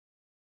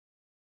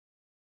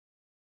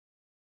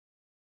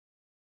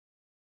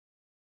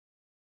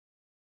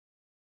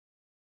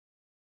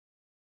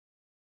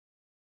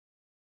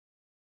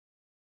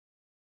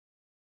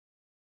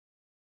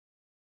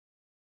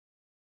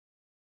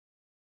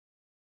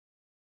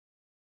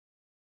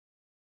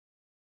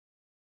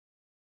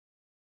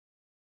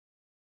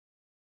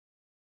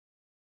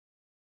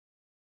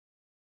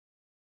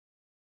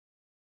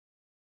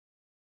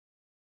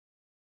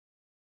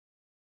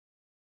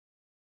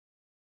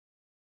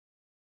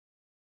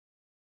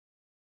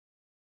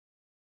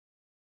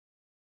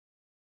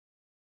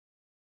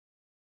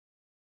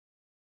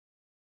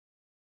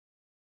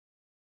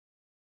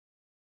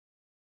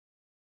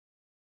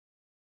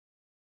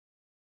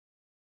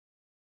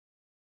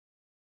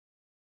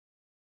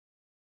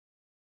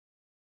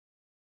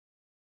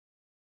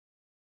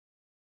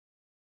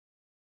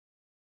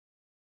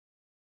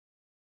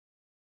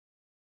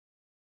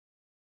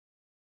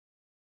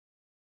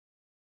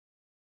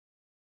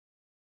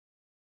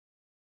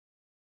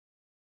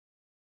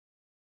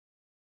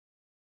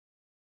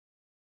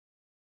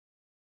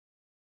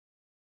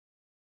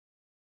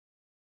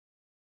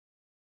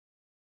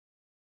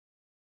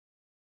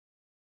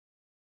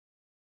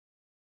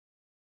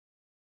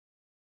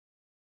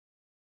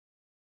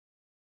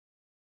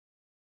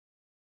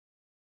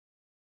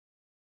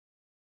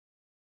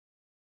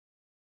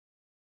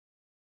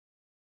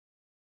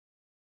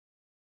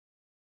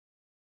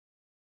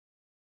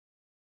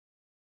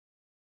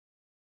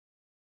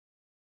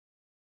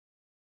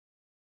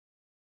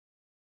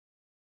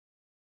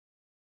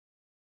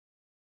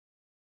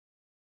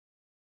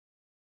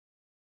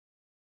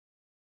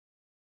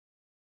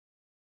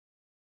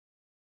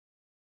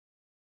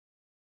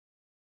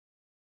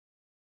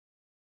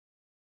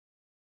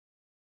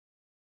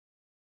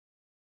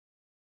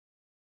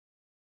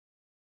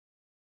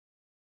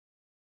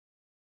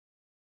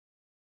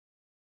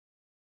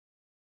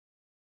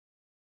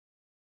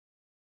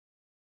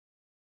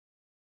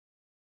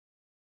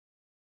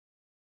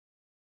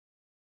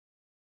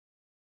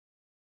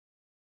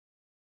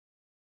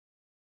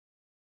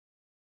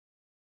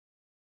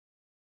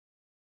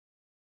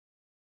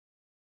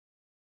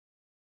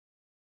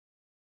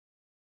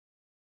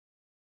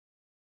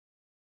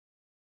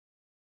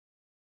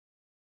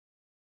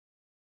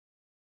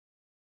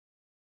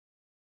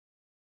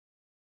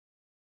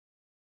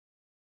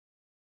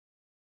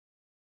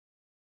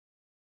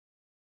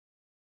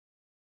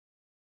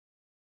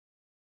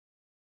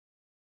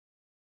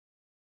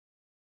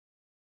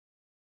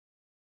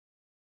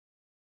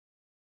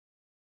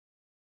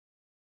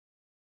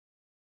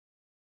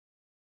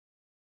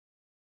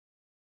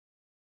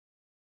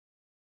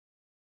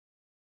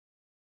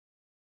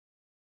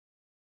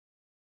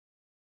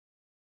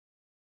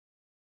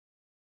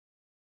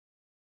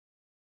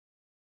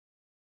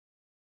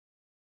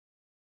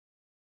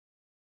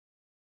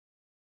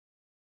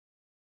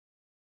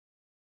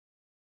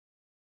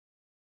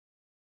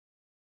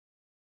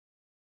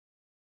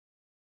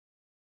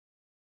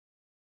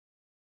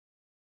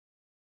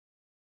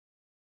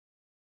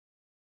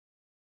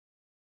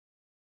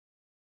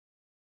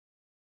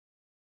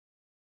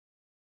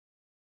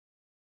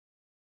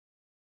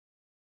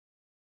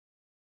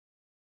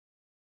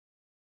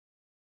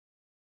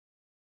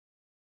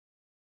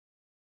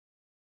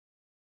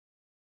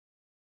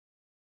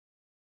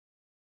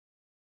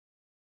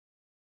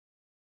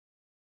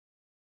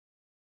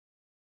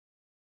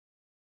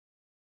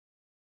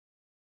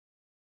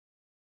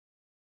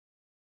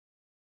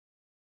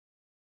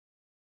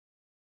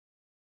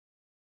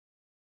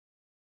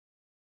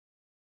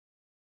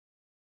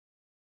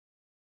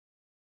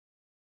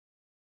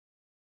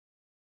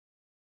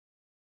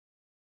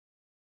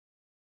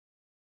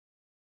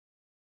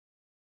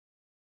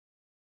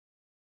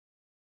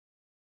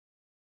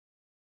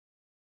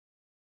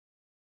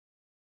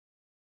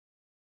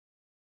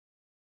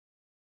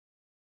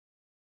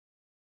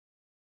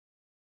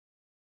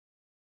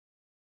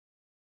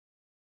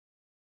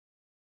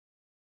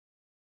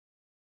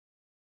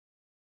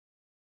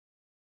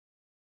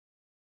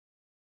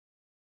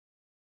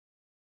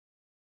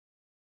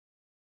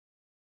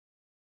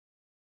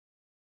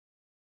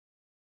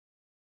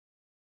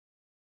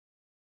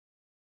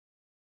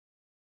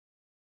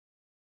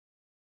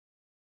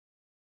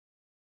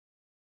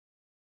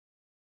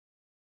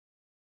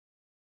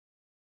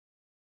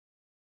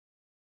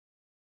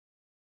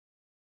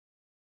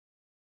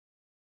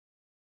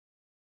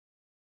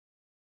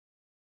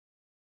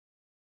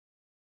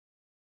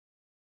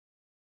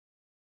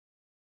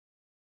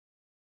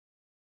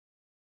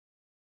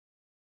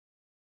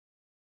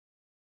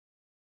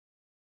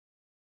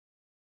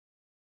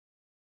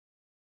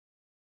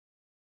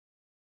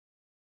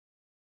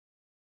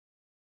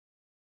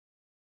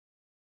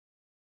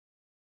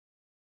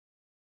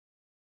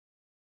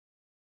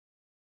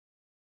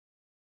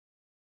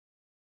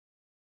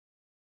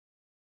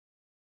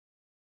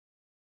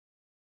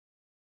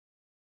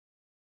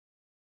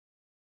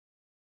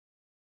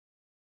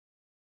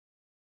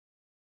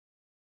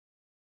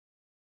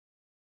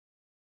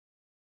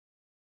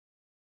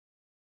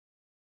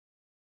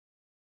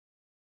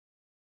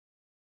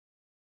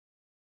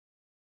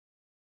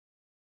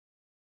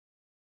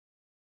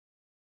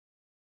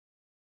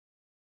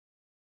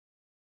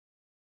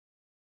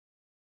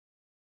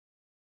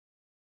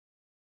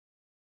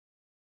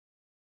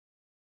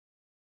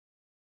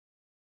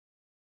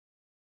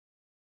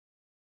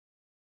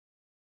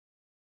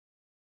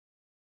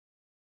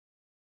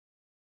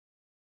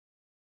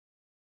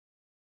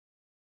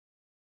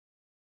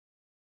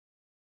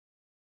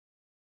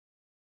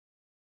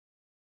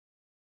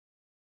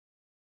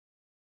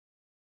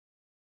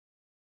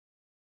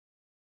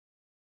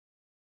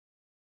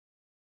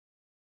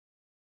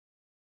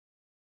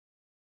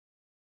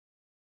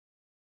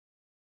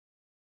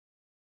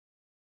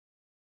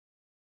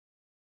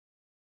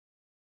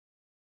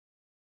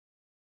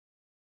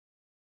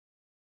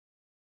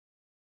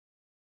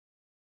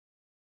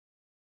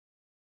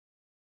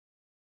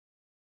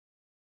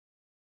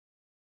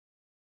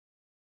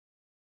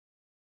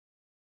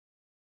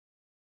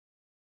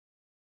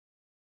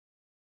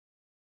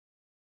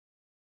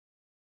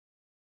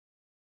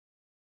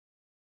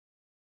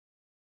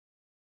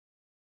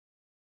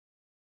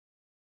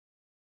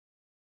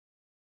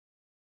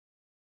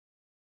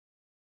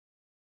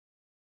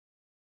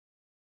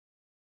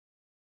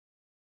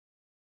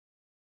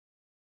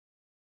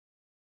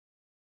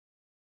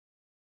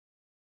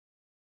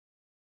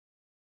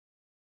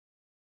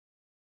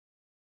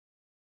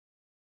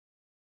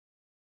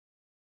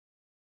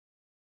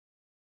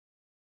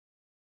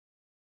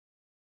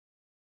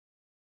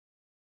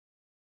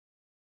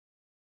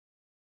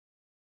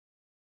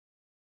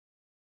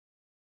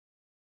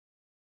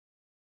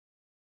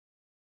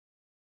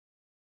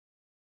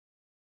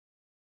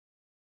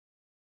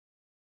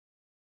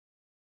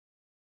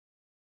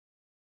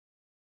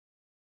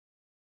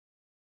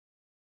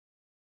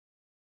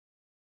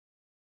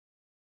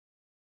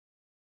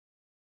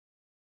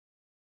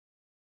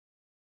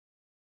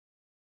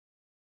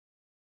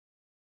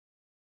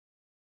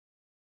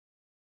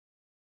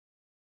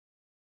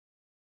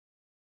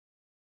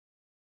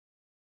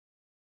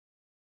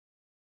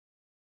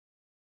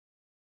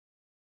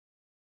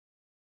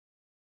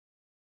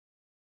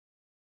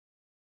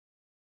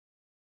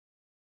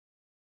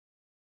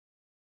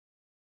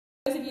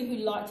those of you who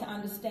like to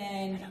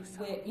understand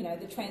where,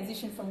 the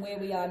transition from where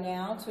we are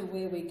now to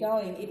where we're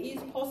going, it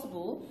is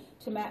possible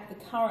to map the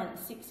current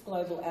 6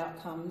 global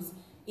outcomes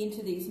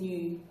into these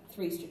new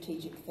 3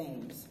 strategic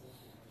themes.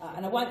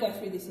 And I won't go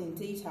through this in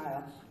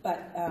detail,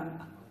 but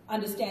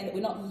understand that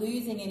we're not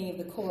losing any of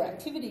the core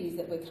activities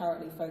that we're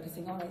currently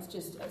focusing on. It's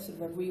just a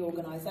sort of a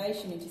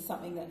reorganisation into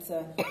something that's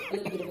a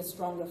little bit of a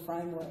stronger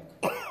framework.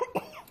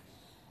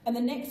 And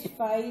the next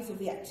phase of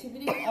the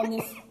activity on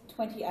this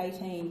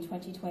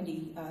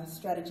 2018-2020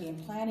 strategy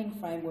and planning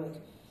framework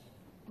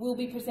will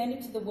be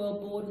presented to the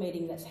World Board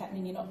meeting that's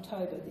happening in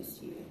October this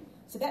year.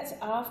 So that's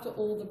after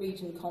all the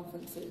region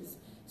conferences.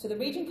 So the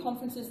region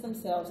conferences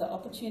themselves are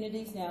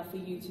opportunities now for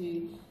you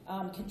to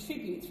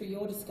contribute through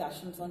your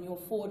discussions on your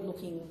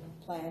forward-looking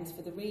plans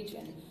for the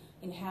region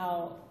in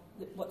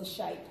what the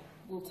shape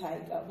will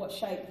take, what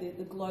shape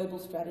the global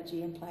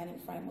strategy and planning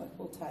framework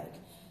will take.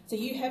 So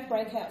you have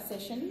breakout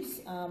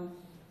sessions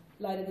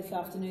later this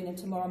afternoon and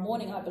tomorrow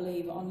morning, I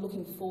believe, on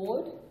looking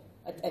forward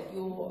at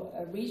your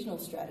regional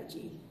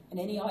strategy. And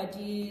any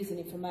ideas and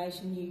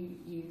information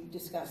you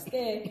discuss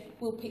there,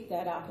 we'll pick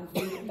that up and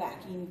feed it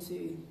back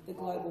into the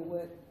global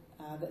work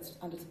that's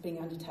being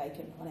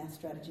undertaken on our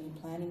strategy and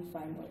planning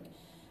framework.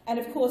 And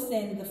of course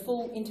then the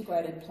full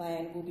integrated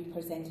plan will be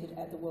presented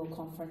at the World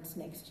Conference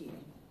next year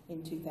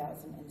in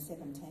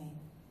 2017.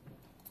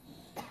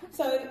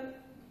 So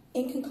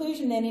in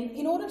conclusion then,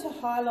 in order to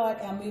highlight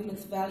our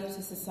movement's value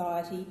to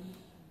society,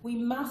 we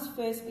must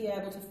first be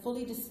able to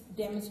fully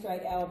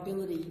demonstrate our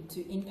ability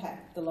to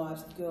impact the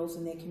lives of girls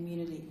and their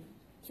community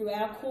through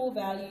our core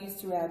values,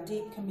 through our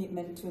deep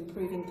commitment to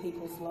improving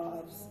people's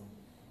lives.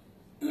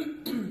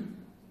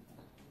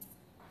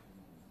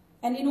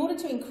 And in order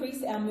to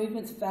increase our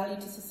movement's value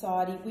to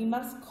society, we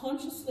must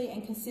consciously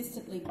and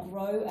consistently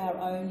grow our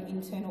own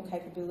internal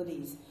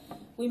capabilities.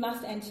 We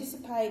must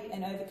anticipate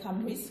and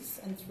overcome risks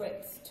and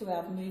threats to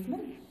our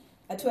movement,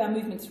 to our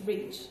movement's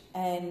reach,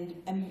 and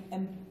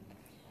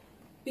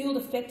build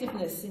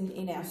effectiveness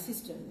in our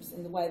systems,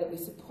 in the way that we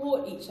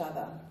support each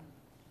other.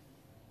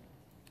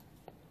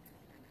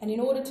 And in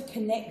order to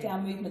connect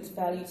our movement's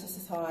value to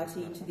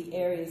society to the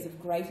areas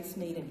of greatest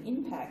need and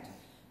impact,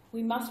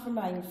 we must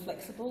remain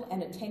flexible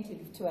and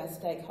attentive to our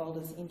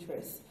stakeholders'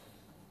 interests.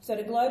 So at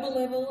a global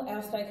level,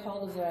 our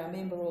stakeholders are our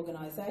member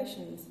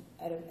organisations.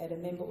 At a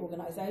member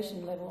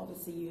organisation level,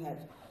 obviously you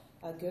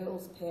have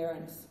girls,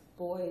 parents,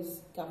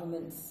 boys,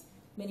 governments,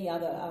 many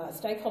other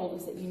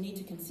stakeholders that you need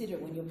to consider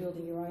when you're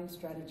building your own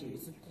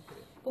strategies.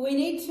 But we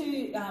need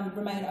to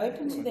remain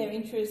open to their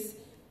interests.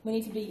 We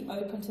need to be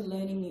open to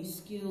learning new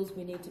skills.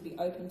 We need to be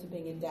open to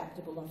being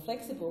adaptable and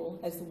flexible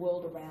as the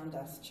world around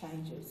us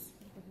changes.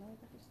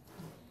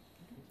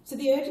 So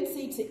the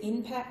urgency to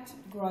impact,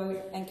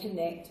 grow and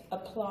connect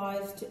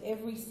applies to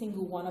every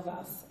single one of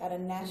us at a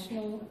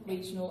national,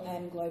 regional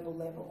and global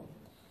level.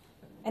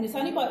 And it's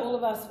only by all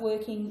of us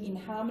working in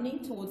harmony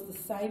towards the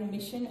same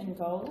mission and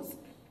goals,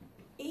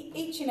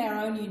 each in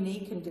our own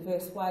unique and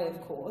diverse way, of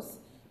course,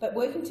 but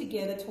working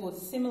together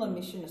towards a similar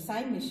mission, the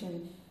same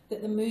mission,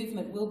 that the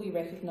movement will be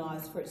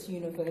recognised for its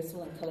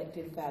universal and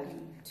collective value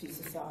to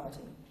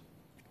society.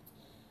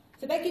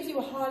 So that gives you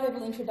a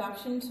high-level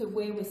introduction to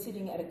where we're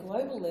sitting at a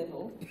global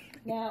level.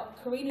 Now,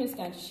 Karina is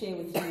going to share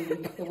with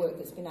you the work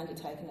that's been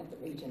undertaken at the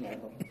region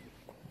level.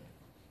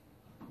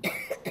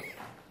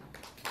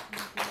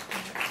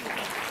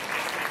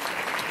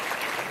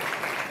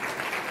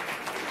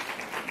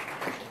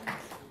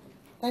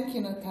 Thank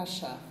you,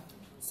 Natasha.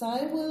 So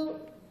I will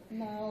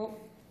now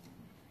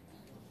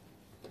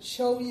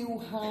show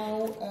you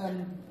how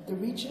the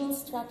regional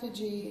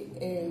strategy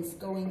is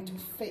going to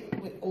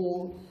fit with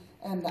all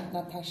that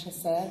Natasha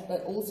said,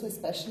 but also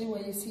especially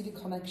where you see the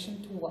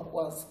connection to what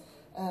was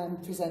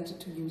presented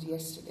to you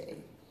yesterday.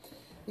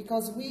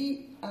 Because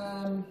we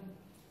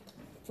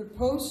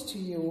proposed to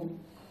you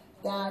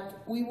that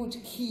we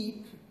would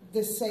keep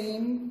the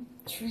same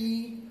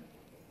 3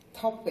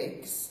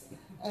 topics,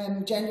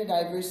 gender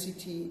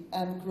diversity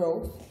and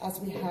growth, as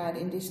we had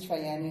in this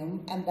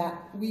triennium, and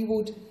that we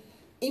would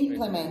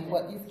implement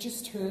what you've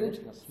just heard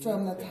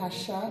from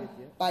Natasha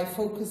by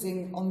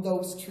focusing on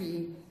those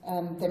 3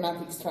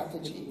 thematic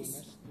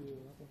strategies.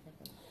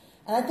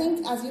 And I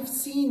think, as you've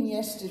seen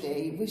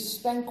yesterday, we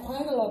spent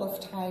quite a lot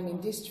of time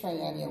in this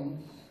triennium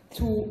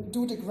to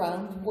do the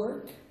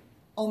groundwork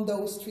on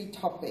those 3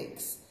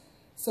 topics.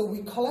 So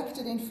we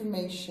collected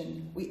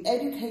information, we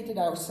educated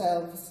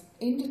ourselves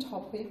in the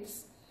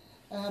topics,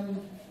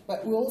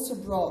 but we also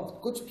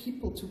brought good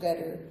people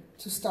together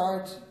to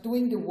start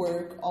doing the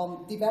work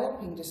on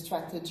developing the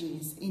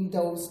strategies in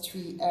those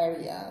 3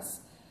 areas.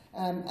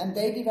 And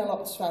they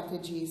developed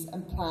strategies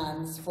and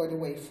plans for the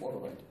way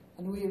forward.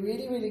 And we're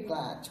really, really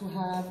glad to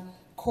have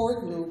core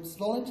groups,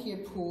 volunteer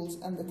pools,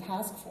 and the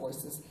task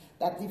forces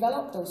that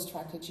develop those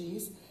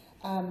strategies.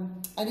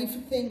 And if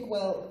you think,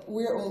 well,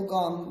 we're all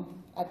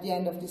gone at the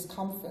end of this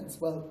conference,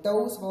 well,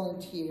 those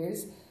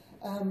volunteers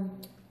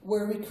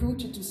were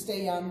recruited to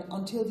stay on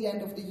until the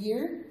end of the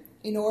year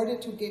in order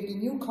to give the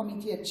new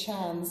committee a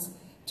chance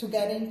to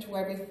get into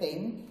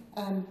everything,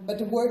 but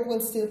the work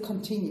will still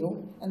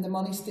continue and the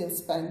money still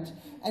spent,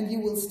 and you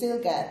will still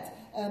get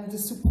the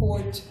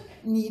support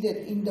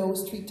needed in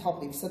those 3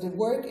 topics. So the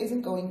work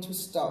isn't going to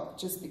stop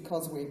just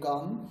because we're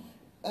gone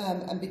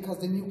and because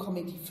the new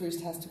committee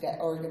first has to get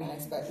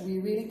organized, but we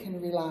really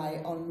can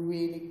rely on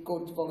really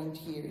good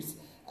volunteers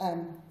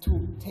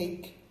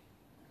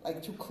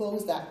to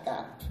close that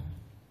gap.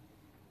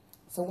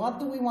 So what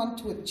do we want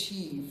to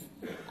achieve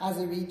as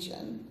a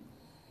region?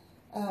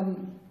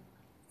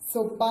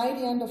 So by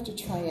the end of the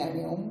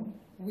triennium,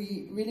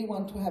 we really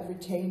want to have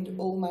retained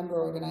all member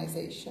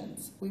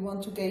organizations. We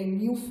want to gain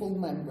new full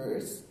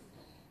members.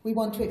 We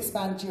want to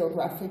expand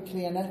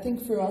geographically, and I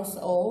think for us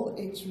all,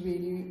 it's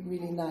really,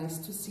 really nice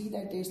to see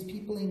that there's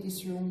people in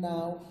this room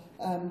now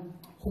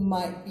who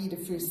might be the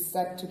first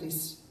step to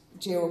this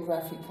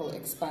geographical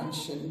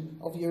expansion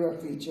of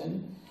Europe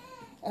region.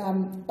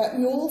 But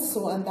we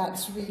also, and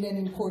that's really an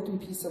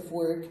important piece of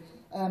work,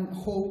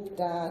 hope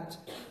that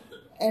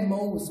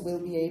MOs will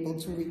be able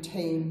to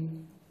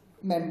retain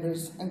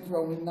members and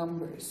grow in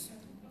numbers.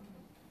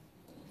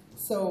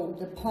 So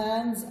the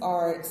plans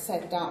are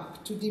set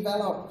up to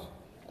develop,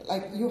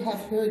 like you have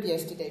heard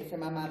yesterday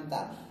from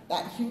Amanda,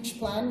 that huge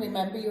plan.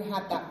 Remember, you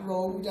had that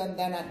road, and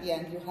then at the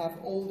end you have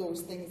all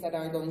those things that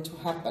are going to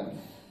happen.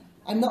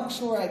 I'm not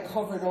sure I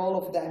covered all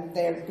of them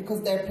there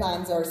because their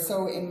plans are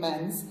so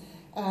immense.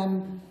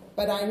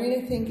 But I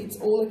really think it's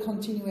all a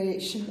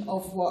continuation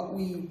of what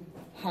we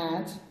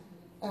had.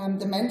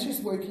 The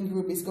Mentors Working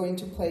Group is going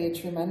to play a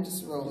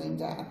tremendous role in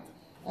that.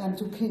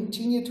 To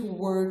continue to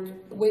work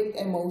with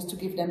MOs to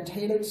give them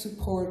tailored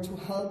support to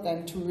help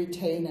them to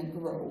retain and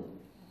grow.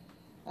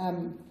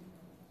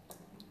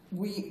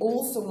 We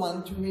also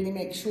want to really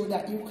make sure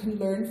that you can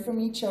learn from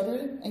each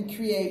other and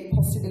create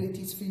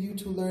possibilities for you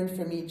to learn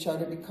from each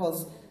other,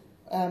 because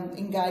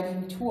in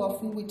guiding too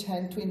often we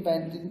tend to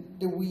invent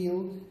the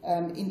wheel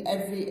in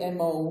every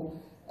MO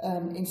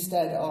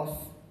instead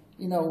of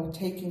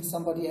taking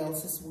somebody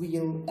else's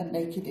wheel and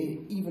make it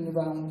even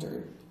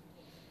rounder.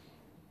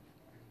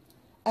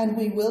 And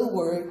we will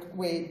work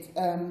with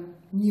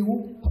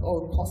new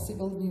or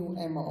possible new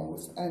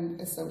MOs and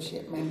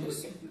associate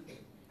members.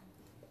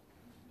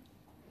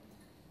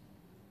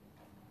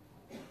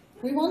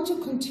 We want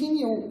to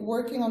continue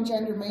working on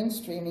gender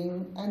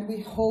mainstreaming, and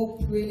we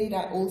hope really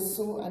that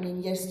also,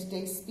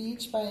 yesterday's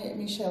speech by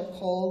Michelle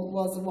Paul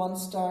was one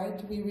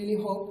start. We really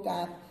hope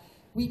that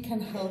we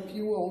can help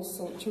you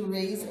also to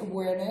raise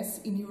awareness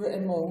in your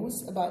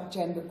MOs about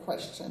gender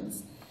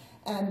questions.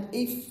 And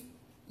if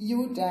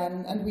you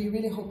then, and we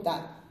really hope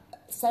that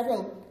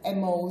several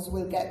MOs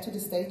will get to the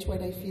stage where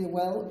they feel,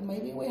 well,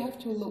 maybe we have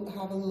to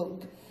have a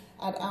look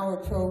at our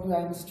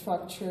program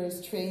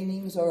structures,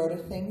 trainings, or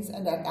other things,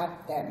 and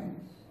adapt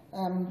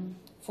them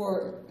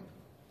for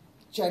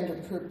gender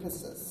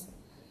purposes.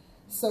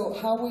 So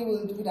how we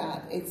will do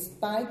that is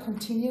by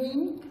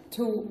continuing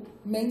to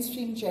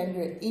mainstream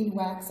gender in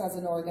WAGGGS as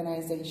an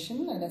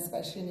organization, and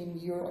especially in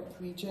Europe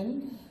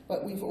region,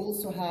 but we've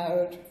also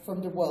heard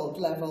from the world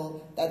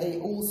level that they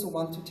also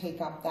want to take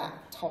up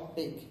that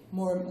topic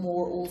more and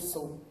more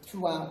also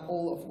throughout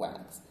all of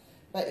WAGGGS.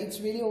 But it's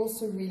really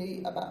also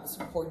really about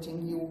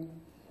supporting you,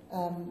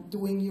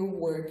 doing your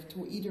work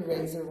to either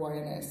raise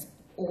awareness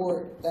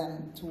or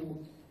then to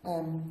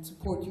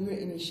support your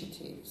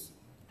initiatives.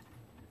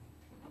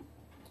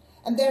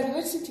 And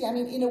diversity,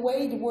 in a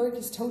way the work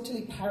is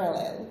totally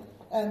parallel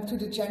to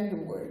the gender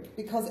work,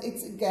 because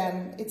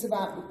it's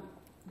about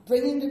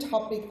bringing the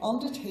topic on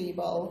the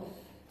table,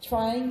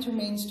 trying to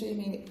mainstream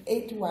it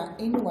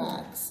in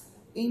WAGGGS,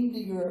 in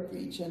the Europe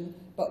region,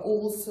 but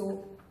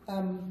also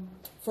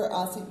for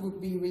us it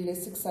would be really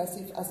success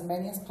if as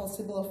many as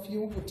possible of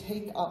you would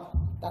take up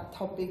that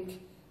topic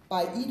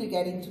by either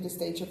getting to the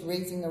stage of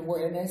raising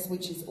awareness,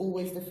 which is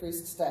always the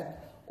first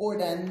step, or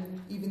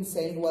then even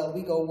saying, well,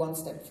 we go one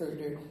step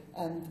further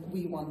and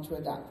we want to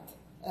adapt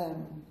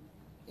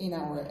in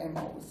our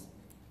MOs.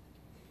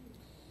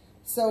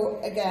 So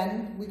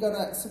again, we're going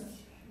to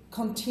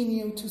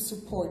continue to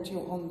support you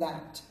on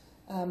that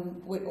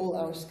with all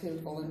our skilled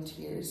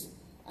volunteers.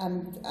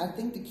 And I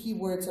think the key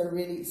words are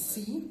really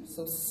see,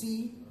 so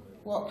see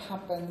what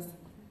happens,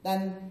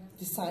 then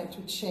decide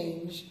to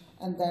change,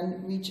 and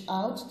then reach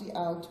out. The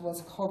out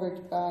was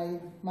covered by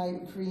my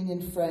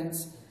Ukrainian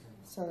friends,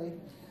 sorry.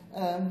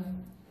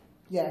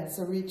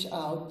 So reach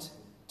out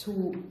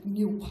to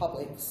new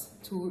publics,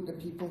 to the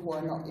people who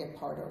are not yet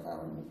part of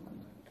our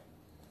movement.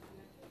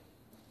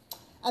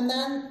 And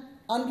then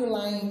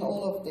underlying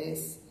all of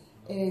this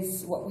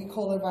is what we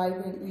call a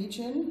vibrant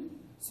region.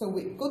 So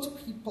with good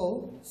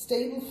people,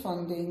 stable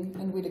funding,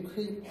 and with a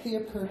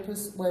clear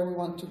purpose where we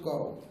want to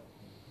go.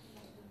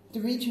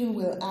 The region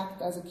will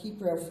act as a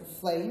keeper of the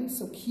flame,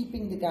 so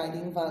keeping the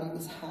guiding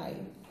values high.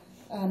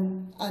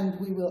 And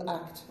we will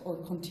act, or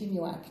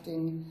continue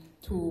acting,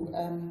 to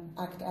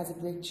act as a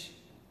bridge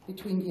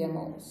between the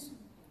MOs.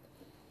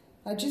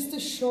 Just a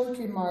short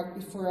remark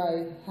before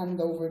I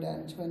hand over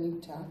then to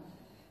Anita.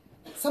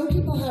 Some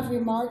people have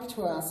remarked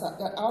to us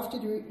that after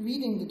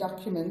reading the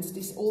documents,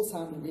 this all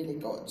sounded really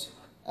good.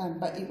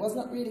 but it was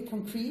not really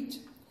concrete.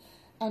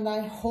 And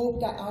I hope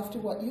that after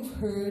what you've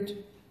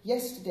heard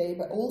yesterday,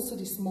 but also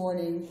this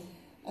morning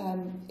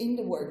in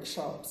the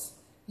workshops,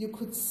 you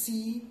could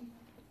see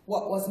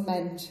what was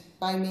meant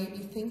by maybe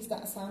things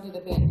that sounded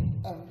a bit,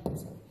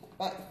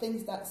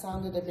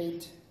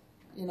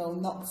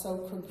 not so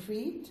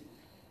concrete.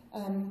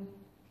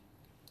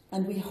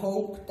 And we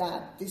hope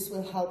that this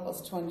will help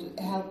us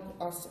help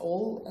us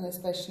all, and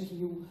especially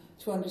you,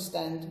 to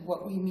understand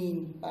what we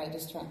mean by the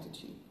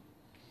strategy.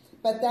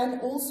 But then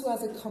also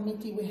as a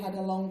committee, we had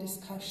a long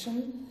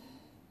discussion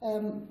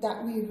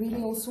that we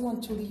really also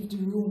want to leave the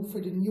room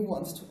for the new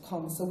ones to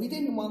come. So we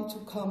didn't want to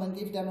come and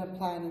give them a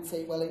plan and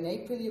say, well, in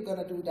April you're going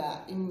to do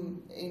that,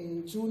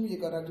 in June you're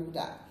going to do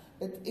that.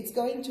 But it's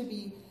going to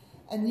be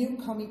a new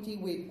committee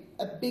with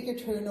a bigger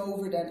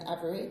turnover than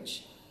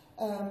average,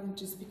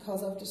 just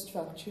because of the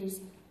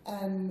structures.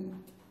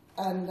 And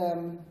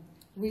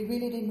we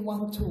really didn't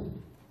want to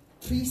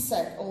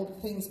preset all the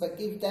things, but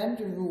give them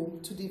the room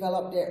to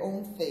develop their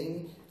own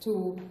thing,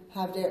 to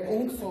have their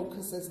own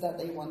focuses that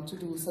they want to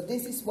do. So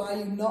this is why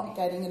you're not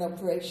getting an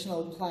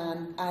operational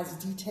plan as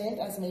detailed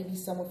as maybe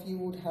some of you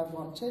would have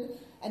wanted.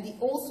 And it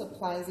also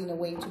applies in a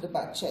way to the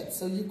budget.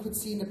 So you could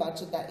see in the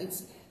budget that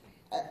it's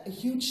a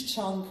huge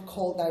chunk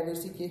called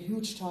diversity, a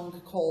huge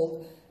chunk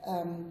called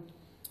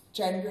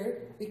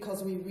gender,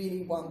 because we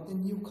really want the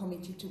new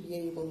committee to be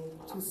able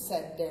to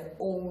set their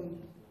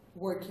own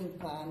working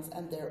plans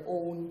and their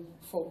own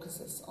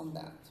focuses on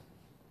that.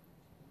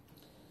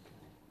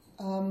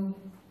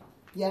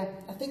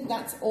 I think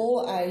that's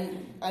all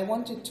I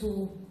wanted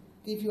to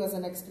give you as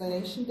an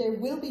explanation. There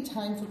will be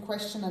time for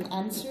question and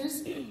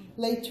answers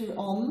later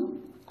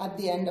on at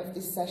the end of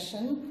this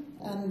session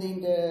and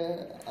in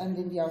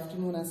the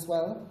afternoon as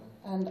well.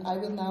 And I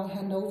will now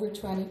hand over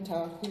to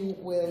Anita, who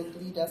will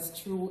lead us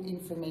through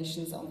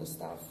information on the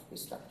staff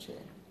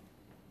restructuring.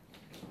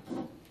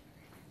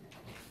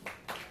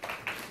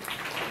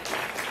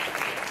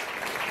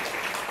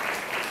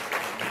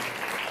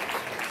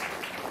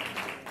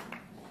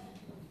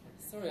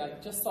 Sorry, I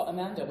just saw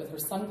Amanda with her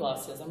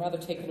sunglasses. I'm rather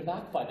taken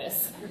aback by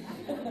this.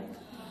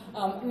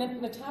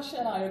 Natasha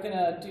and I are going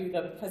to do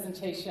the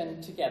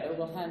presentation together.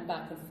 We'll hand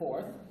back and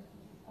forth.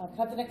 Can I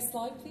have the next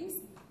slide, please?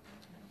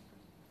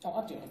 Oh,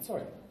 I'm doing it,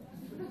 sorry.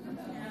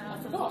 I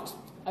forgot.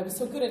 I was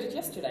so good at it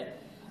yesterday.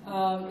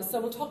 So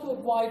we'll talk about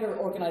wider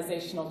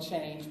organisational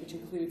change, which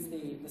includes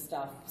the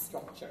staff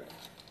structure.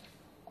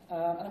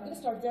 And I'm going to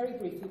start very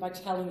briefly by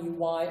telling you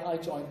why I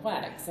joined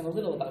WAGGGS and a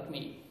little about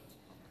me.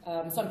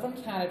 So I'm from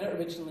Canada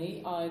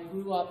originally. I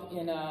grew up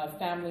in a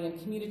family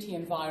and community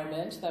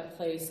environment that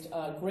placed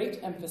great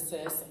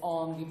emphasis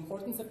on the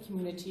importance of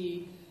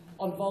community,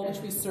 on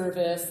voluntary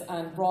service,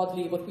 and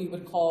broadly what we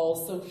would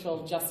call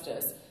social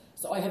justice.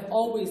 So I have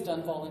always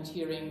done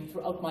volunteering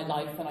throughout my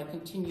life, and I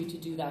continue to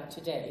do that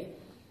today.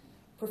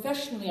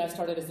 Professionally, I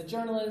started as a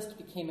journalist,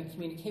 became a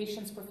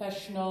communications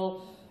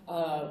professional,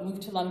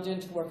 moved to London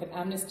to work at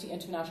Amnesty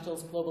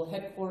International's global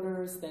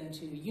headquarters, then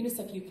to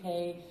UNICEF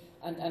UK,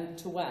 and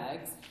to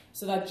WAGGGS.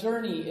 So that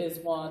journey is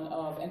one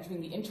of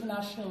entering the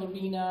international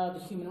arena,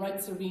 the human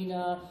rights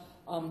arena,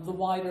 the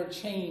wider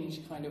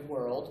change kind of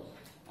world.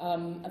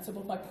 And so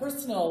both my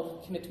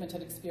personal commitment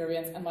and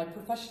experience and my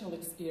professional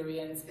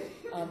experience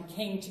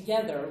came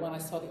together when I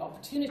saw the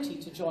opportunity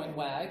to join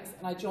WAGGGS,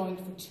 and I joined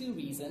for two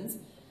reasons.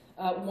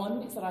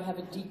 One is that I have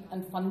a deep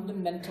and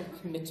fundamental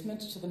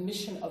commitment to the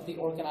mission of the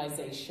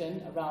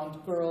organisation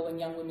around girl and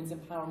young women's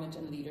empowerment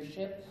and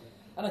leadership.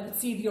 And I could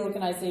see the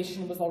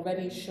organisation was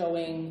already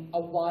showing a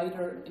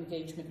wider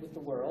engagement with the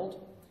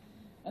world.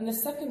 And the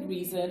second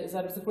reason is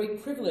that it was a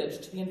great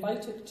privilege to be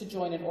invited to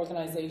join an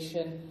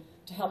organisation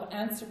to help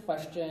answer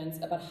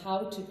questions about how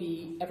to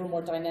be ever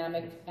more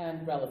dynamic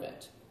and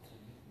relevant.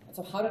 And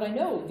so how did I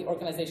know the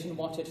organisation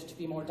wanted to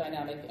be more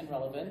dynamic and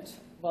relevant?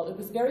 Well, it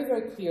was very,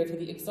 very clear through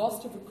the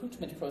exhaustive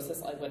recruitment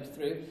process I went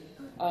through,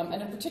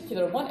 and in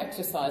particular, one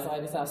exercise I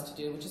was asked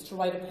to do, which is to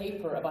write a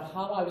paper about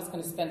how I was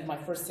going to spend my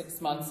first 6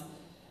 months,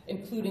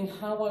 including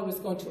how I was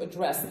going to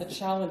address the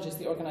challenges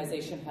the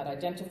organisation had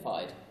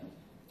identified.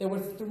 There were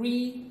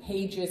 3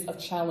 pages of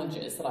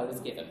challenges that I was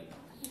given.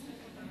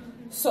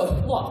 So,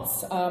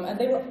 lots. And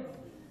they were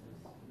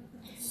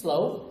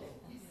slow.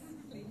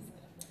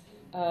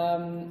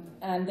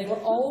 And they were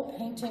all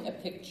painting a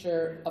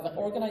picture of an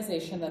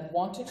organisation that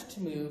wanted to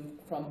move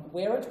from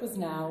where it was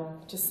now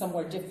to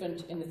somewhere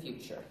different in the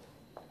future.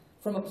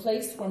 From a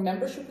place where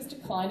membership was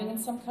declining in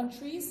some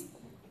countries,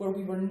 where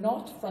we were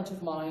not front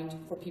of mind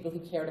for people who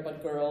cared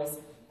about girls,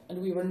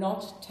 and we were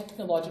not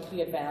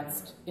technologically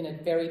advanced in a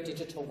very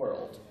digital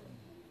world.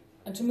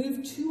 And to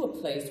move to a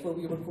place where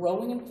we were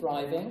growing and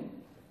thriving,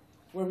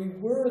 where we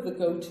were the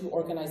go-to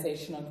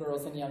organisation on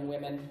girls and young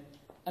women,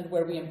 and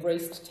where we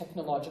embraced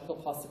technological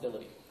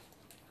possibility.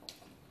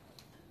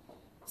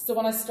 So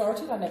when I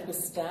started, I met with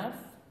staff,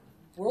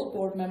 world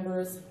board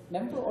members,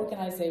 member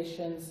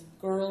organisations,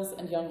 girls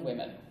and young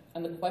women.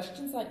 And the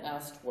questions I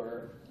asked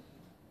were,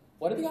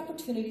 what are the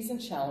opportunities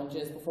and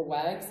challenges for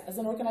WAGGGS as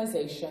an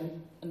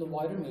organisation and the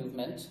wider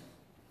movement?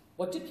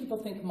 What did people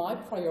think my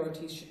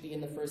priorities should be in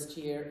the first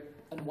year?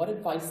 and what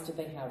advice did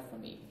they have for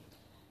me?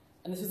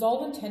 And this is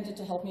all intended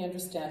to help me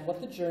understand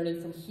what the journey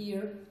from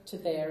here to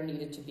there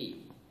needed to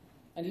be.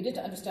 I needed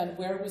to understand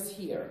where was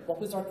here, what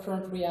was our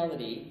current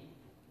reality,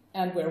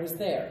 and where was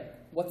there,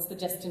 what's the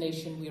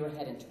destination we were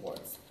heading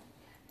towards.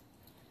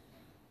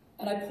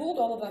 And I pulled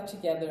all of that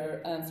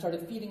together and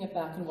started feeding it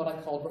back in what I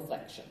called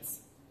reflections.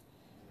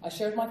 I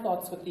shared my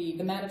thoughts with the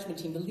management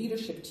team, the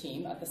leadership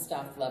team at the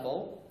staff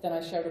level. Then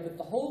I shared it with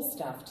the whole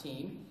staff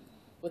team,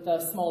 with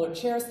the smaller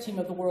chairs team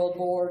of the World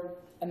Board,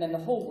 and then the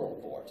whole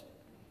World Board.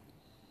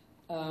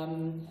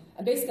 And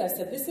basically I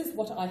said, this is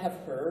what I have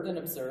heard and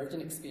observed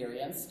and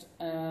experienced.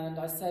 And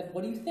I said,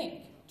 what do you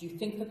think? Do you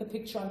think that the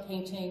picture I'm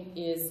painting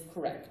is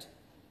correct?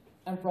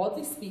 And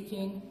broadly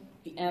speaking,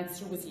 the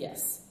answer was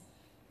yes.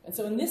 And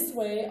so in this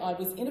way, I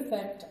was in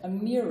effect a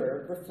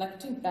mirror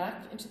reflecting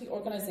back into the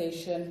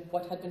organization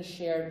what had been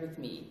shared with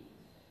me.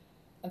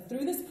 And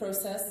through this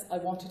process, I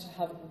wanted to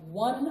have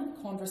one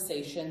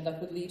conversation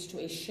that would lead to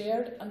a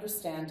shared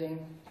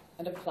understanding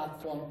and a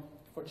platform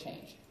for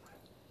change.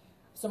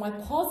 So my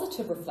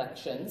positive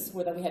reflections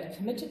were that we had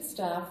committed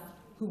staff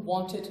who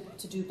wanted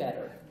to do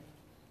better,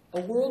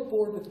 a World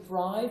Board with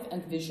drive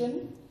and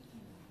vision,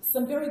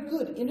 some very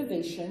good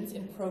innovations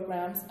in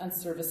programs and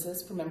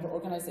services for member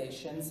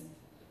organizations,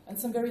 and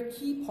some very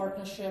key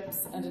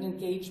partnerships and an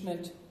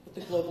engagement with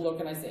the global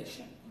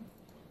organization.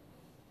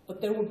 But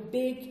there were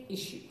big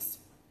issues,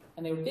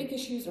 and they were big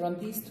issues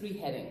around these three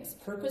headings: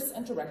 purpose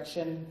and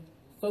direction,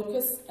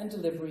 focus and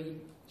delivery,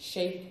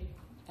 shape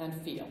and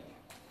feel.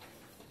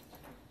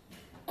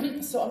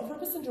 So on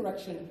purpose and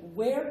direction,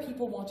 where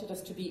people wanted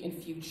us to be in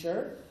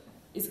future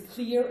is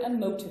clear and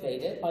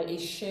motivated by a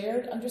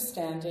shared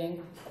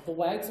understanding of the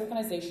WAGGGS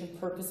organization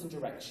purpose and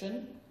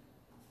direction.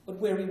 But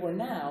where we were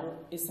now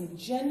is some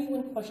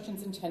genuine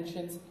questions and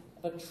tensions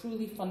about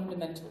truly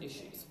fundamental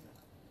issues.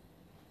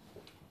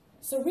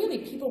 So really,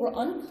 people were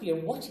unclear,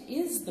 what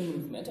is the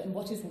movement and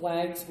what is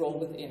WAGGGS' role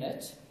within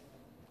it?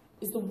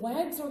 Is the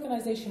WAGGGS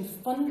organization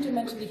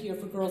fundamentally here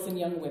for girls and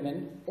young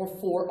women or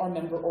for our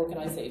member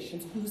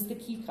organizations? Who's the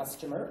key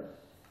customer?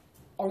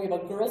 Are we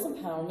about girls'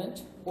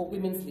 empowerment or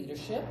women's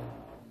leadership?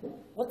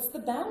 What's the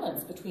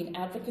balance between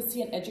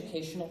advocacy and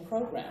educational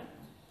program?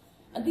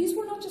 And these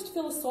were not just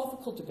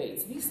philosophical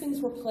debates. These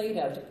things were played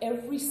out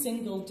every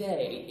single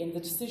day in the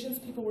decisions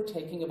people were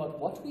taking about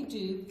what we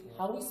do,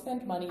 how we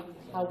spend money,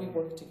 how we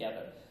work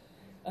together.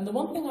 And the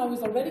one thing I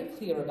was already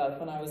clear about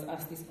when I was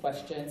asked these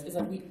questions is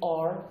that we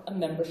are a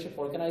membership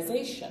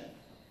organization.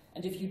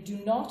 And if you do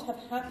not have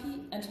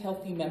happy and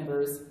healthy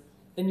members,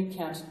 then you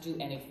can't do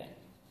anything.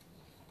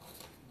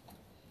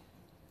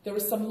 There were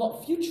some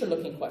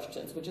future-looking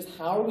questions, which is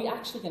how are we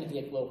actually going to be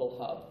a global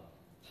hub?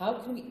 How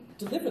can we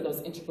deliver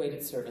those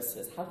integrated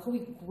services? How can we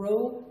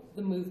grow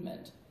the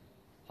movement?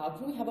 How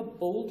can we have a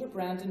bolder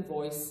brand and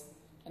voice?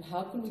 And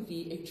how can we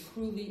be a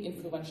truly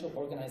influential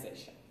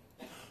organization?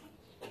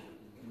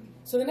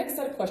 So the next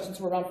set of questions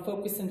were around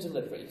focus and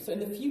delivery. So in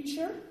the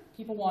future,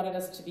 people wanted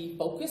us to be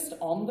focused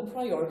on the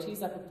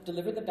priorities that would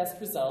deliver the best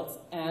results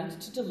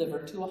and to deliver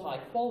to a high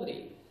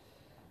quality.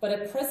 But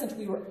at present,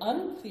 we were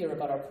unclear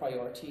about our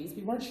priorities.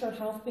 We weren't sure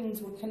how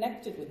things were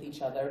connected with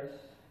each other,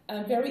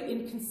 and very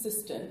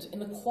inconsistent in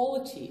the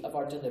quality of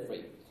our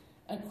delivery.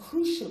 And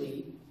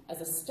crucially,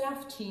 as a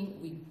staff team,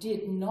 we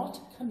did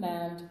not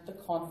command the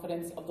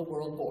confidence of the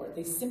World Board.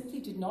 They simply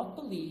did not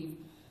believe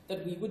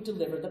that we would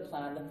deliver the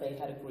plan that they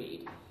had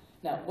agreed.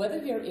 Now, whether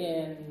you're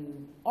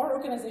in our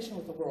organization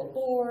with the World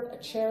Board, a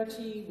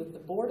charity with the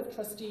Board of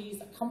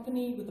Trustees, a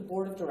company with the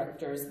Board of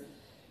Directors,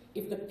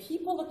 if the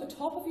people at the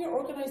top of your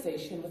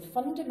organization with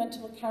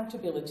fundamental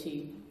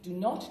accountability do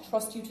not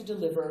trust you to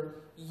deliver,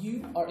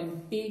 you are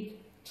in big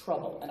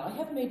trouble. And I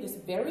have made this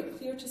very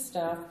clear to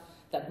staff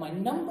that my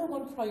number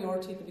one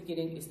priority at the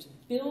beginning is to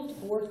build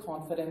board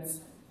confidence,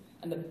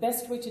 and the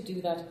best way to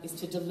do that is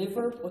to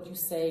deliver what you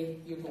say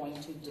you're going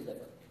to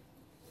deliver.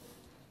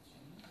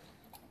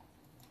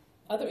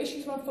 Other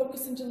issues around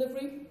focus and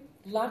delivery: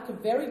 lack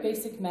of very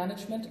basic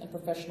management and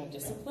professional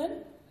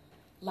discipline,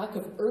 lack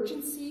of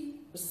urgency,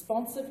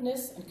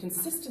 responsiveness, and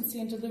consistency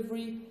in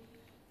delivery,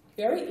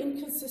 very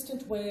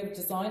inconsistent way of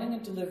designing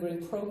and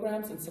delivering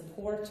programs and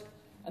support,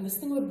 and this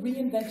thing about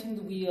reinventing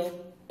the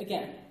wheel,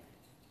 again,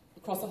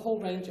 across a whole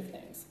range of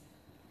things.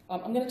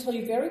 I'm going to tell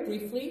you very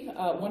briefly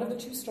one of the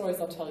two stories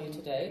I'll tell you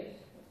today.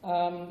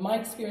 My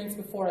experience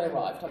before I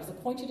arrived. I was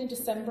appointed in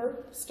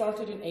December,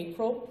 started in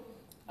April.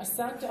 I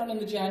sat down in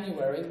the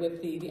January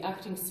with the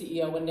acting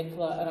CEO and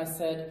Nicola, and I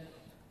said,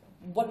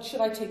 what should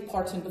I take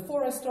part in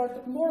before I start,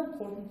 but more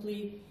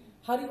importantly,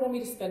 how do you want me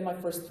to spend my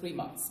first 3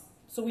 months?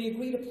 So we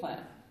agreed a plan.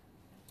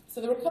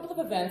 So there were a couple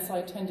of events I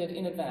attended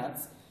in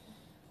advance.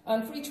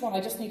 And for each one,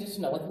 I just needed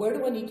to know, like, where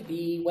do I need to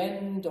be?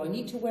 When? Do I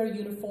need to wear a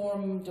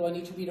uniform? Do I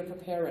need to read or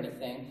prepare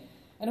anything?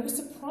 And it was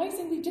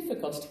surprisingly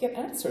difficult to get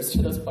answers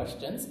to those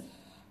questions.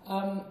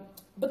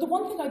 But the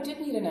one thing I did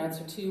need an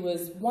answer to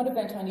was one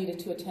event I needed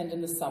to attend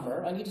in the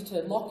summer. I needed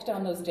to lock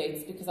down those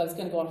dates because I was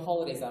going to go on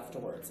holidays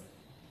afterwards.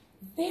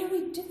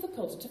 Very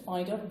difficult to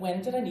find out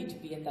when did I need to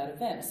be at that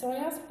event. So I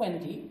asked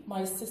Wendy,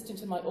 my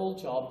assistant in my old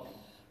job,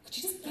 Could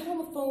you just get on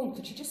the phone?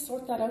 Could you just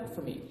sort that out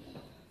for me?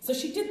 So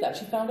she did that.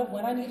 She found out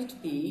when I needed to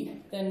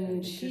be.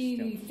 Then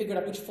she figured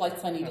out which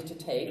flights I needed to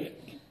take.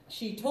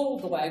 She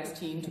told the WAGGGS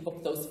team to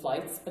book those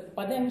flights, but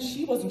by then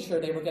she wasn't sure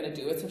they were going to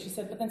do it. So she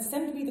said, but then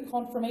send me the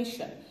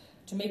confirmation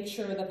to make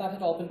sure that that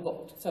had all been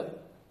booked. So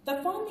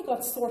that finally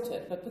got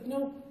sorted, but with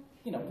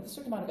with a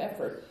certain amount of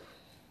effort.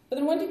 But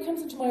then Wendy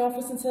comes into my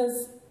office and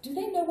says, do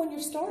they know when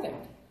you're starting?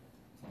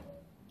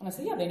 And I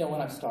said, yeah, they know when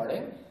I'm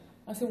starting.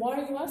 I said, why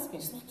are you asking?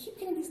 She said, I keep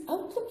getting these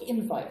Outlook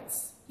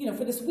invites,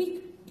 for this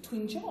week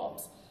between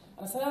jobs.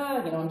 And I said,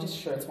 I'm just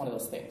sure it's one of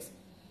those things.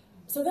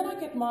 So then I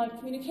get my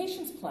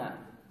communications plan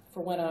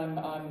for when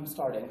I'm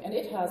starting, and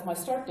it has my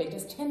start date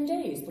as 10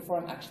 days before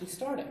I'm actually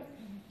starting.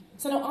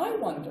 So now I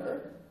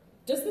wonder,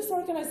 does this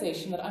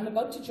organization that I'm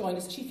about to join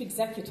as chief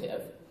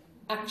executive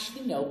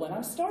actually know when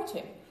I'm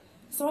starting?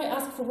 So I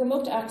asked for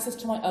remote access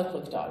to my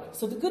Outlook diary.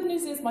 So the good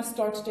news is my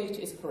start date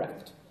is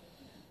correct.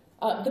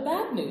 The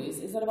bad news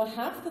is that about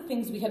half the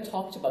things we had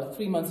talked about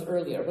 3 months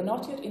earlier were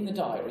not yet in the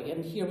diary,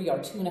 and here we are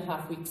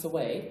 2.5 weeks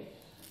away.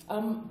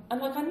 And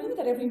I knew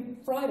that every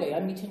Friday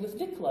I'm meeting with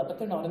Nicola, but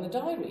they're not in the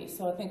diary.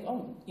 So I think,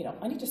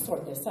 I need to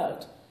sort this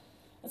out.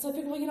 And so I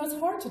figured, it's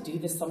hard to do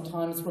this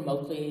sometimes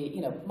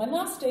remotely. My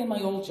last day in my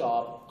old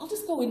job, I'll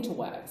just go into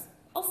WAGGGS.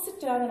 I'll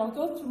sit down and I'll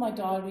go through my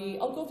diary,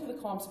 I'll go through the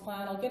comms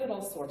plan, I'll get it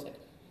all sorted.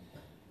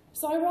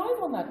 So I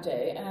arrive on that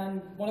day,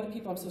 and one of the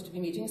people I'm supposed to be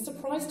meeting is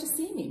surprised to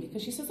see me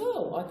because she says,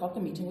 I thought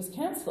the meeting was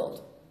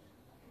cancelled.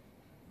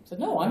 I said,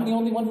 no, I'm the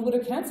only one who would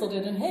have cancelled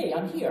it, and hey,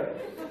 I'm here.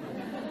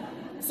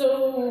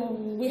 So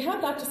we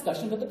had that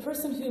discussion, but the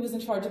person who was in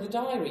charge of the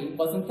diary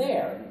wasn't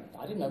there.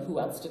 I didn't know who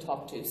else to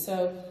talk to.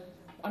 So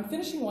I'm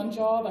finishing one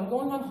job, I'm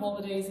going on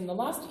holidays, and the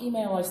last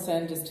email I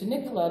send is to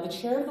Nicola, the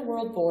chair of the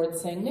World Board,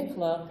 saying,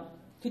 Nicola,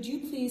 could you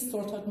please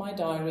sort out my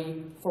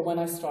diary for when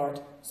I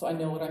start so I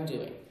know what I'm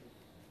doing?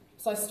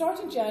 So I start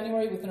in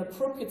January with an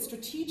appropriate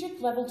strategic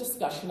level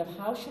discussion of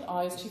how should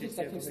I as chief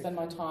executive spend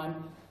my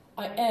time.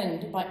 I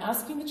end by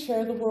asking the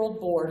chair of the World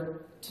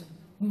Board to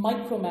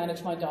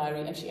micromanage my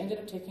diary, and she ended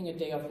up taking a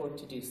day off work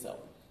to do so.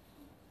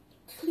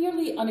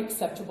 Clearly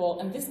unacceptable,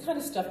 and this kind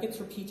of stuff gets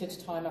repeated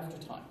time after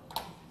time.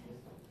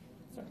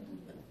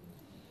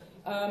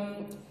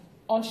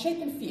 On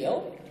shape and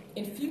feel,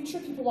 in future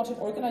people want an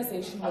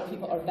organization where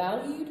people are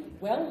valued,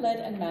 well led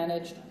and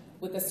managed,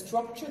 with a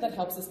structure that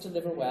helps us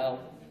deliver well.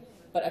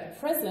 But at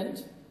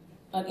present,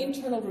 an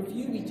internal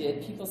review we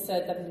did, people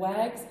said that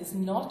WAGGGS is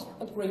not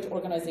a great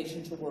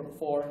organization to work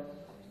for.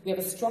 We have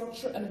a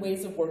structure and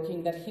ways of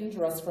working that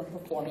hinder us from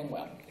performing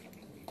well.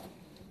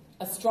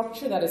 A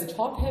structure that is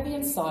top-heavy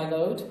and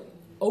siloed,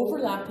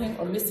 overlapping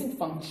or missing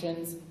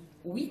functions,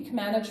 weak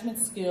management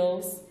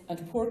skills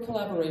and poor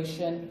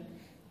collaboration,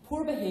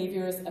 poor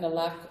behaviors, and a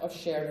lack of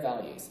shared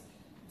values.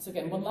 So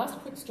again, one last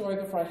quick story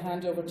before I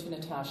hand over to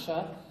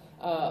Natasha.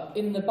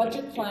 In the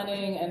budget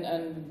planning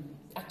and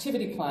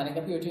activity planning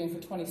that we were doing for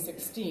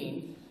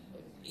 2016,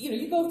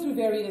 you go through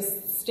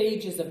various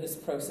stages of this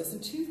process,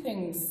 and two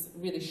things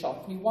really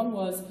shocked me. One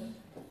was,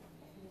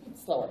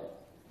 slower,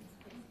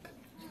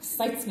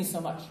 excites me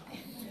so much.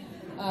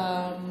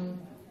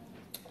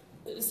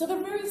 So there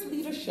are various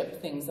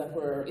leadership things that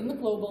were in the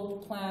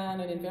global plan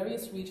and in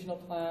various regional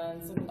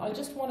plans, and I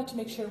just wanted to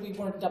make sure we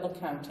weren't double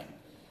counting.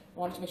 I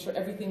wanted to make sure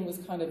everything was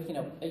kind of,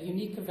 a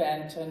unique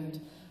event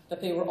and that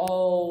they were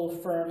all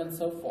firm and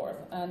so forth.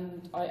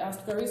 And I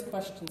asked various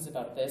questions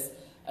about this.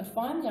 And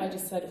finally, I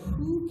just said,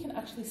 who can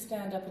actually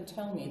stand up and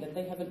tell me that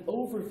they have an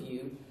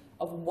overview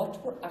of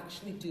what we're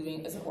actually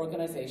doing as an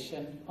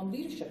organization on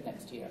leadership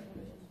next year?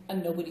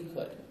 And nobody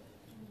could.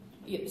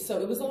 So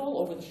it was all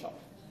over the shop.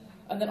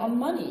 And then on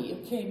money,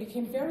 it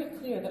became very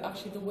clear that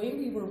actually the way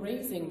we were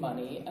raising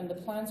money and the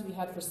plans we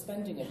had for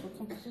spending it were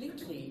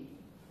completely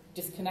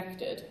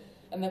disconnected,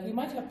 and that we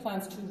might have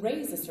plans to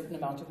raise a certain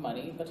amount of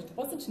money, but it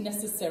wasn't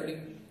necessary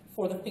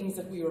for the things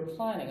that we were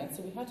planning. And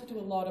so we had to do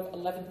a lot of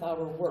 11th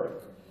hour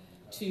work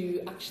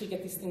to actually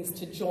get these things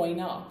to join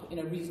up in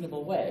a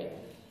reasonable way.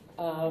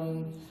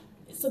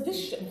 So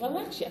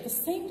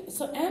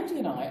Andy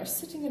and I are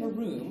sitting in a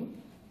room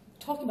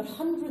talking about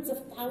hundreds of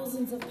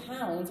thousands of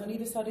pounds on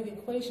either side of the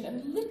equation,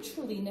 and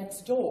literally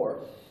next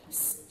door,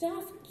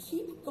 staff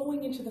keep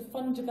going into the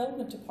fund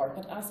development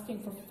department asking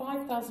for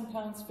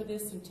 £5,000 for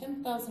this and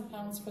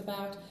 £10,000 for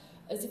that,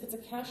 as if it's a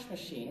cash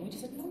machine. And we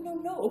just said,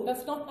 no,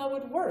 that's not how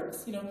it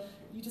works.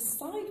 You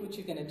decide what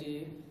you're going to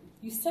do,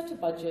 you set a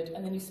budget,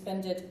 and then you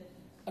spend it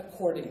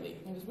accordingly.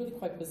 It was really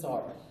quite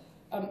bizarre.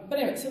 But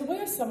anyway, so the way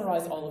I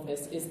summarize all of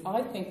this is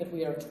I think that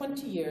we are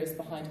 20 years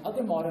behind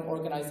other modern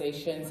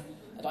organizations,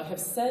 and I have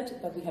said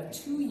that we have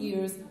 2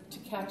 years to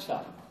catch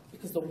up,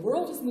 because the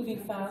world is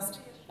moving fast,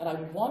 and I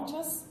want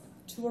us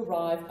to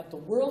arrive at the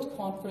World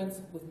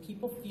Conference with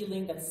people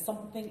feeling that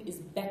something is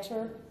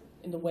better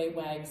in the way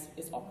WAGGGS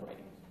is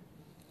operating.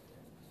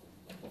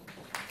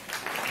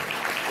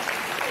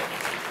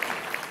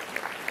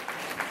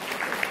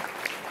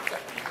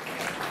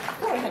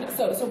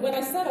 So when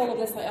I said all of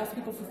this, I asked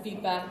people for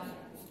feedback,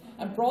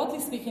 and broadly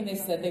speaking, they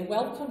said they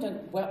welcomed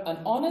an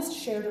honest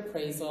shared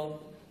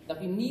appraisal that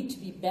we need to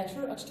be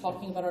better at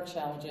talking about our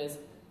challenges.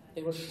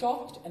 They were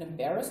shocked and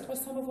embarrassed by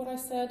some of what I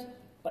said,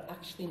 but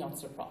actually not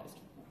surprised.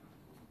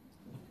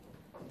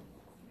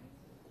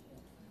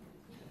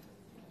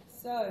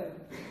 So,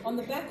 on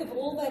the back of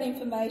all that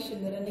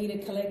information that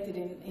Anita collected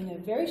in a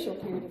very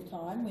short period of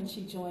time when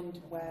she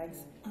joined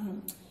WAGGGS,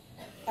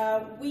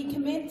 we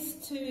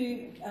commenced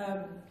to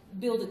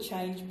build a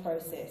change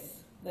process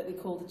that we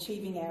called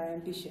Achieving Our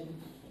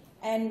Ambition.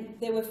 And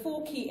there were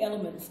 4 key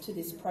elements to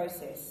this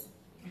process.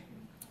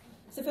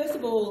 So first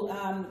of all,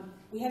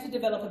 we had to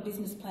develop a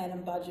business plan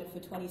and budget for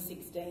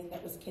 2016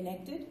 that was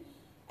connected,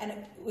 and it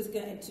was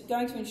going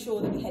to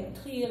ensure that we had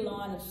clear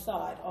line of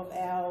sight of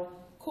our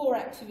core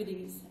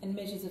activities and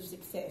measures of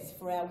success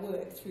for our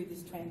work through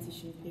this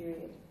transition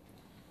period.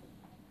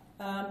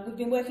 We've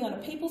been working on a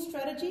people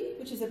strategy,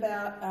 which is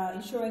about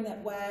ensuring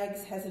that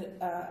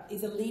WAGGGS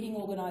is a leading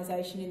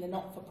organisation in the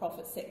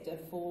not-for-profit sector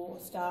for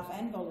staff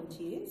and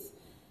volunteers.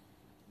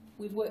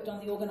 We've worked on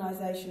the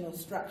organisational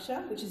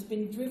structure, which has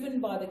been driven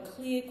by the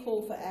clear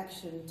call for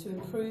action to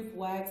improve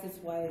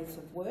WAGGGS' ways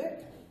of work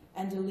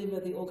and deliver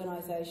the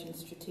organisation's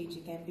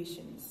strategic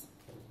ambitions.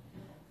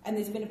 And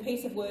there's been a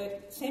piece of work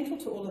central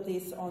to all of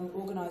this on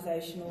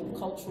organisational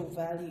cultural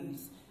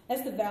values.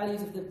 That's the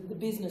values of the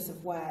business of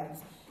WAGGGS.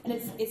 And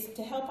it's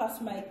to help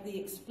us make the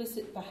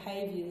explicit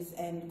behaviours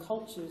and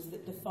cultures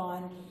that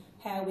define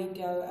how we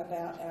go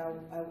about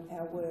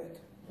our work.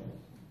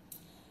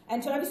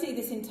 And to oversee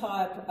this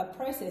entire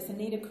process,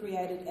 Anita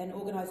created an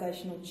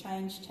organisational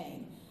change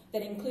team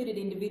that included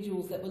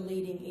individuals that were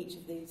leading each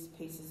of these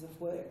pieces of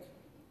work.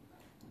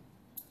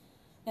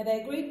 Now,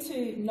 they agreed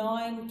to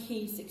 9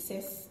 key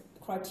success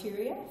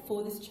criteria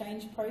for this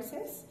change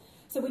process.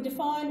 So we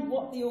defined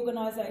what the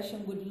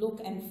organisation would look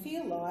and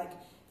feel like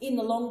in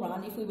the long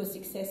run if we were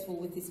successful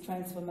with this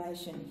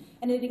transformation.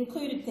 And it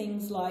included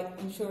things like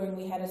ensuring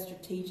we had a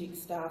strategic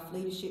staff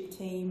leadership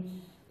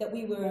team, that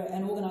we were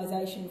an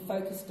organisation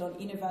focused on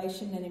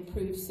innovation and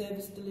improved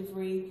service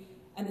delivery,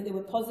 and that there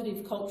were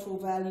positive cultural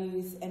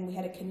values, and we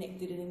had a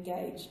connected and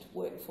engaged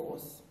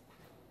workforce.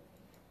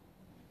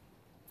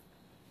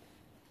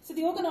 So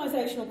the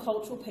organisational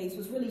cultural piece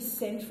was really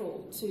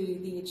central to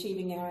the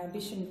Achieving Our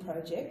Ambition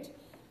project,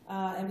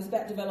 and was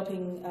about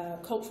developing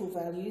cultural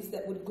values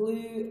that would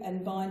glue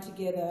and bind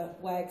together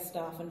WAGGGS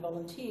staff and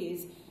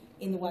volunteers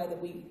in the way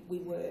that we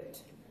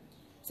worked.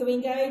 So we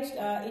engaged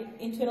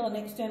internal and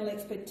external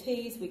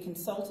expertise. We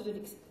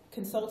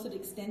consulted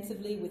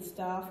extensively with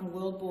staff and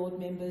World Board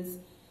members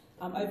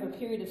over a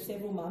period of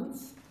several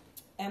months,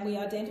 and we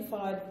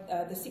identified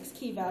the 6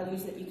 key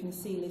values that you can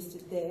see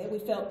listed there. We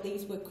felt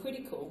these were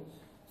critical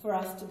for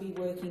us to be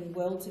working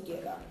well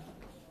together.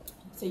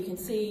 So you can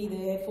see,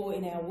 therefore,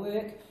 in our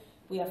work,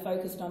 we are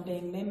focused on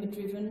being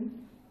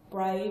member-driven,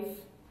 brave,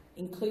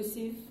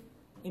 inclusive,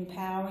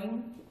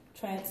 empowering,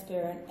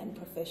 transparent and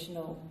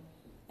professional.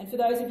 And for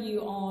those of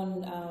you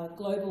on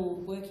global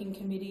working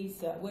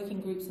committees,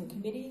 working groups and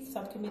committees,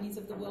 subcommittees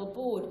of the World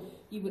Board,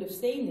 you would have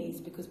seen these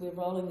because we're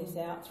rolling this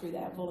out through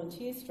our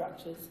volunteer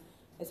structures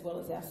as well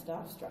as our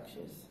staff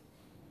structures.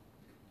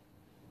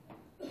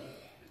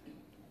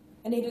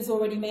 Anita's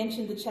already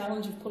mentioned the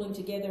challenge of pulling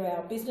together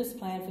our business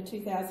plan for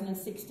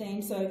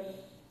 2016. So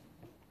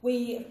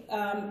we've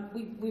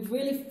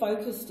really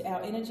focused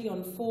our energy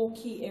on 4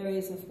 key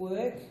areas of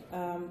work,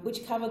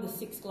 which cover the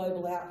 6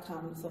 global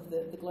outcomes of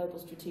the global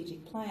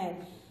strategic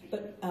plan.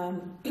 But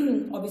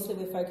obviously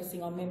we're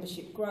focusing on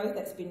membership growth.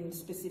 That's been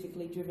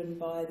specifically driven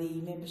by the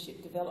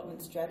membership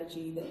development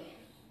strategy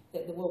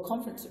that the World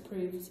Conference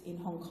approves in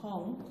Hong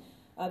Kong.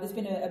 There's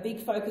been a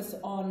big focus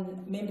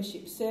on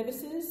membership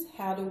services.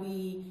 How do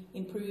we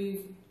improve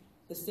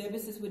the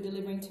services we're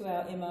delivering to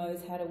our MOs?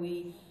 How do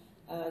we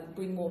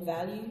bring more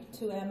value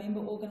to our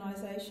member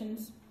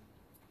organisations?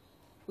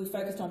 We've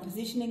focused on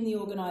positioning the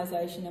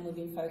organisation, and we've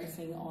been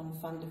focusing on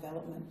fund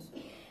development.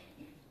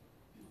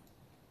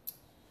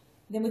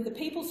 Then with the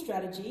people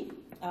strategy,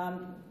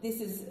 this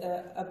is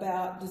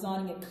about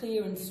designing a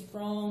clear and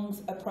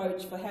strong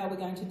approach for how we're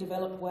going to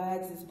develop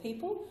WAGGGS as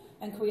people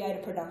and create a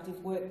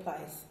productive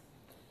workplace.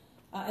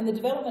 And the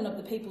development of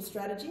the people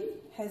strategy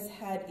has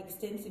had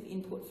extensive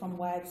input from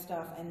WAGGGS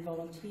staff and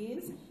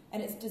volunteers,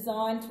 and it's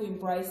designed to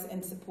embrace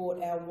and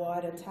support our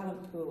wider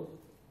talent pool.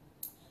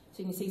 So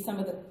you can see some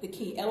of the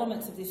key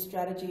elements of this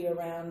strategy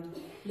around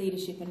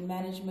leadership and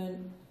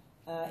management,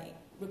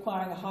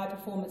 requiring a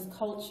high-performance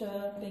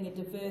culture, being a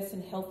diverse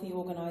and healthy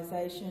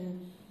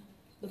organisation,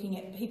 looking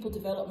at people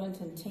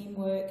development and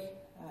teamwork,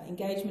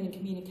 engagement and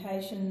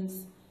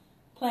communications,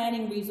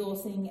 planning,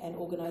 resourcing and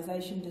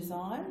organisation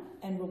design,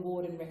 and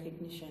reward and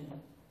recognition.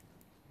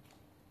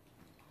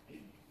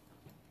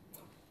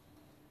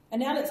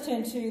 And now let's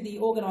turn to the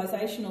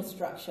organisational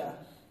structure.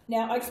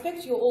 Now, I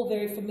expect you're all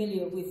very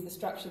familiar with the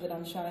structure that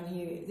I'm showing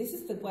here. This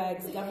is the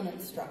WAGGGS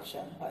governance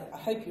structure. I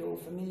hope you're all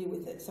familiar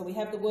with it. So we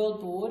have the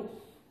World Board,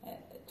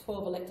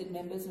 12 elected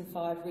members and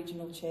 5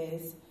 regional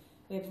chairs.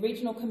 We have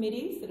regional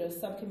committees that are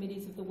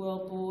subcommittees of the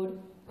World Board.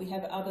 We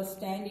have other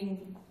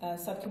standing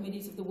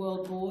subcommittees of the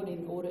World Board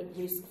in audit,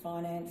 risk,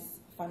 finance,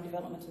 fund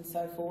development and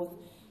so forth.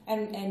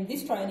 And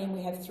this training,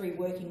 we have 3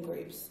 working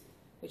groups,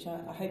 which I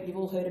hope you've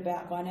all heard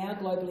about by now: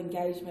 global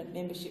engagement,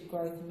 membership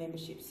growth and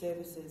membership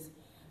services.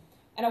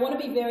 And I want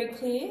to be very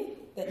clear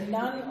that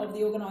none of the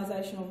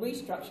organisational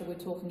restructure we're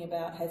talking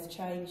about has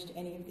changed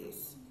any of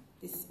this.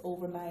 This all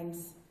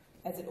remains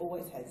as it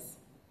always has.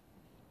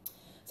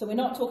 So we're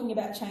not talking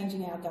about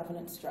changing our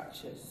governance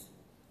structures.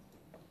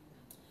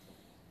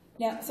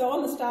 Now, so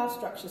on the staff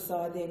structure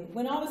side then,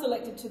 when I was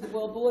elected to the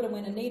World Board and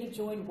when Anita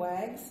joined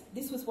WAGGGS,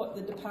 this was what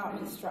the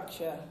department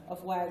structure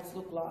of WAGGGS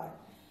looked like.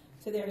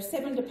 So there are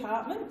 7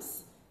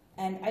 departments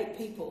and 8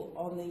 people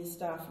on the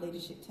staff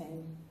leadership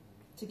team,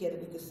 together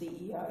with the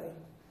CEO.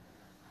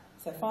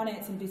 So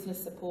finance and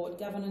business support,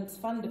 governance,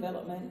 fund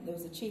development. There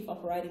was a chief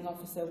operating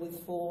officer with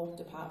 4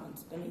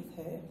 departments beneath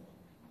her.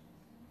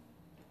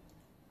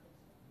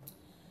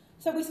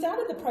 So we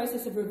started the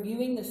process of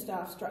reviewing the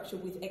staff structure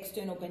with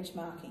external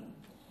benchmarking.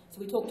 So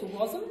we talked to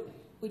WASM,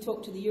 we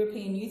talked to the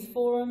European Youth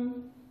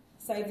Forum,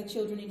 Save the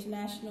Children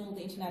International,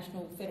 the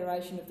International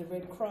Federation of the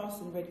Red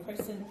Cross and Red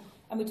Crescent,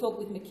 and we talked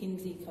with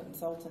McKinsey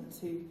consultants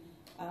who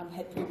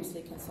had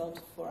previously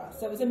consulted for us.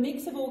 So it was a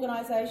mix of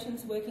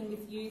organisations working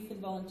with youth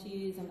and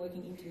volunteers and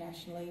working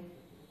internationally.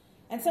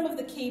 And some of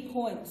the key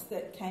points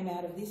that came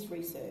out of this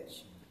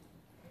research.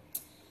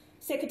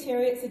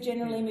 Secretariats are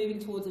generally moving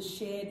towards a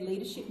shared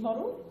leadership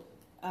model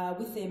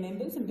with their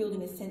members and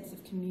building a sense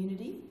of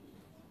community.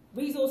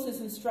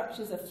 Resources and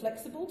structures are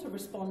flexible to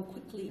respond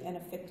quickly and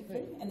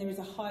effectively, and there is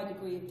a high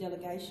degree of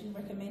delegation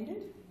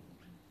recommended.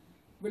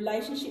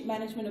 Relationship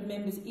management of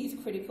members is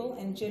critical,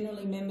 and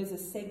generally members are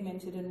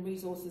segmented and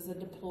resources are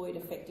deployed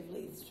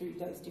effectively through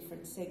those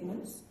different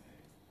segments.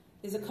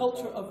 There's a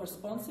culture of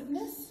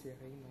responsiveness,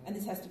 and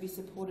this has to be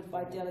supported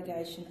by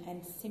delegation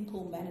and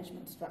simple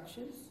management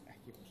structures.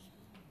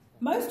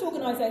 Most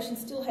organisations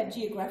still had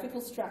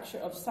geographical structure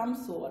of some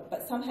sort,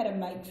 but some had a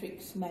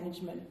matrix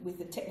management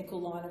with a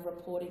technical line of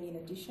reporting in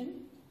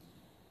addition.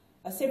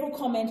 Several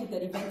commented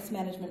that events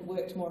management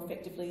worked more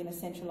effectively in a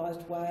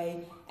centralised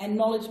way, and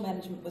knowledge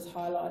management was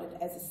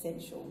highlighted as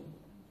essential.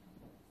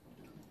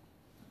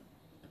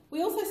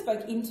 We also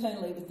spoke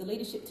internally with the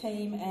leadership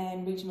team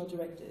and regional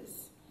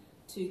directors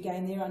to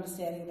gain their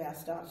understanding of our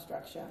staff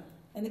structure.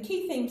 And the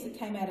key themes that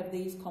came out of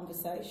these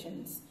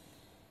conversations: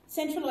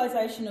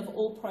 centralisation of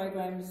all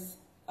program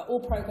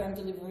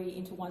delivery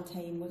into one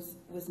team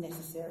was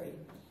necessary.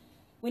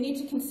 We need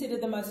to consider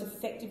the most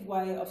effective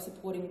way of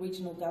supporting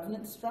regional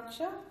governance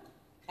structure,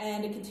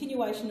 and a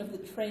continuation of the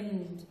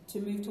trend to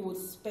move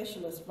towards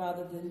specialist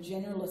rather than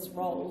generalist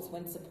roles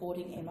when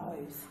supporting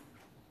MOs.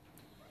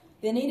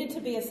 There needed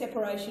to be a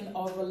separation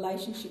of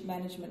relationship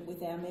management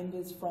with our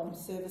members from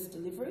service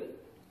delivery.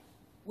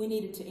 We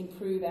needed to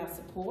improve our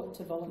support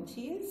to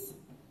volunteers.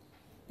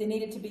 There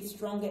needed to be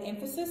stronger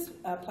emphasis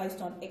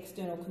placed on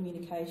external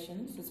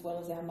communications as well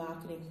as our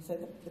marketing, so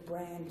the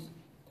brand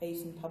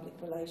piece and public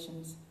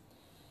relations.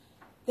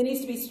 There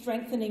needs to be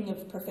strengthening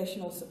of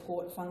professional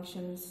support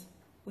functions.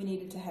 We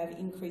needed to have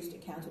increased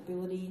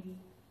accountability.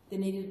 There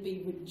needed to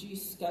be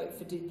reduced scope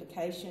for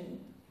duplication.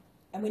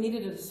 And we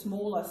needed a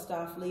smaller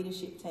staff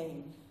leadership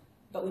team,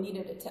 but we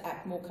needed it to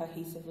act more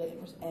cohesively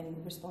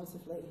and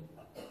responsively.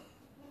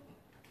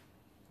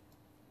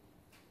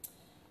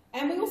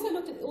 And we also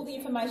looked at all the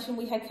information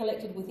we had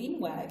collected within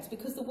WAGGGS,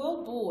 because the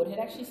World Board had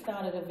actually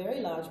started a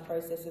very large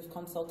process of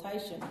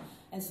consultation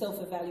and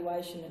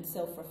self-evaluation and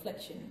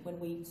self-reflection when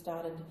we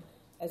started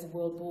as a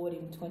World Board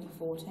in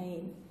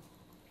 2014.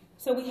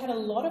 So we had a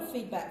lot of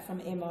feedback from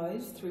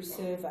MOs through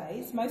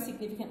surveys. Most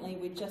significantly,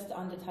 we'd just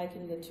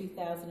undertaken the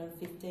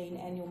 2015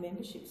 annual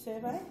membership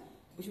survey,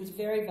 which was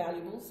very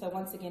valuable. So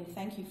once again,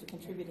 thank you for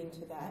contributing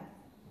to that.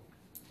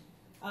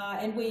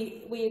 And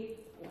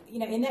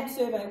in that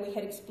survey, we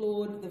had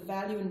explored the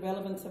value and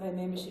relevance of our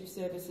membership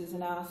services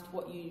and asked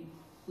what you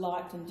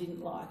liked and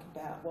didn't like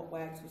about what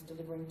WAGGGS was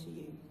delivering to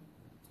you.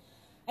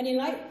 And in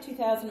late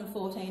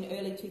 2014,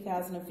 early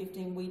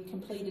 2015, we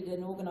completed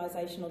an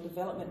organisational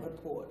development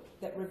report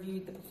that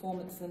reviewed the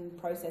performance and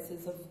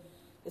processes of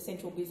the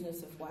central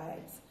business of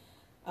WAGGGS.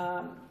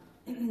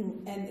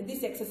 And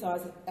this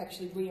exercise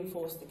actually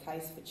reinforced the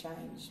case for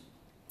change.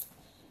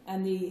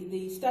 And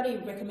the study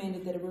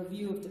recommended that a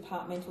review of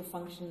departmental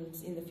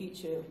functions in the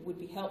future would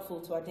be helpful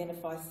to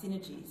identify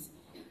synergies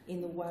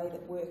in the way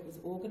that work was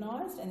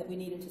organised, and that we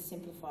needed to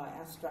simplify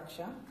our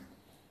structure.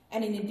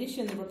 And in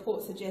addition, the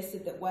report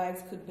suggested that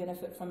WAGGGS could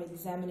benefit from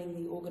examining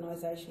the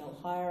organisational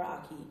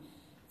hierarchy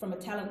from a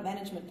talent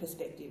management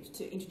perspective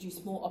to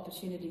introduce more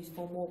opportunities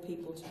for more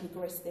people to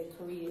progress their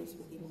careers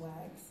within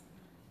WAGGGS.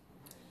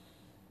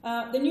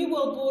 The new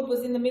World Board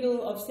was in the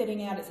middle of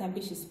setting out its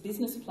ambitious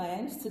business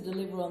plans to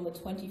deliver on the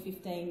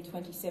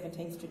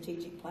 2015-2017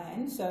 strategic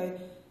plan. So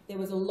there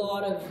was a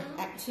lot of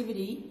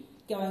activity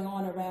going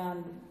on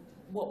around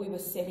what we were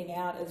setting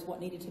out as what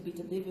needed to be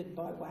delivered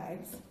by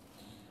WAGGGS.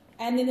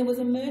 And then there was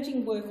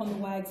emerging work on the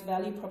WAGGGS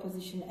value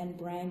proposition and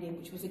branding,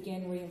 which was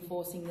again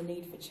reinforcing the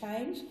need for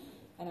change.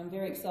 And I'm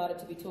very excited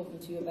to be talking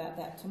to you about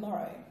that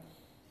tomorrow.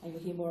 And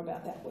you'll hear more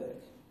about that work.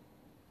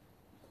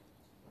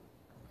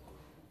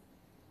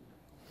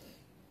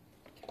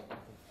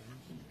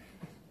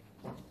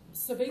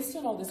 So based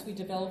on all this, we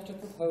developed a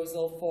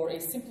proposal for a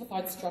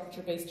simplified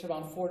structure based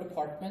around 4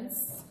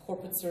 departments: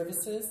 corporate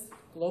services,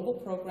 global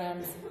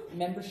programs,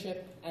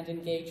 membership, and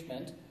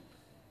engagement.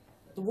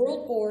 The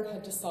World Board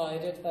had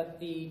decided that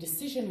the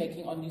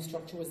decision-making on new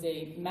structure was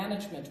a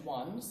management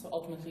one, so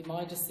ultimately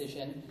my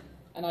decision,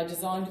 and I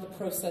designed the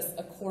process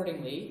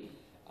accordingly.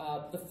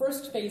 The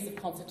first phase of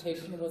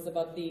consultation was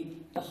about the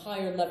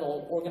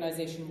higher-level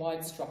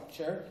organization-wide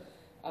structure.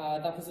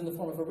 That was in the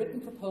form of a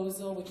written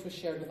proposal, which was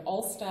shared with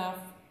all staff,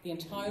 the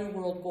entire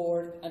World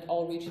Board, and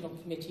all regional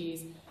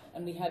committees,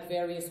 and we had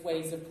various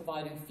ways of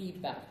providing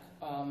feedback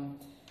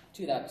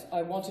to that.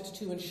 I wanted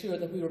to ensure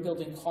that we were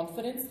building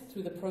confidence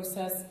through the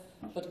process,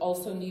 but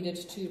also needed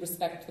to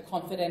respect the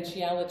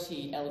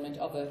confidentiality element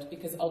of it,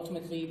 because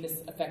ultimately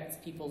this affects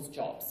people's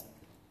jobs.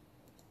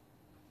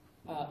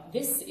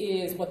 This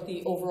is what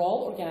the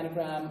overall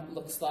organogram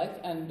looks like,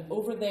 and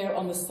over there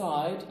on the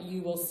side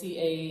you will see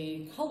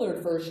a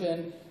colored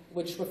version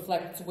which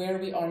reflects where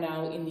we are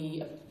now in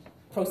the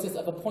process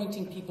of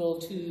appointing people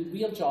to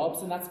real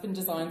jobs, and that's been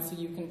designed so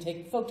you can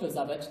take photos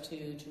of it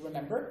to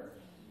remember.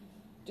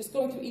 Just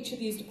going through each of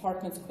these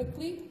departments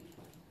quickly.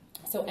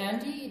 So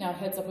Andy now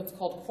heads up what's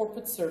called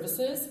corporate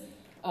services,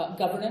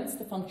 governance,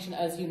 the function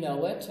as you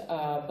know it,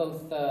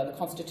 both the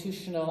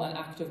constitutional and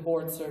active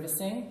board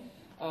servicing,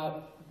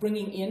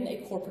 bringing in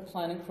a corporate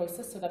planning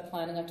process, so that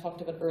planning I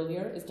talked about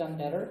earlier is done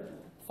better,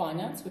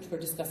 finance, which we're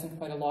discussing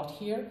quite a lot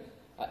here,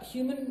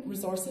 human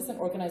resources and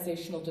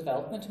organizational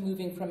development,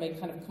 moving from a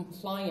kind of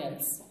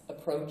compliance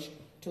approach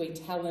to a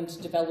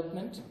talent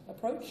development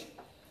approach.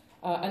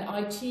 An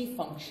IT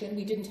function,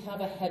 we didn't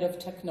have a head of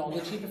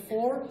technology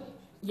before,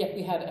 yet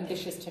we had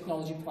ambitious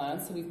technology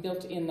plans, so we've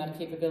built in that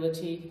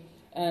capability.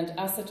 And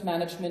asset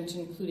management,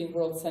 including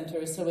World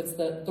Centres, so it's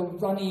the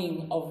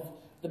running of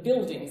the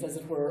buildings, as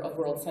it were, of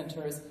World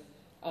Centres.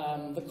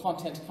 The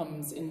content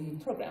comes in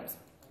programs.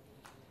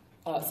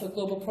 So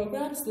global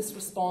programs, this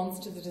responds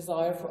to the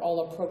desire for all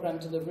our program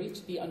delivery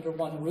to be under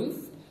one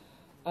roof.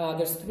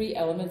 There's 3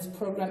 elements.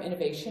 Program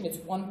innovation, it's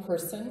one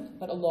person,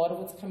 but a lot of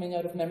what's coming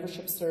out of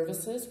membership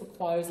services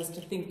requires us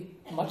to think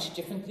much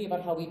differently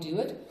about how we do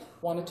it,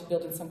 wanted to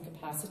build in some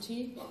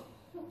capacity.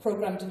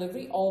 Program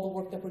delivery, all the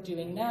work that we're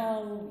doing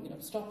now,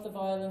 Stop the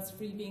Violence,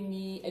 Free Being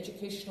Me,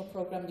 educational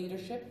program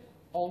leadership,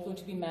 all going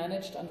to be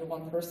managed under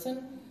one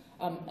person.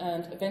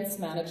 And events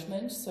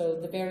management, so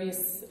the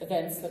various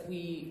events that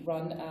we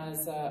run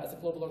as a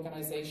global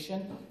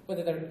organization,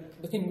 whether they're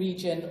within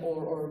region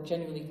or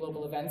genuinely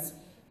global events,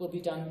 will be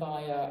done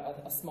by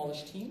a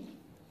smallish team.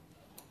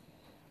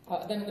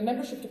 Then the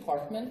membership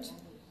department,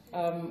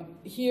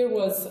 here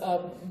was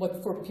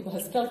what for people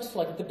has felt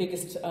like the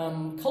biggest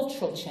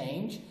cultural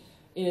change,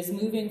 is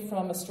moving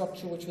from a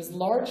structure which was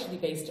largely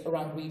based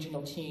around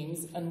regional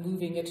teams and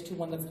moving it to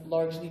one that's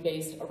largely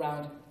based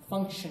around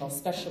functional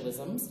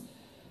specialisms.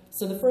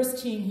 So the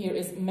first team here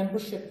is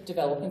membership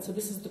development. So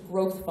this is the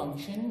growth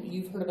function.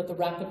 You've heard about the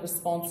rapid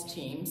response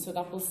team, so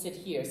that will sit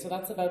here. So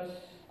that's about,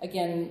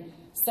 again,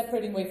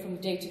 separating away from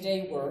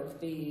day-to-day work,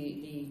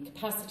 the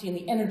capacity and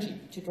the energy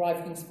to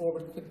drive things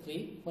forward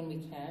quickly when we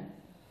can.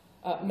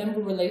 Member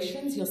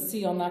relations, you'll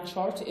see on that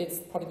chart, it's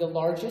probably the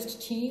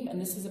largest team,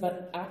 and this is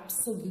about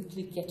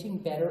absolutely getting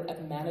better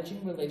at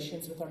managing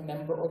relations with our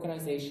member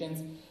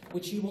organizations,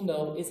 which you will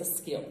know is a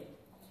skill.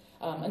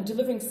 And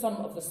delivering some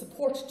of the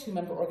support to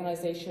member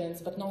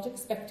organizations, but not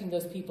expecting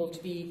those people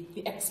to be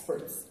the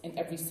experts in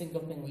every single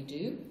thing we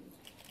do.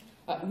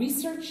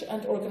 Research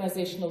and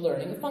organizational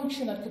learning, a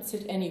function that could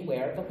sit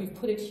anywhere, but we've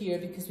put it here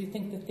because we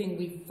think the thing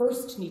we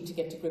first need to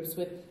get to grips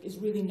with is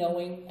really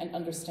knowing and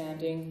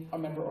understanding our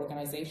member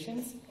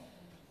organizations.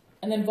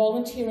 And then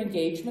volunteer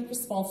engagement,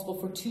 responsible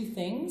for 2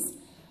 things.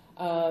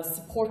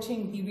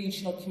 Supporting the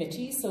regional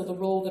committees, so the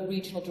role that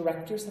regional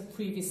directors have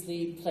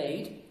previously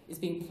played is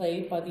being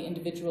played by the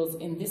individuals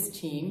in this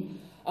team,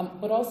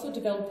 but also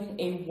developing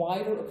a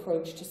wider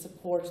approach to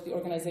support the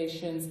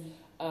organization's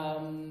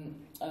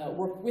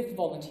work with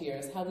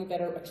volunteers, how we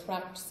better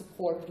attract,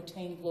 support,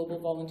 retain global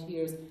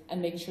volunteers,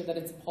 and make sure that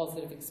it's a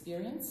positive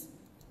experience.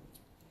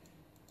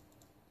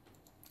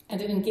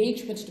 And an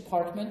engagement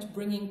department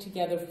bringing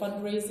together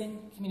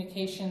fundraising,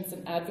 communications,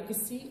 and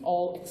advocacy,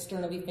 all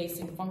externally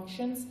facing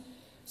functions.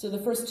 So the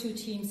first 2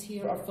 teams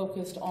here are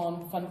focused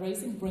on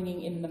fundraising,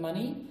 bringing in the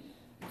money.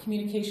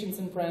 Communications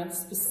and Brand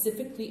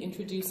specifically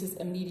introduces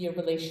a media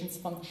relations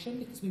function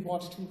because we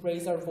want to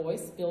raise our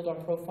voice, build our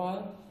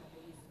profile.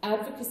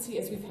 Advocacy,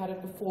 as we've had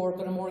it before,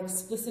 but a more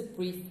explicit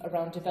brief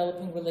around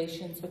developing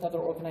relations with other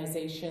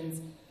organizations.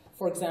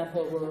 For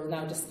example, we're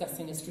now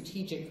discussing a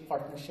strategic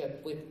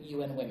partnership with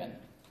UN Women.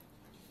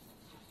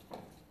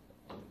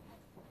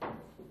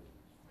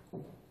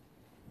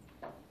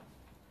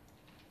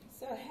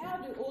 So how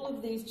do all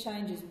of these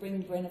changes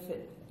bring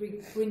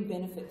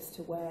benefits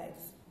to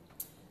WAGGGS?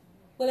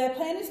 Well, our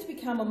plan is to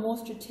become a more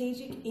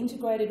strategic,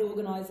 integrated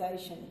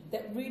organisation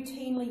that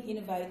routinely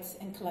innovates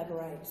and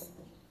collaborates.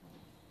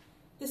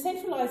 The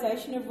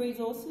centralisation of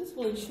resources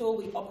will ensure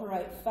we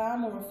operate far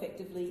more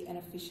effectively and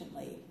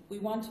efficiently. We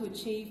want to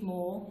achieve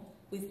more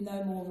with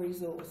no more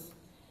resource.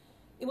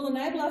 It will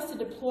enable us to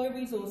deploy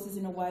resources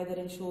in a way that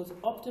ensures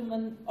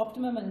optimum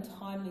and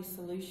timely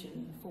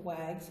solution for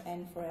WAGGGS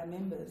and for our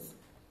members.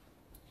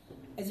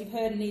 As you've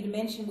heard Anita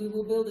mention, we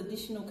will build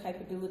additional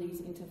capabilities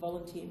into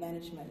volunteer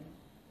management,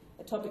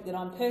 a topic that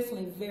I'm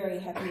personally very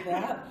happy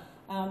about.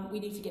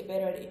 We need to get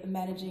better at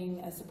managing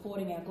and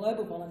supporting our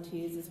global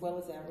volunteers as well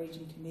as our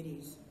region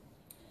committees.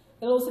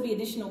 There'll also be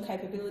additional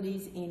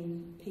capabilities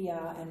in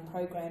PR and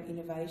program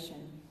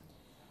innovation.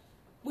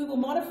 We will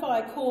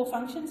modify core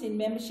functions in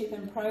membership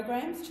and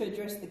programs to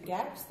address the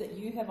gaps that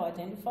you have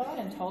identified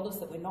and told us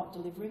that we're not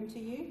delivering to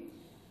you.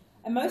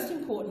 And most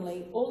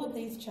importantly, all of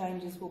these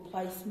changes will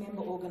place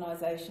member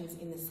organisations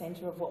in the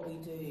centre of what we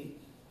do,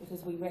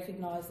 because we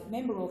recognise that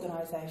member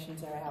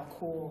organisations are our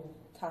core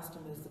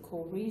customers, the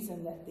core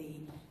reason that the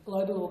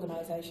global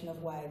organisation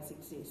of WAGGGS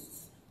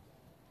exists.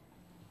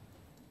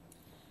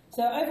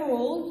 So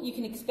overall, you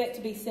can expect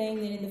to be seeing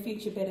then in the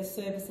future better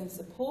service and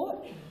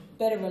support,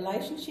 better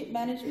relationship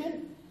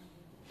management,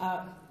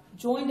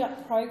 joined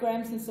up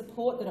programs and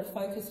support that are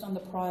focused on the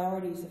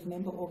priorities of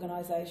member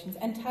organisations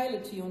and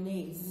tailored to your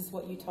needs. This is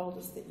what you told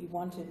us that you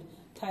wanted,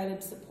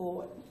 tailored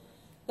support.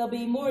 There'll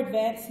be more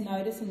advanced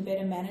notice and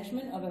better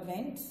management of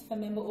events for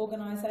member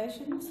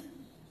organisations.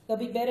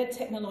 There'll be better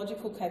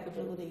technological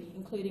capability,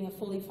 including a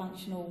fully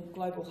functional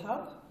global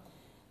hub.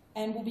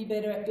 And we'll be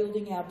better at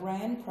building our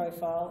brand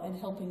profile and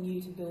helping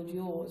you to build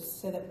yours,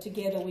 so that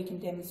together we can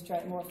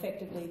demonstrate more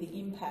effectively the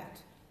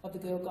impact of the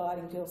Girl Guide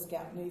and Girl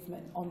Scout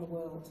movement on the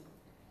world.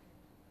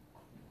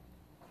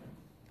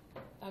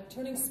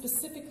 Turning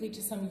specifically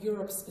to some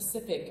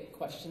Europe-specific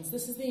questions,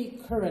 this is the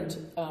current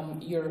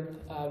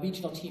Europe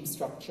regional team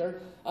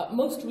structure.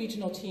 Most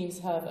regional teams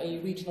have a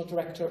regional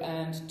director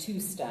and 2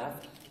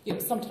 staff,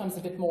 sometimes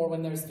a bit more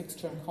when there's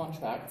fixed-term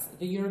contracts.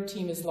 The Europe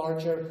team is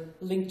larger,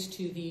 linked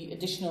to the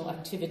additional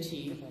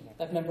activity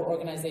that member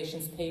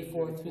organisations pay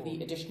for through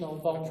the additional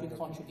voluntary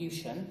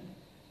contribution.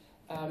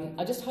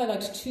 I just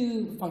highlight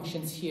 2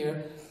 functions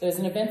here. There's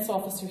an events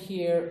officer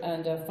here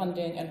and a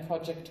funding and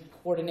project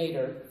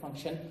coordinator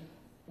function.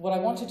 What I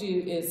want to do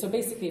is, so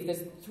basically if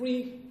there's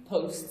 3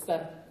 posts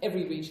that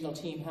every regional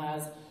team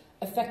has,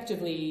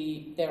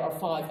 effectively there are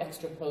 5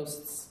 extra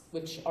posts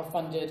which are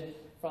funded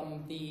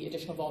from the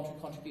additional voluntary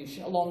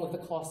contribution, along with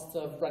the costs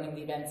of running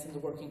the events and the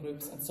working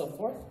groups and so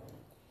forth.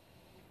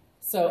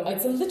 So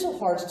it's a little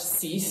hard to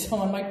see,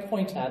 so I might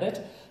point at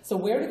it. So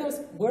where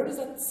does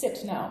that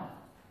sit now?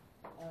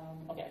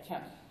 Okay, I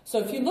can't. So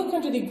if you look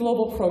under the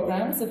global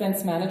programs,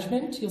 events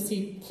management, you'll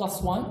see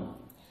 +1.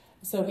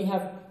 So we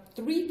have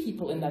 3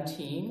 people in that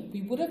team.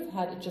 We would have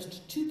had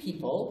just 2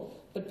 people,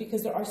 but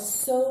because there are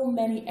so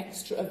many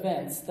extra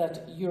events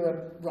that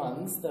Europe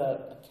runs, the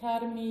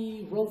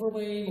Academy,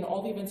 Roverway,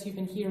 all the events you've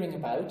been hearing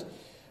about,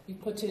 we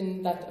put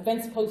in that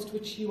events post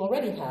which you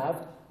already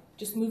have,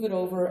 just move it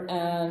over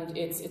and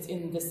it's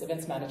in this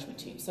events management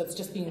team. So it's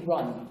just being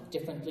run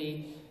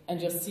differently, and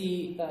you'll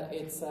see that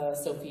it's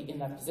Sophie in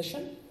that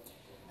position.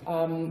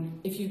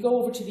 If you go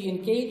over to the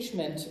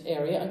engagement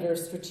area under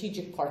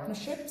strategic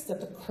partnerships,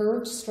 that the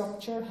current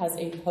structure has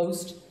a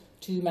post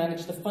to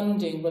manage the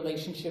funding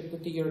relationship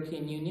with the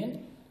European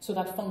Union. So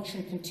that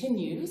function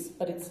continues,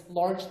 but it's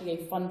largely a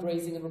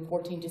fundraising and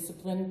reporting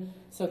discipline,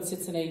 so it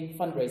sits in a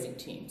fundraising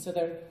team. So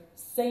they're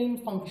same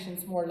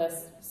functions, more or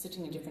less,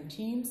 sitting in different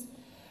teams.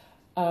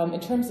 In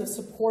terms of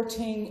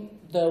supporting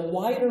the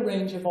wider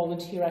range of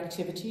volunteer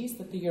activities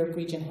that the Europe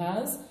region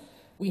has,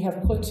 we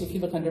have put, if you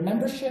look under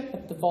membership,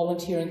 at the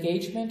volunteer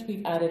engagement,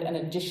 we've added an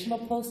additional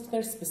post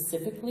there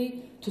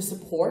specifically to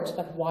support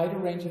that wider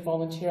range of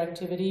volunteer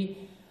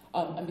activity.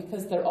 And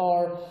because there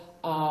are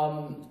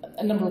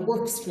a number of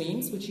work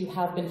streams which you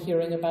have been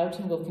hearing about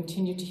and will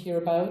continue to hear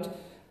about,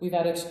 we've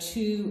added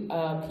 2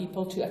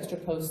 people, 2 extra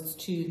posts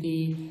to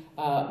the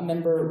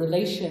member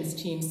relations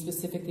team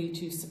specifically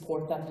to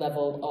support that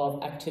level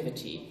of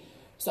activity.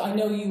 So I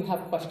know you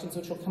have questions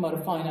which will come out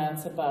of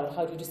finance about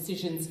how do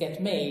decisions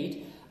get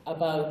made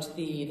about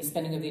the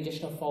spending of the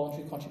additional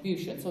voluntary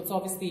contribution. So it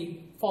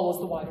obviously follows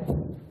the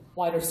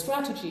wider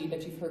strategy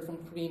that you've heard from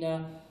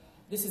Karina.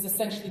 This is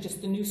essentially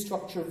just the new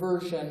structure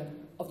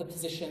version of the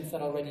positions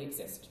that already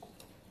exist.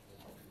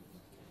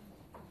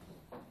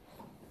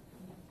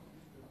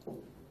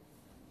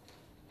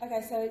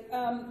 Okay,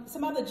 so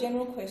some other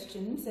general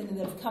questions and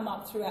that have come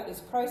up throughout this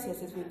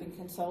process as we've been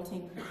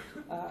consulting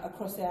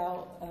across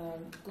our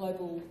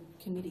global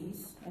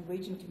committees and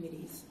region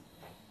committees.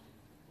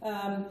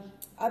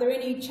 Are there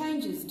any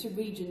changes to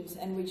regions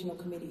and regional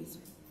committees?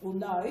 Well,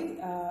 no,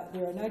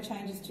 there are no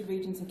changes to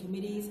regions and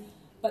committees,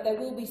 but they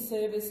will be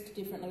serviced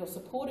differently or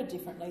supported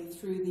differently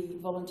through the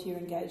volunteer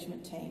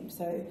engagement team.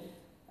 So,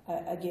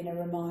 again, a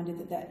reminder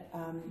that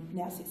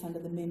now sits under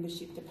the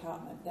membership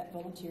department, that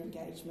volunteer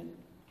engagement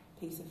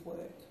piece of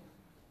work.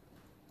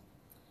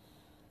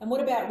 And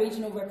what about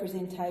regional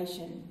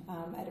representation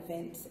at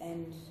events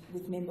and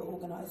with member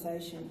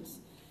organisations?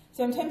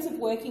 So in terms of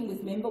working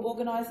with member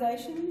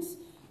organisations,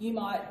 you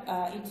might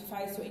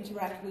interface or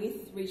interact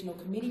with regional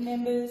committee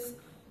members,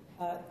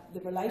 the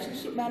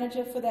relationship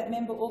manager for that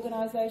member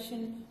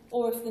organisation,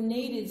 or if the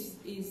need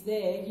is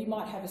there, you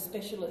might have a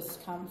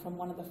specialist come from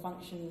one of the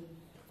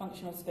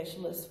functional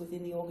specialists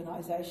within the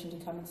organisation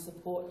to come and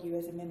support you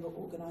as a member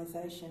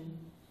organisation.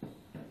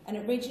 And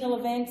at regional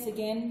events,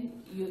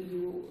 again,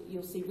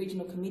 you'll see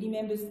regional committee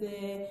members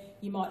there.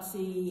 You might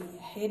see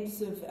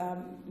heads of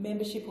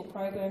membership or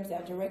programs,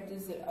 our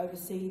directors that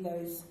oversee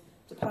those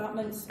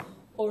departments,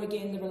 or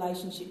again, the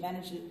relationship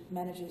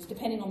managers,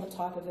 depending on the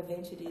type of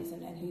event it is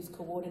and who's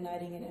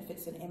coordinating and if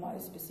it's an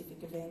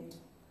MO-specific event.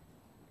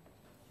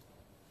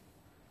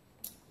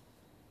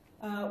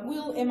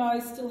 Will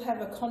MOs still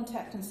have a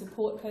contact and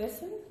support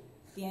person?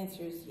 The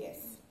answer is yes.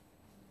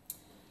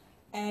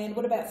 And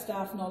what about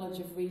staff knowledge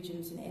of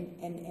regions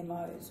and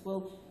MOs?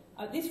 Well,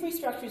 this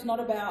restructure is not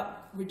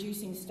about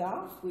reducing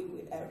staff.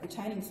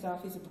 Retaining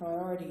staff is a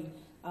priority.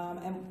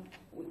 And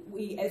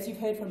we, as you've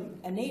heard from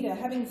Anita,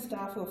 having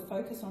staff who are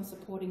focused on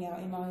supporting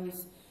our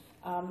MOs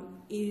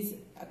is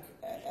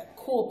a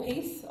core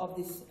piece of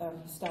this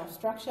staff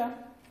structure.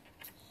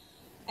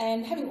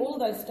 And having all of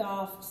those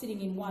staff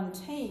sitting in one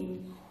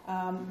team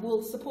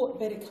will support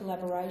better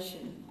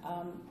collaboration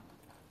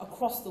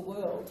across the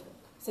world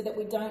so that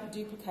we don't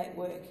duplicate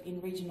work in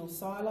regional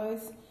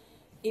silos.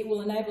 It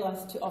will enable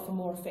us to offer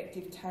more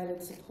effective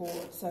tailored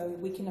support so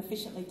we can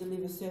efficiently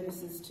deliver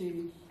services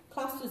to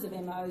clusters of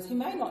MOs who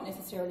may not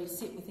necessarily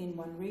sit within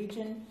one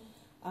region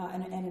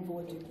and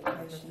avoid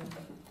duplication.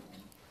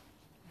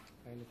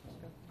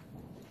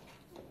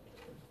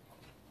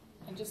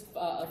 And just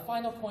a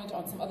final point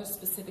on some other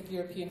specific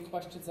European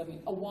questions. I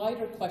mean, a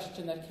wider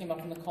question that came up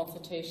in the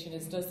consultation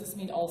is, does this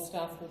mean all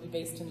staff will be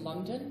based in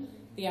London?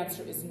 The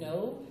answer is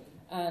no.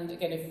 And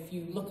again, if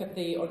you look at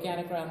the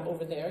organogram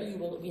over there,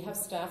 we have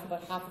staff,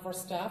 about half of our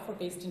staff are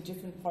based in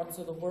different parts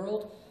of the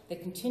world. They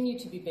continue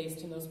to be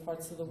based in those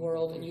parts of the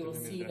world, and you will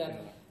see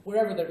that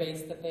wherever they're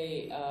based, that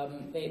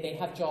they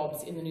have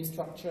jobs in the new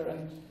structure.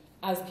 And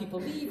as people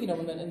leave,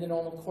 in the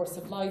normal course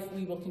of life,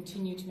 we will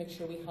continue to make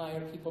sure we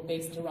hire people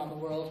based around the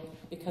world,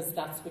 because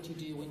that's what you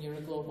do when you're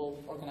a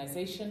global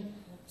organisation.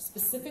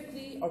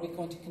 Specifically, are we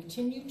going to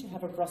continue to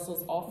have a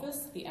Brussels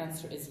office? The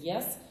answer is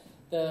yes.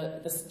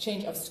 The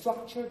change of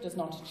structure does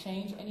not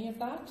change any of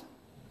that.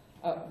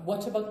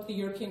 What about the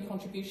European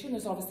contribution?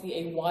 There's obviously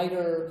a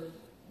wider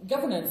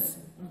governance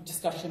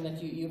discussion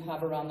that you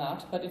have around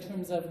that, but in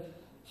terms of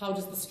how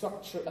does the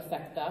structure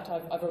affect that,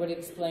 I've already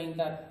explained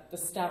that the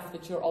staff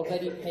that you're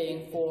already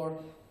paying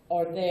for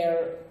are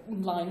there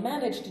line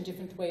managed in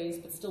different ways,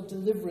 but still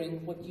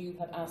delivering what you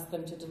have asked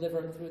them to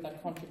deliver through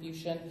that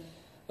contribution.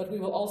 But we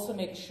will also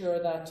make sure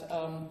that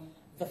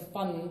the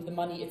fund, the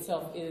money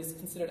itself, is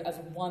considered as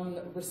one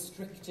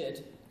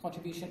restricted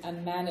contribution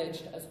and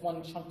managed as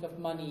one chunk of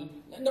money,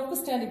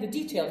 notwithstanding the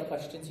detailed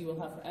questions you will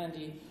have for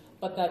Andy,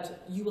 but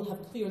that you will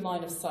have clear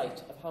line of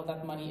sight of how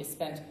that money is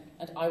spent,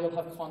 and I will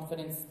have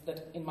confidence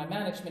that in my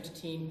management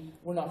team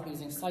we're not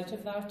losing sight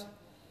of that.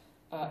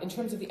 In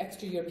terms of the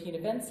extra European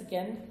events,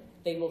 again,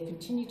 they will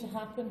continue to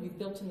happen. We've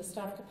built in the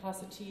staff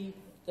capacity.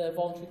 The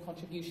voluntary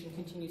contribution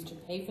continues to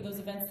pay for those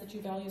events that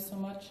you value so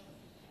much.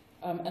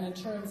 And in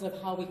terms of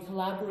how we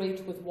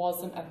collaborate with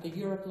WASM at the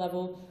Europe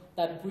level,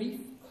 that brief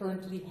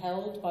currently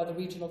held by the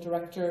regional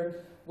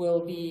director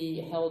will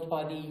be held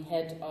by the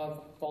head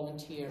of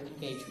volunteer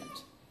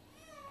engagement.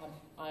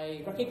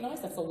 I recognise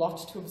that's a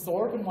lot to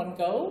absorb in one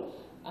go.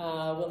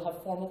 We'll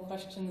have formal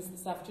questions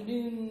this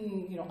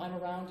afternoon. I'm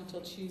around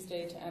until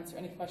Tuesday to answer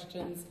any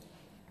questions.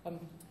 And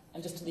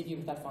just to leave you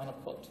with that final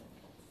quote.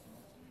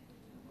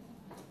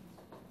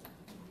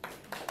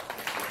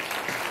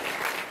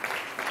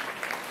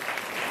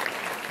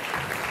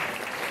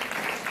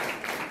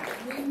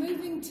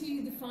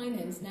 To the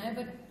finance now,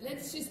 but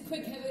let's just have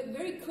a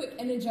very quick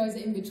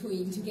energizer in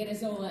between to get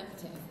us all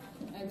active.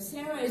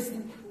 Sarah is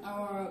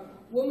our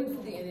woman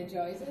for the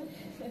energizer.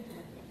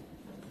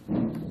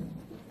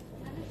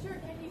 I'm sure,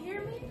 can you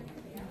hear me?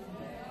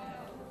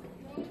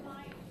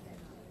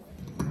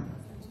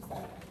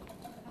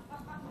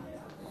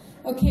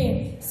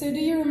 Okay, so do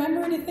you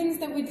remember the things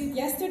that we did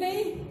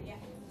yesterday? Yeah.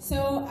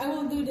 So I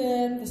will do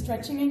the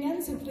stretching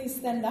again, so please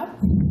stand up.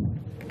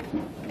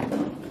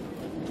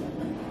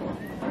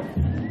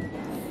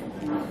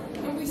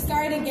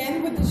 Start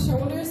again with the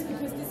shoulders,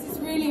 because this is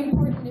really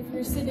important if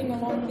you're sitting a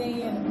long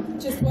day and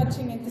just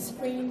watching at the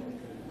screen.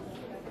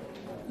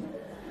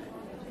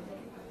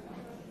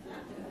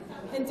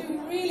 And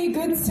do really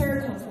good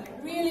circles, like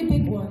really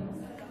big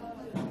ones.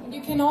 And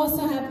you can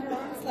also have your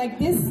arms like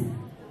this.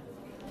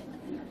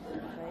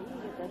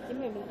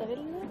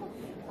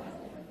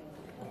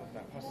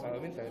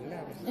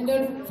 And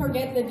don't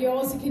forget that you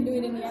also can do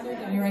it in the other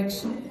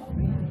direction.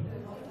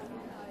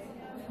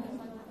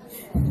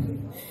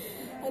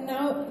 And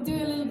now do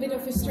a little bit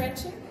of a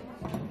stretching.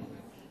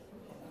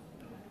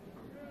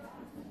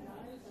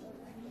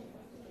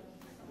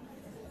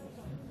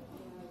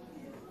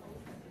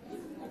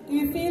 Do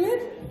you feel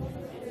it?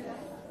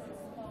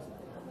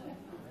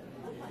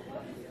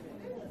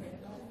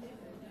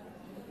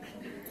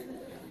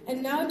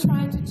 And now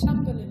try to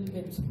jump a little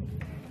bit.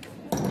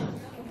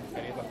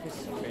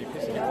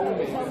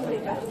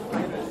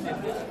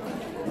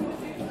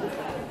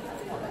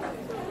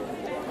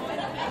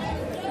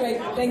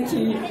 Great, thank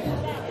you.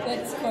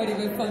 That's quite a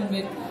good fun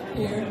bit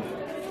here.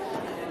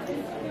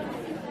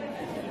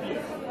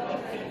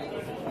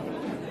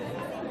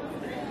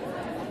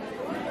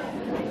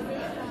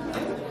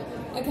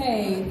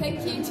 Okay,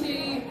 thank you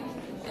to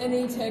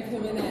Anita,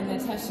 Camilla and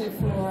Natasha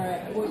for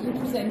what you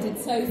presented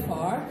so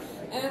far.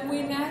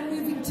 We're now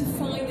moving to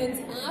finance,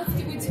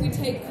 after which we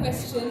take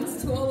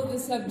questions to all of the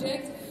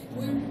subjects.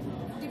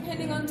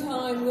 Depending on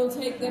time, we'll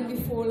take them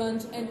before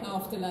lunch and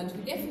after lunch.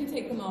 We definitely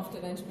take them after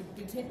lunch, but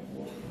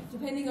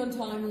depending on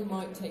time, we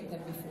might take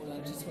them before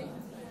lunch as well.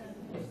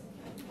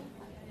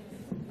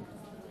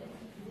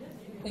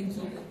 Thank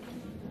you.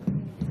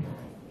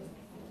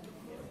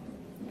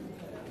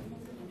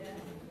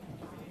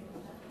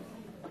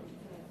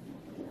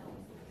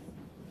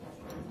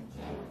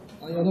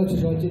 I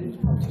noticed I didn't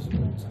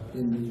participate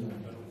in the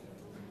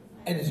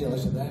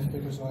energiser there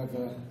because I've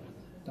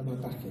done my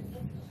back in.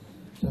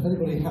 So if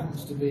anybody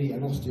happens to be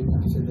an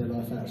osteopath in their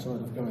life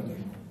outside of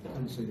guiding,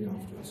 come see me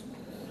afterwards.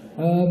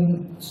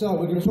 So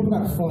we're going to talk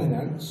about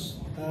finance.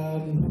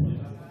 I'm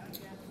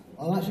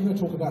actually going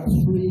to talk about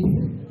three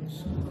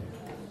things.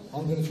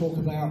 I'm going to talk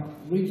about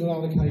regional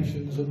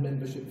allocations and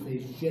membership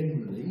fees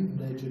generally.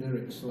 They're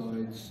generic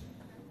slides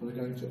that are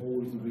going to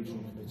all of the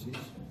regional committees.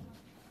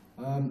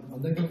 I'm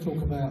then going to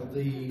talk about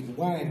the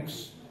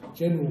WAGGGS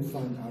general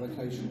fund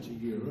allocation to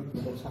Europe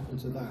and what's happened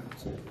to that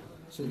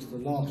since the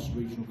last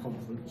regional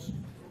conference.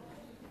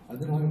 And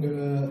then I'm going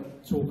to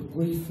talk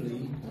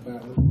briefly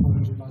about the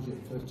proposed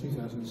budget for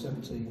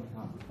 2017.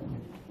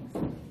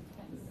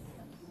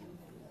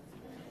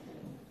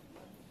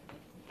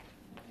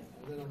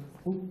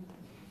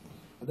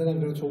 And then I'm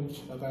going to talk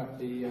about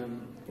the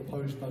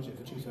proposed budget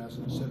for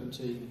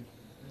 2017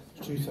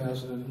 to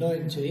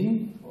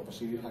 2019.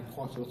 Obviously, we've had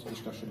quite a lot of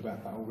discussion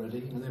about that already.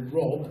 And then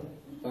Rob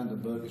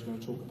Vandenberg is going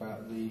to talk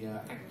about the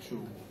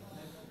actual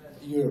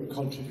Europe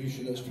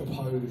contribution that's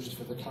proposed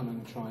for the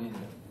coming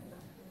triennium.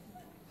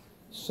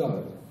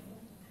 So,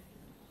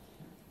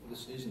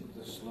 this isn't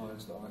the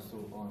slides that I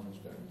thought I was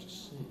going to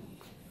see.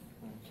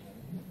 Okay,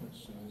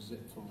 let's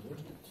zip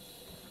forward.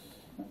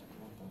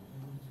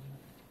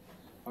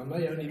 I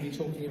may only be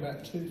talking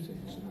about two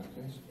things in that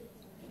case.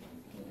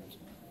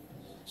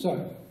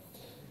 So,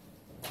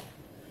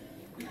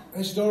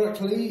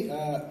 historically,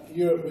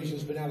 Europe region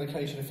has been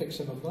allocated a fixed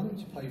sum of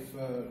money to pay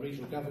for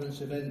regional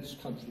governance events,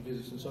 country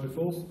visits and so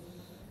forth.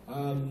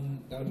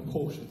 And a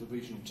proportion of the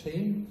regional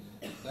team.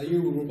 Now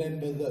you will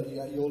remember that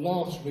at your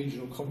last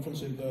regional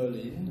conference in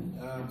Berlin,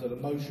 that a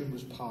motion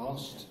was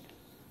passed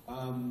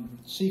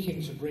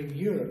seeking to bring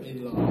Europe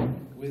in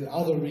line with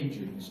other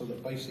regions so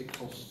that basic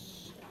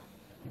costs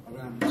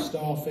around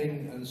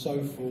staffing and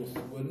so forth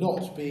were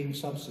not being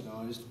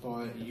subsidised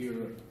by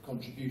Europe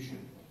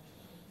contribution.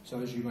 So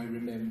as you may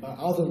remember,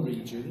 other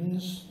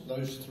regions,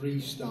 those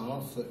three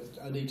staff that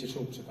Anita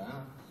talked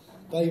about,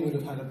 they would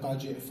have had a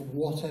budget for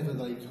whatever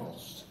they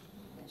cost.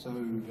 So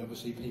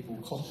obviously people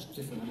cost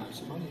different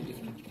amounts of money in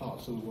different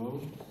parts of the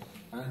world,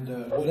 and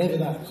whatever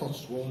that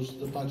cost was,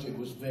 the budget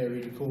was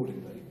varied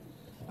accordingly.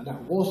 And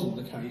that wasn't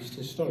the case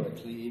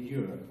historically in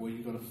Europe, where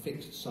you got a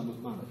fixed sum of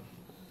money.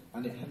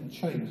 And it hadn't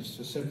changed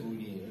for several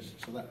years,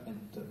 so that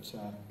meant that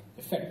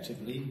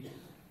effectively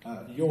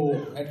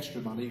your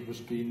extra money was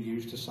being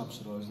used to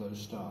subsidise those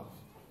staff.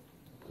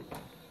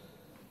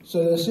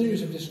 So a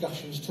series of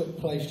discussions took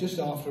place just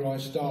after I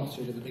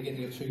started at the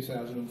beginning of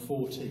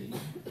 2014.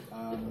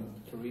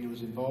 Karina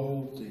was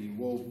involved, the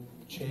World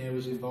Chair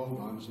was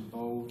involved, I was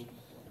involved,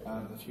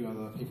 a few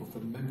other people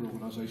from member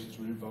organisations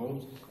were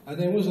involved, and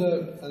there was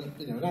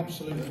an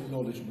absolute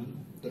acknowledgement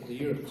that the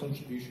Europe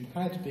contribution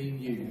had been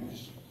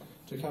used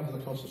to cover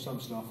the cost of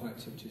some staff and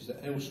activities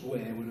that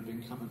elsewhere would have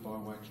been covered by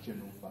WAGGGS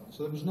General Fund.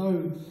 So there was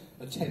no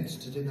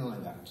attempt to deny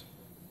that.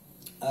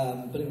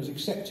 But it was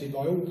accepted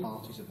by all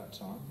parties at that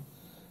time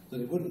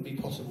that it wouldn't be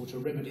possible to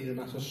remedy the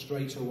matter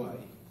straight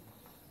away.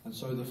 And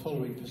so the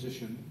following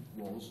position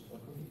was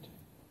agreed.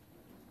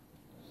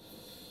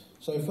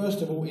 So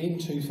first of all, in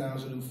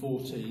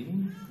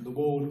 2014, the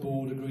World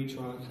Board agreed to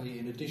allocate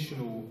an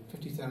additional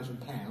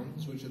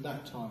 £50,000, which at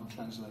that time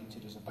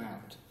translated as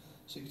about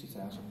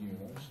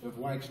 €60,000, of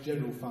WAGGGS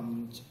General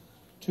Fund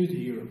to the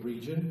Europe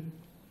region,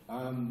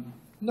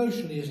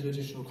 notionally as an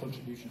additional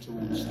contribution to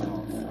all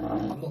staff.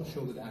 I'm not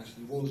sure that it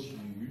actually was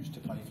used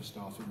to pay for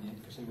staff in the end,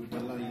 because there were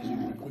delays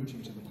in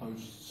recruiting to the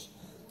posts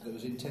that it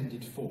was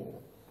intended for.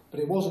 But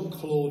it wasn't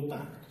clawed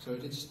back, so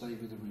it did stay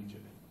with the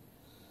region.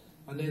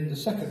 And then the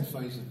second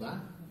phase of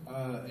that,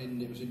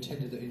 it was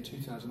intended that in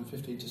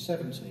 2015 to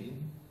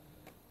 17,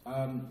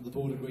 the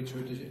board agreed to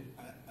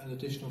an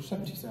additional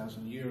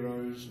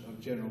 €70,000 of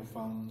general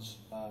funds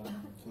for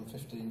the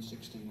 15,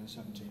 16 and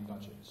 17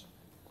 budgets.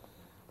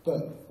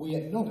 But we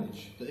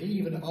acknowledge that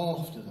even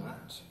after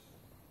that,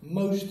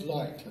 most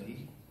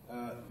likely,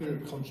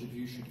 Europe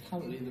contribution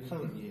currently in the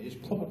current year is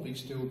probably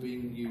still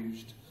being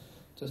used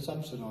to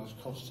subsidise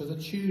costs to the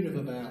tune of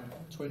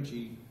about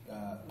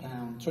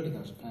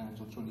 £20,000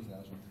 or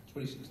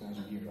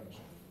 €26,000.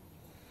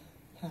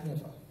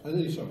 And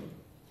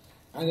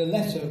a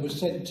letter was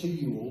sent to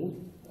you all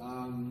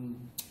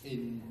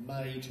in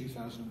May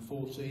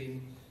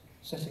 2014,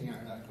 setting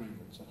out that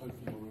agreement. So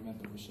hopefully you'll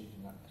remember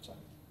receiving that letter.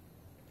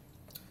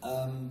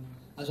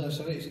 As I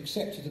say, it's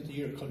accepted that the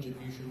Europe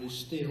contribution is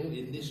still,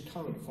 in this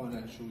current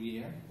financial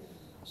year,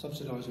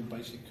 subsidising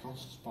basic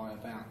costs by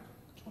about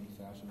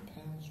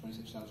 £20,000,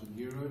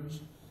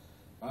 €26,000.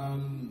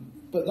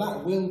 But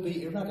that will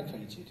be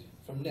eradicated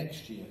from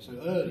next year, so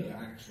earlier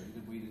actually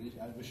than we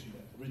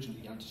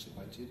originally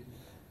anticipated,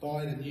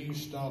 by the new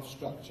staff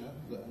structure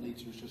that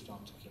Anita has just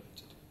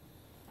articulated.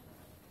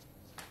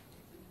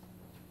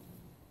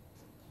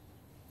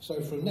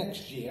 So from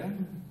next year,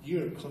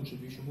 Europe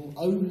contribution will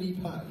only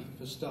pay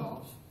for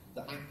staff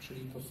that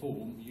actually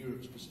perform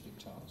Europe-specific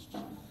tasks.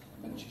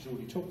 And she's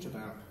already talked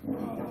about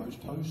those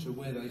posts, so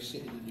where they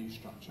sit in the new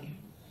structure.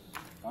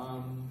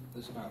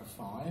 There's about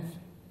 5.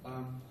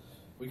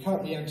 We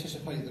currently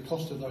anticipate the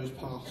cost of those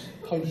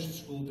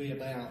posts will be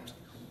about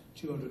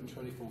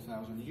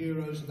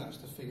 €224,000, and that's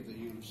the figure that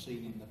you'll have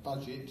seen in the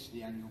budget,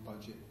 the annual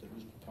budget that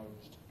was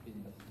proposed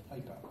in the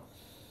paper.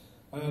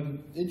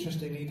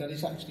 Interestingly, that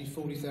is actually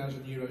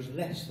 €40,000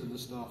 less than the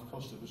staff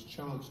cost that was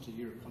charged to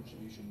Europe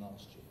contribution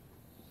last year.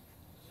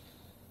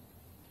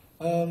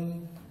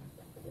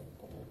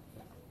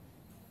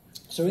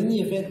 So in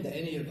the event that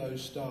any of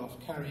those staff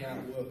carry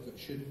out work that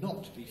should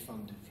not be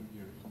funded from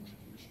Europe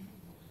contribution,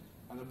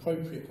 an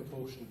appropriate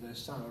proportion of their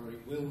salary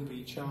will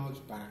be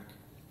charged back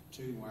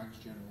to WAGGGS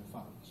general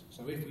funds.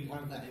 So if we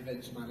have that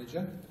events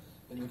manager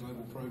in the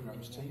global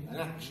programmes team, and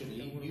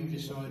actually you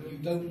decide you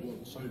don't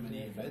want so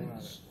many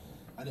events,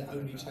 and it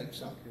only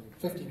takes up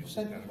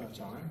 50% of her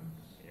time,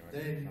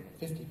 then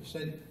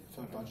 50% of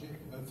her budget,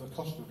 of the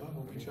cost of her,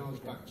 will be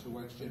charged back to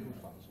WAGGGS general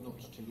funds, not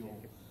to your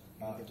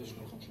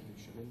additional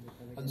contribution.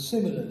 And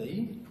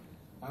similarly,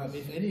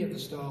 if any of the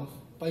staff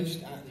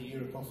based at the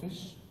Europe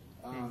office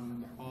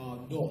are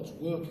not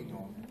working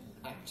on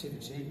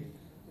activity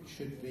that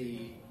should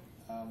be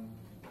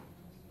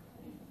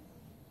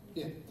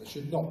that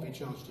should not be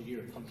charged to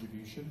Europe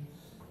contribution,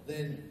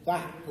 then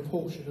that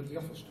proportion of the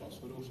office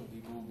cost would also be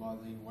borne by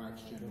the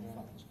WAGGGS general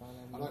funds.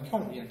 And I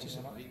currently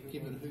anticipate,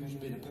 given who's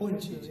been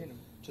appointed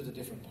to the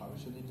different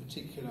posts, and in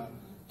particular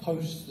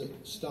posts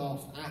that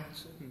staff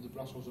at the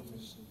Brussels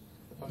office,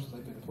 the posts that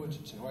they've been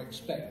appointed to, I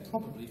expect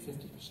probably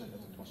 50%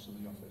 of the cost of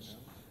the office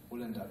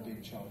will end up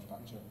being charged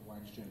back to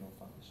WAGGGS general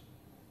funds.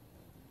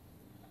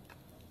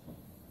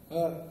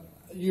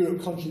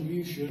 Europe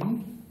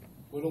contribution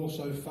will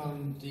also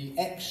fund the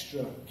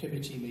extra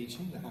committee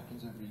meeting that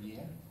happens every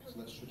year. So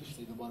that's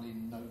traditionally the one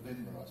in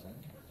November, I think.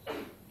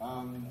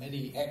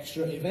 Any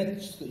extra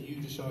events that you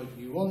decide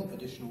you want,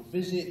 additional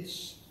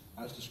visits,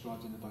 as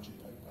described in the budget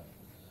paper.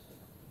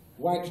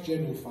 WAGGGS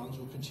general funds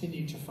will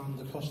continue to fund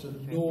the cost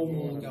of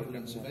normal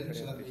governance events,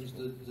 so that means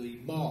the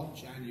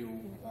March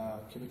annual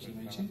committee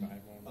meeting,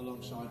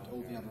 alongside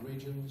all the other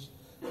regions,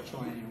 the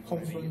triennial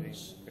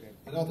conference,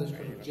 and other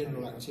kind of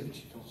general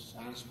activity costs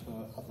as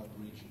per other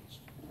regions.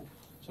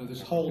 So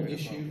this whole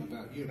issue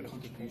about Europe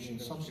contribution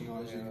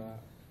subsidising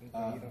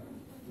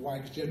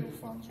WAGGGS general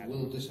funds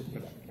will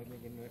disappear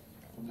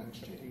from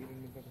next year.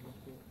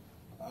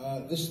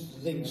 This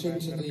links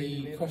into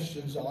the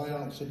questions that I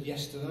answered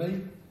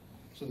yesterday,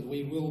 so that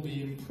we will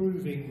be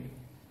improving,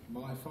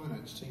 my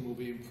finance team will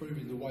be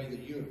improving the way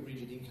that Europe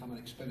region income and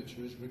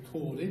expenditure is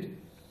recorded,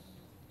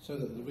 so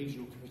that the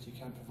regional committee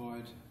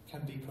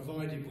can be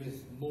provided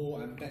with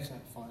more and better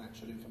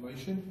financial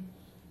information,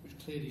 which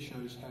clearly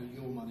shows how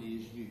your money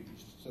is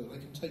used, so that they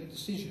can take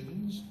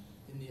decisions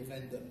in the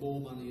event that more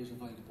money is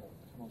available.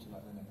 I'll come on to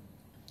that in a minute.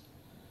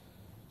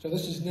 So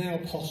this is now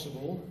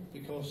possible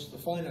because the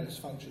finance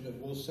function that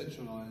was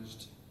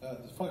centralised,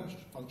 the finance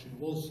function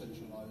was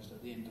centralised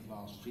at the end of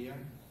last year.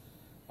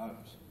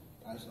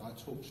 As I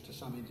talked to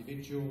some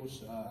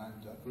individuals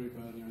and a group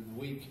earlier in the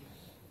week,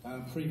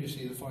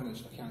 previously the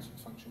finance and accounting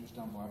function was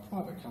done by a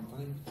private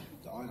company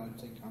that I don't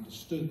think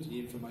understood the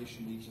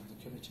information needs of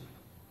the committee.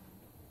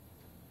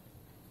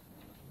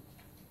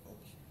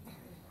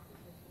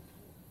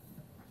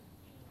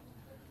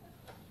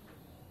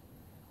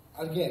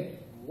 Again,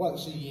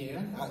 once a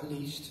year at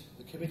least,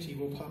 the committee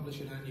will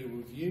publish an annual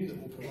review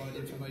that will provide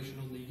information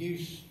on the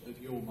use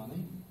of your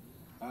money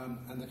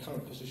and the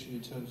current position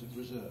in terms of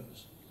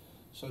reserves.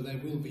 So there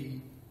will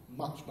be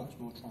much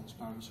more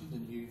transparency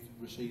than you've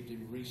received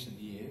in recent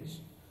years.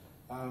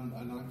 And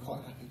I'm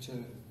quite happy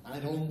to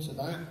add on to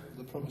that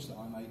the promise that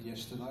I made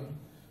yesterday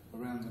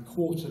around the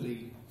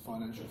quarterly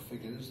financial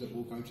figures that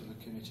will go to the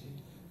committee,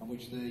 and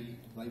which they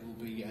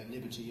will be at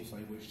liberty, if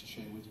they wish, to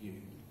share with you.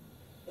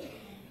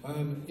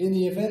 In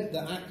the event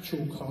that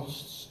actual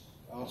costs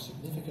are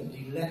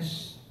significantly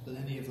less than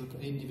any of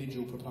the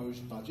individual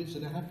proposed budgets,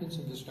 and there have been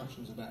some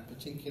discussions about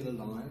particular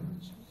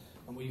lines,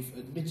 and we've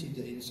admitted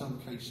that in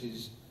some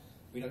cases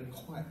we don't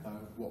quite know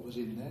what was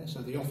in there,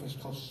 so the office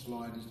costs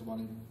line is the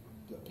one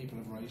that people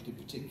have raised in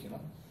particular.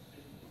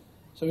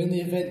 So in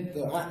the event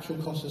that actual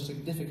costs are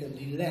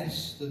significantly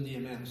less than the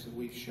amounts that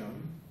we've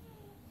shown,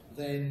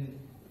 then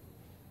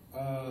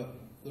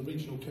the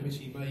regional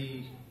committee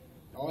may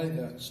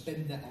either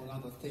spend that on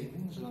other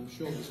things, and I'm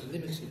sure there's a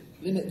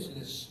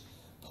limitless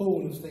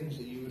pool of things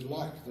that you would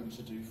like them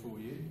to do for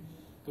you,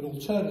 but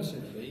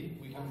alternatively,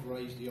 we have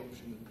raised the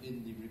option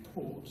in the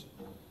report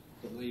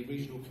that the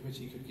regional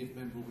committee could give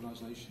member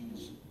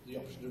organisations the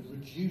option of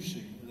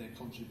reducing their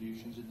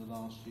contributions in the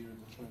last year of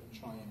the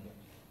triennium.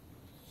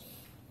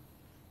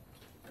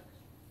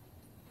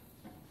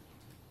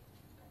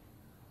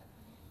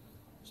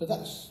 So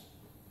that's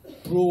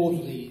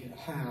broadly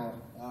how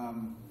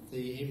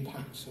the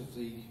impacts of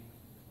the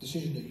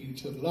decision that you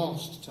took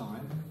last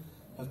time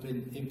have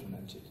been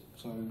implemented.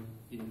 So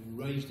you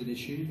raised an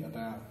issue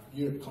about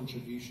Europe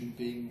contribution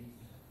being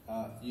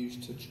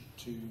used to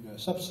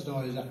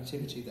subsidise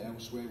activity that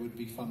elsewhere would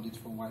be funded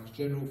from WAGGGS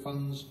general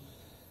funds.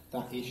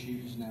 That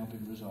issue has now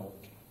been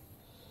resolved.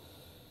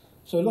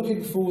 So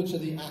looking forward to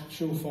the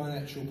actual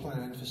financial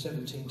plan for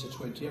 17 to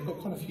 20, I've got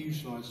quite a few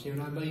slides here,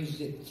 and I may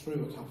zip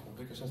through a couple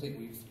because I think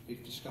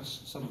we've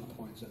discussed some of the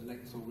points at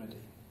length already.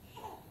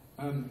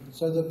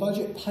 So the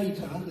budget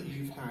paper that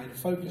you've had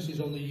focuses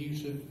on the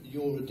use of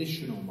your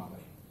additional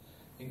money,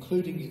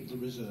 including the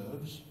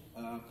reserves,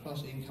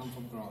 plus income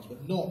from grants,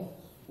 but not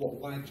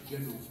what WAGGGS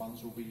general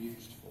funds will be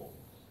used for.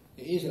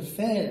 It is a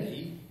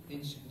fairly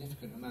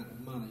insignificant amount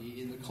of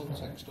money in the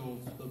context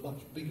of the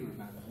much bigger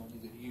amount of money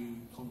that you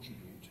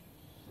contribute.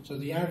 So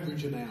the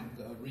average amount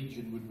that a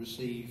region would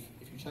receive,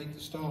 if you take the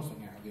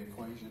staffing out of the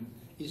equation,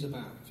 is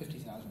about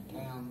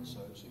 £50,000, so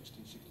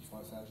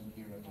 65,000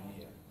 euros a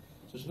year.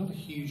 So it's not a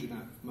huge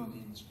amount of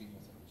money in the scheme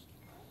of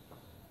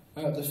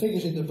things. The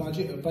figures in the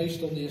budget are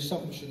based on the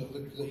assumption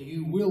that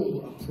you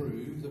will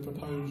approve the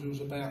proposals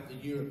about the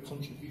Europe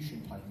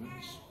contribution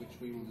payments, which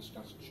we will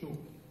discuss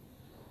shortly.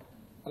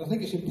 And I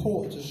think it's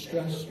important to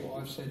stress what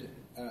I've said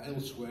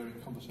elsewhere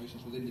in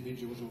conversations with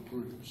individuals or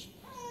groups.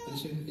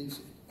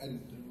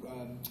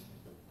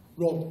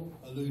 Rob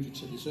alluded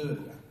to this earlier,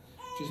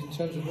 which is in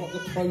terms of what the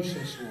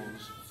process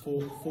was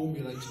for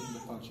formulating the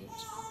budget.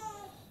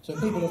 So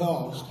people have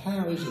asked,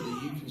 how is it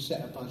that you can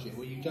set a budget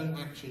where you don't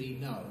actually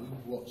know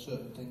what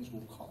certain things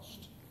will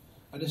cost?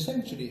 And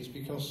essentially it's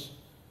because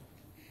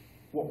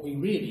what we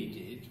really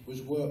did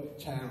was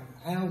worked out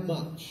how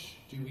much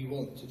do we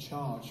want to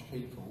charge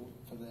people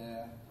for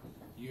their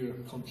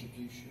Europe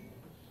contribution.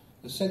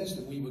 The sense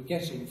that we were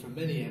getting from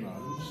many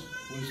MOs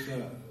was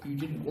that you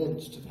didn't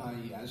want to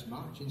pay as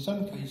much. In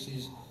some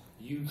cases,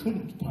 you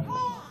couldn't pay as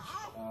much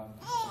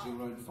because of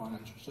your own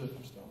financial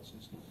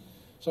circumstances.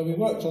 So we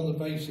worked on the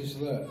basis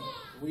that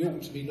we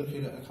ought to be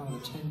looking at a kind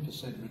of a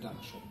 10%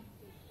 reduction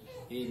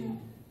in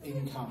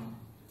income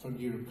from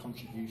Europe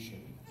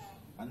contribution.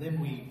 And then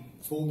we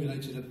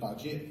formulated a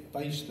budget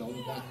based on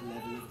that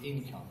level of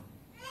income.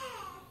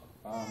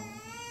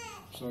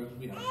 So,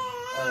 you know,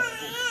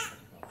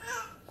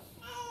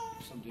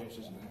 somebody else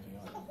isn't happy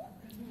either.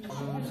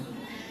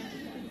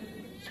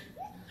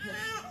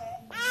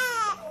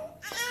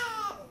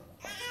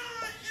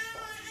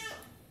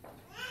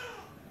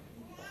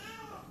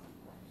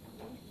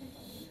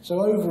 So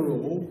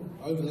overall,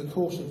 over the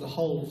course of the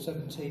whole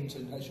 17 to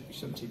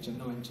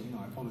 19,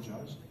 I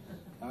apologise,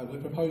 we're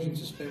proposing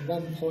to spend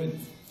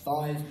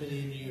 1.5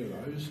 million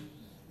euros,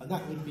 and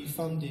that would be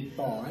funded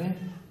by,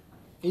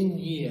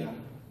 in-year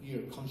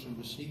Europe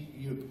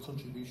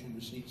contribution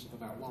receipts of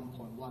about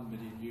 1.1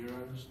 million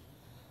euros,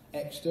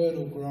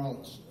 external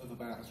grants of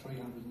about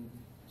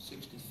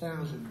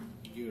 360,000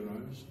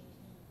 euros,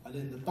 and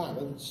then the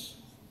balance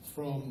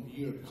from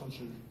Europe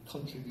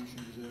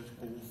contribution reserves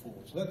all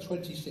forward. So that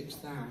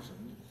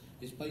 26,000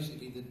 is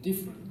basically the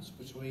difference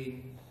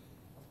between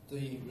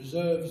the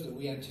reserves that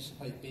we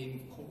anticipate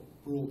being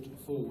brought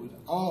forward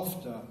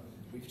after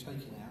we've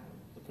taken out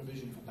the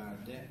provision for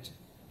bad debt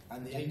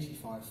and the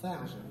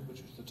 85,000,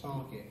 which was the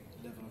target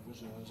level of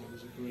reserves that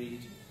was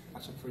agreed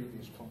at a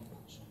previous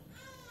conference.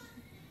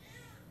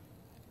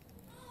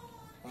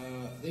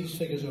 These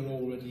figures are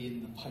already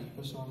in the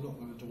paper, so I'm not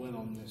going to dwell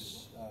on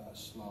this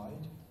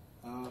slide.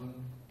 And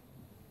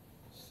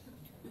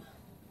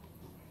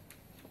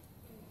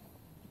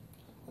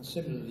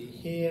similarly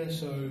here,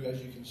 so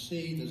as you can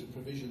see, there's a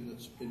provision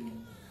that's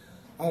been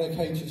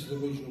allocated to the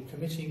regional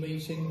committee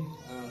meeting,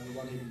 the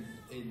one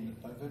in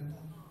November,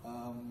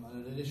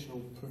 and an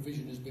additional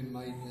provision has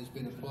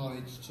been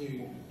applied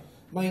to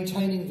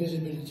maintaining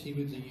visibility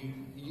with the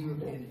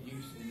European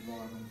youth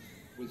environment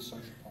with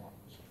social partners.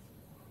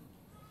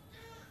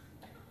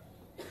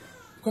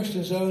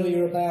 Questions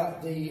earlier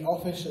about the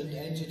office and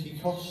entity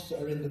costs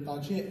that are in the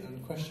budget,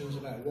 and questions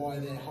about why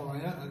they're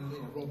higher, and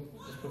Rob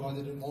has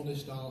provided an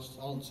honest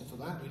answer for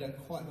that. We don't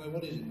quite know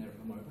what is in there at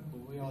the moment,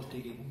 but we are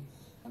digging,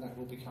 and that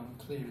will become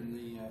clear in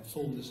the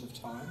fullness of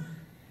time.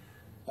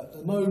 At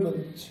the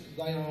moment,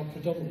 they are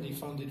predominantly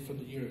funded from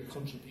the Europe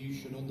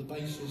contribution on the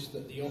basis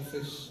that the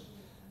office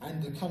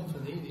and the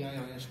company, the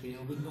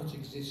AISBL, would not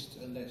exist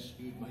unless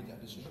you'd made that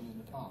decision in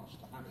the past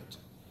to have it.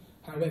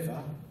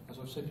 However, as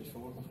I've said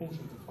before, a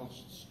proportion of the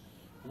costs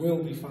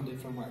will be funded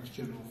from WAGGGS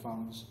general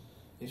funds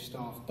if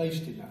staff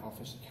based in that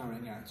office are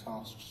carrying out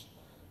tasks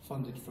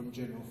funded from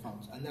general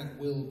funds, and that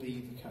will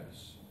be the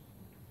case.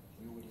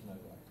 We already know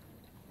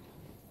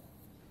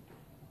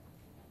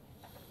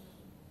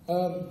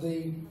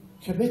The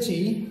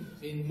committee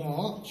in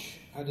March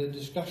had a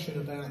discussion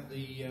about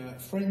the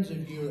Friends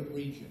of Europe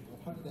region.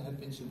 Apparently there had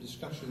been some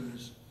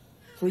discussions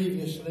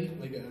previously,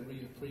 maybe at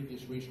a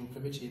previous regional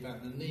committee,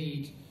 about the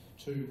need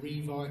to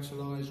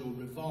revitalise or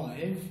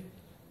revive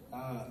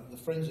the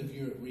Friends of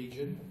Europe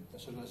region,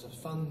 so as a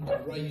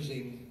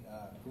fundraising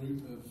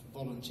group of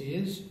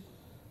volunteers.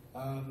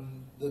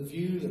 The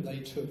view that they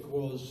took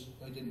was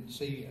they didn't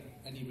see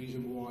any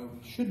reason why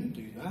we shouldn't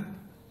do that,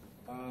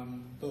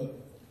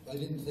 but they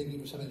didn't think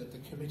it was something that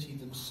the committee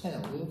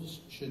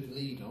themselves should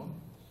lead on.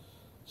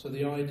 So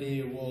the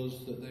idea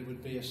was that there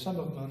would be a sum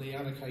of money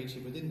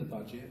allocated within the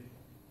budget,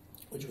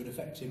 which would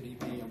effectively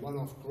be a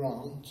one-off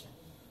grant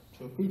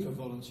to a group of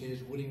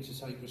volunteers willing to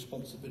take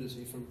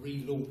responsibility for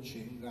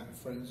relaunching that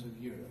Friends of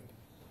Europe.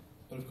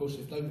 But of course,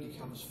 if nobody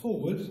comes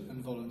forward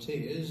and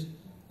volunteers,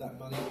 that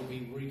money will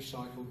be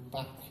recycled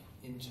back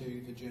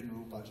into the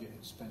general budget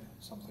and spent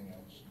on something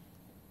else.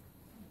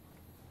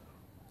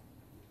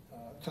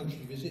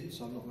 Country visits,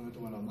 I'm not going to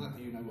dwell on that,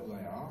 you know what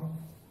they are.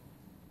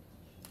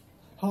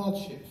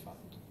 Hardship fund.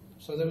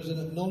 So there was an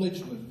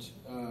acknowledgement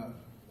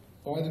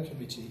by the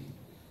committee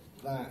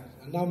that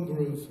a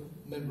number of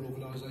member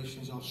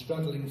organisations are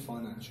struggling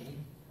financially,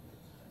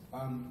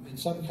 in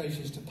some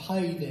cases to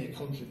pay their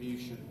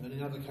contribution, and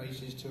in other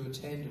cases to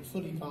attend and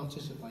fully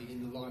participate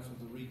in the life of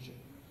the region.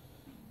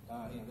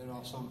 There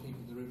are some people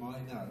in the room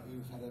I know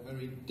who've had a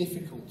very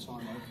difficult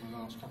time over the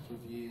last couple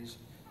of years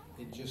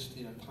in just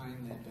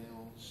paying their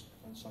bills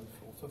and so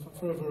forth,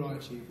 for a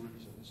variety of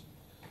reasons.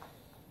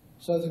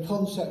 So the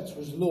concept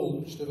was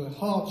launched of a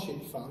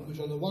hardship fund, which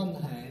on the one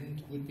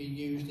hand would be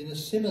used in a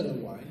similar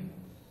way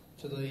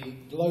to the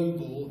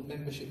global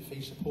membership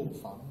fee support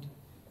fund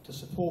to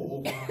support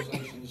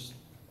organisations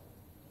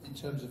in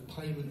terms of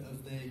payment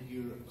of their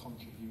Europe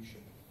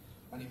contribution.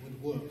 And it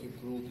would work in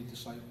broadly the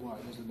same way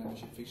as the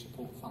membership fee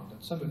support fund.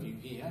 And some of you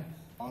here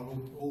are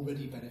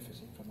already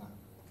benefiting from that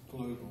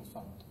global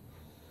fund.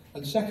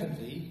 And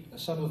secondly, a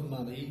sum of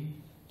money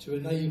to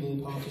enable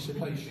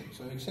participation.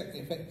 So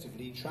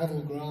effectively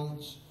travel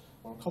grants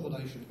or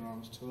accommodation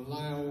grants to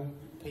allow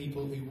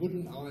people who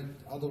wouldn't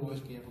otherwise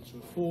be able to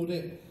afford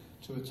it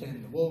to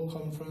attend the World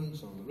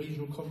Conference or the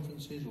regional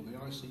conferences or the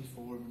IC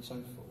Forum and so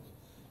forth,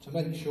 to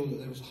make sure that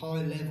there was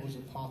high levels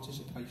of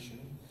participation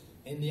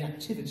in the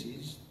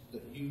activities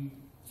that you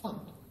fund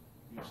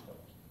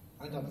yourselves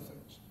and other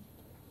things.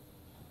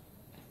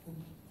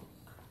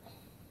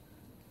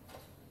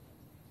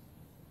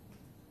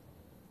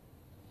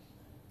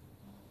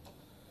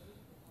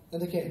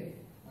 And again,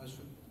 as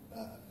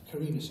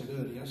Karina said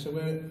earlier, so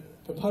we're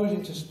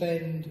proposing to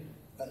spend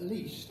at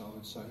least, I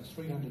would say,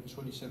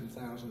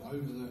 327,000 over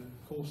the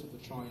course of the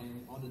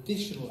triennium on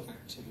additional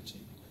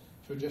activity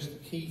to address the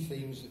key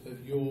themes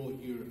of your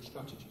Europe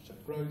strategy, so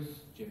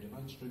growth, gender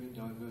mainstreaming,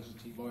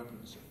 diversity,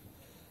 vibrancy.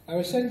 Now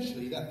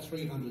essentially that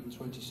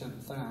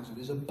 327,000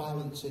 is a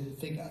balancing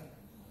figure.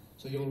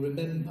 So you'll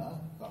remember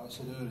that I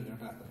said earlier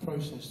about the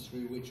process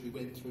through which we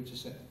went through to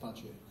set the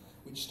budget,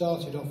 which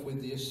started off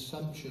with the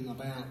assumption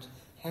about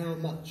how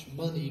much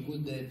money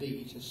would there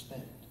be to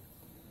spend.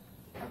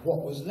 And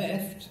what was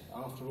left,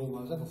 after all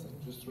those other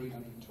things, was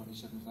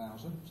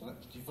 327,000. So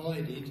that's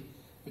divided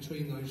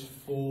between those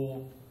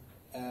four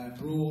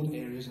broad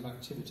areas of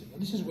activity.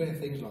 And this is where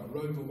things like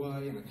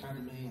Roverway and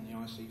Academy and the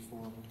IC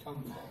Forum would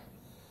come from.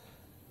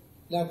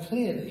 Now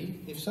clearly,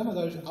 if some of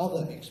those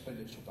other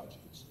expenditure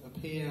budgets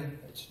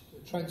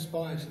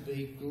transpire to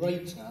be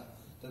greater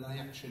than they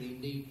actually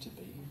need to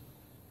be,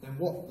 then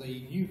what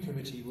the new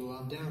committee will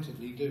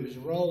undoubtedly do is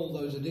roll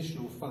those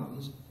additional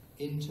funds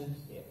into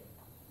here.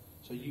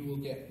 So you will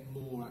get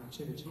more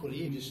activity. Well,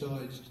 you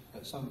decide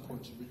at some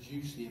point to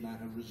reduce the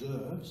amount of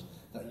reserves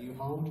that you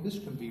hold, this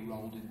can be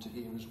rolled into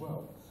here as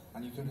well,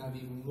 and you can have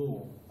even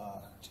more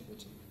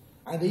activity.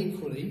 And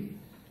equally,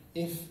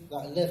 if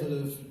that level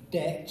of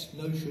debt,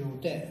 notional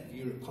debt of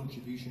Europe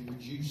contribution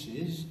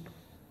reduces,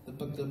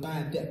 the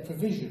bad debt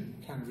provision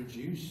can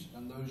reduce,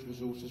 and those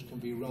resources can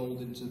be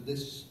rolled into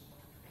this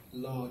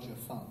larger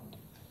fund.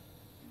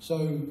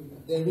 So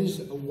there is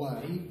a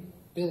way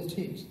built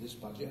into this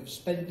budget of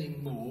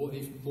spending more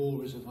if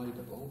more is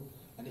available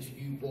and if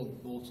you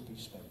want more to be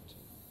spent.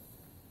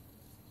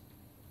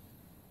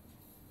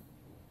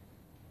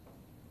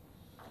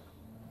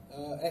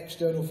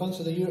 External funds.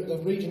 So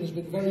the region has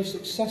been very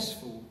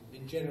successful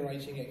in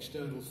generating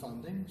external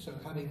funding, so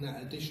having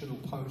that additional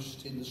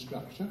post in the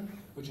structure,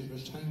 which is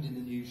retained in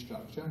the new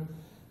structure,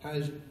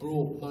 has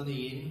brought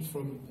money in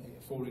from,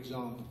 for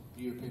example,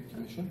 the European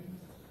Commission.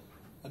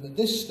 And at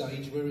this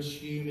stage, we're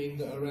assuming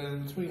that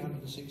around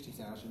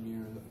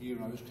 360,000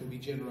 euros can be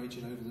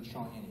generated over the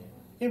triennium.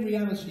 In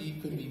reality,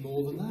 it could be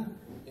more than that.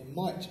 It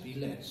might be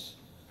less.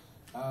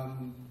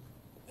 And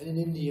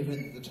in the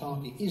event that the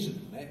target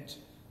isn't met,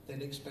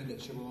 then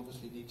expenditure will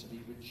obviously need to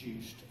be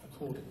reduced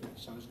accordingly,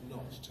 so as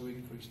not to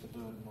increase the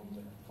burden on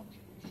the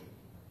contribution.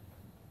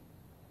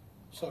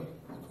 So,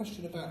 the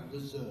question about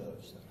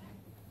reserves then.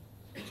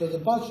 So the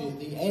budget,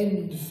 the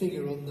end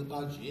figure on the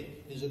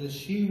budget, is an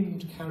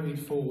assumed carried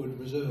forward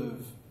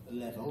reserve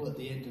level at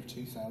the end of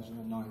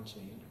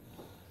 2019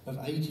 of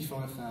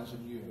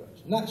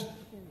 €85,000. And that's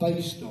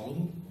based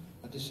on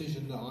a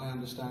decision that I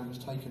understand was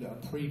taken at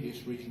a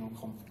previous regional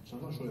conference.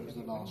 I'm not sure it was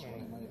the last one,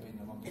 it may have been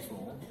the one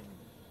before.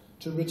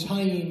 To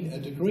retain a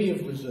degree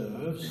of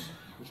reserves,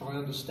 which I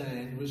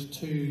understand was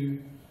to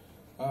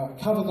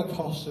cover the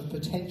costs of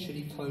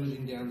potentially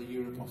closing down the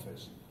Europe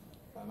office.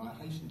 And I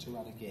hasten to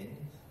add again,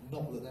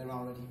 not that there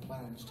are any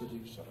plans to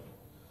do so.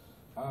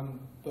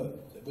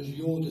 But it was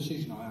your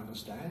decision, I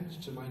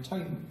understand, to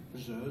maintain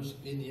reserves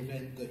in the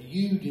event that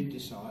you did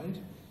decide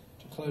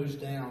to close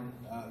down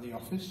the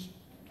office.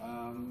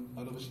 And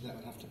obviously that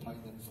would have to pay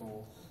then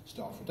for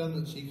staff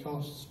redundancy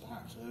costs,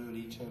 perhaps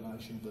early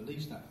termination of the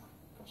lease, that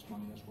costs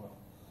money as well.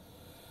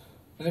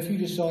 Now if you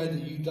decide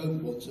that you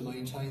don't want to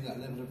maintain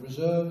that level of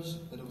reserves,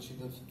 then obviously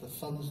the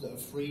funds that are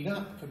freed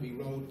up can be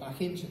rolled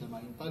back into the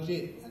main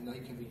budget and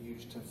they can be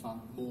used to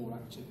fund more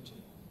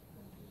activity.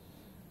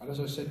 And as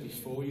I said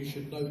before, you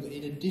should note that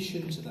in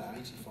addition to that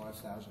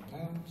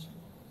 £85,000,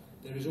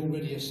 there is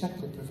already a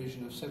separate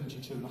provision of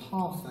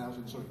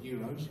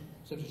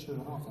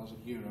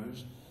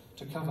 €72,500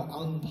 to cover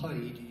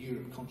unpaid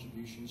Europe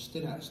contributions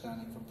still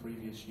outstanding from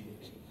previous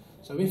years.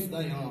 So if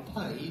they are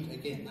paid,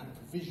 again, that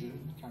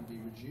provision can be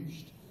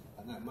reduced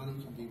and that money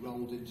can be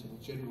rolled into the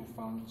general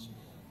funds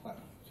that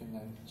can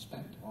then be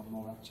spent on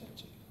more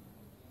activity.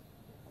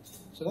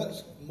 So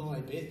that's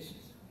my bit.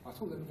 I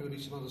thought there were going to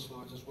be some other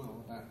slides as well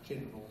about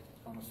general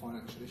kind of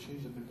financial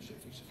issues and membership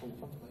fee support,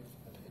 but they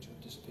appear to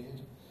have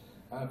disappeared.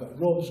 But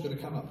Rob's going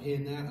to come up here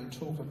now and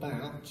talk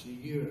about the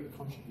Europe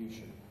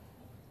contribution.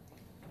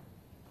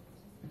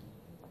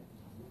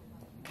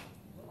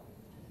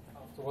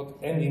 After what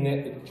Andy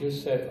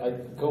just said, I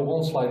go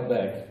one slide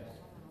back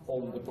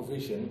on the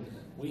provision.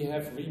 We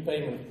have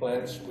repayment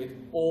plans with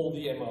all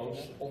the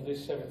MOs on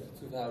this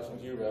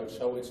 €72,000,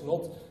 so it's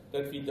not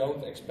that we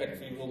don't expect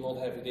we will not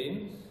have it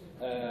in.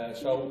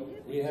 So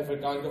we have a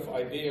kind of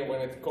idea when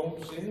it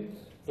comes in,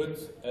 but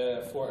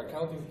for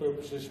accounting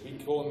purposes we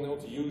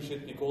cannot use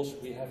it because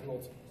we have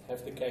not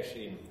have the cash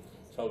in.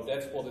 So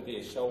that's what it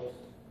is. So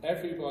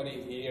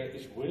everybody here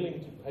is willing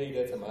to pay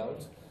that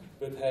amount,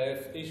 but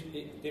have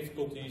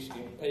difficulties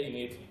in paying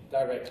it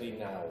directly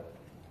now.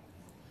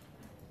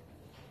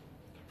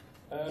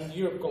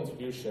 Europe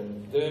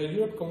contribution. The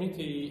Europe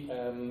Committee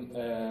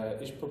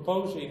is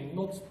proposing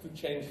not to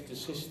change the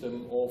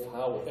system of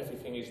how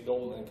everything is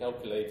done and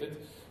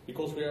calculated,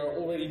 because we are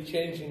already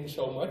changing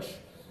so much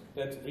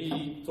that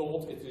we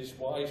thought it is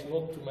wise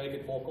not to make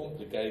it more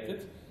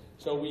complicated.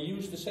 So we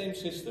use the same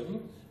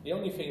system. The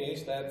only thing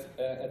is that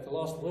at the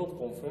last World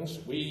Conference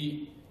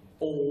we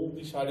all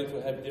decided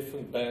to have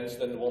different bands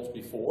than the ones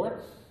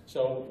before.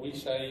 So we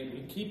say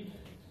we keep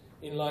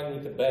in line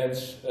with the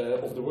bands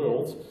of the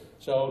world,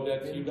 so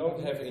that you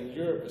don't have in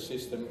Europe a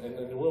system and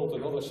in the world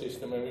another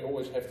system, and we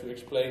always have to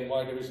explain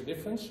why there is a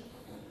difference.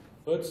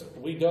 But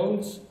we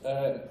don't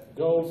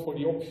go for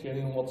the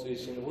option, what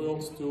is in the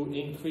world, to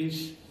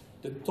increase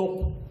the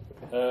top,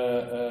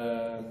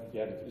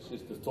 this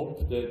is the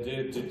top,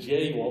 the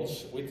J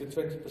ones with the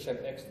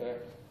 20% extra,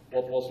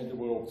 what was in the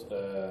world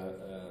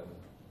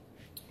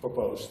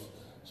proposed.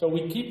 So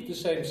we keep the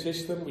same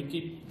system, we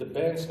keep the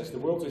bands as the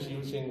world is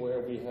using, where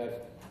we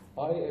have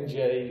I and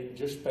J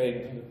just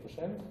paying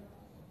 100%.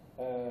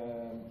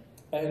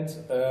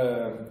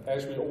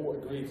 As we all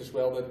agreed as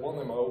well, that one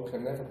MO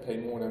can never pay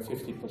more than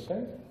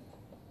 50%.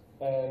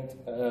 And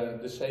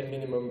the same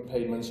minimum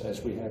payments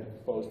as we had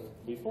proposed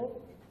before.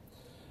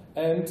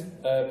 And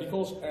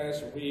because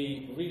as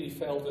we really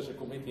felt as a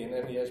committee, and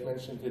Andy has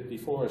mentioned it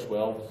before as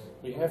well,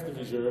 we have the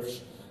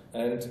reserves,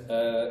 and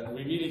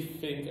we really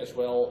think as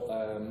well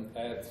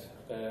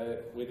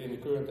within the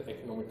current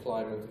economic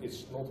climate,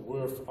 it's not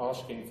worth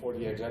asking for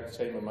the exact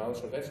same amount.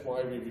 So that's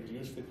why we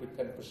reduced it with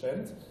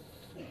 10%,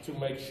 to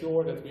make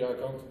sure that we are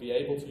going to be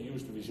able to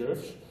use the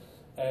reserves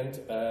and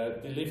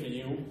deliver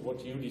you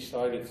what you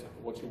decided,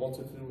 what you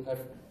wanted to have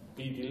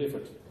be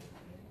delivered.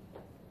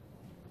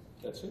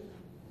 That's it.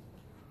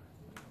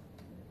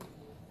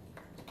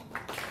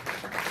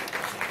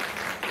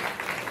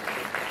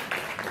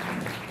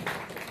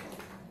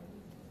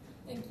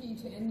 Thank you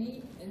to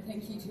Andy and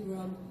thank you to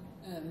Rob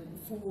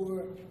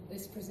for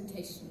this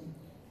presentation.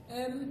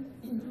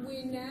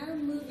 We're now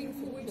moving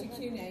forward to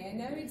Q&A. I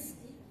know it's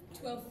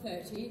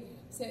 12:30,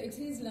 so it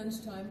is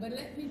lunchtime, but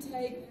let me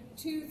take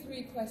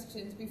 2-3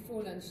 questions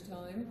before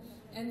lunchtime,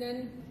 and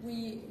then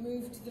we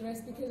move to the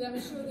rest, because I'm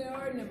sure there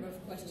are a number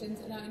of questions,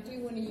 and I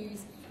do want to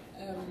use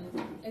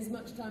as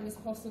much time as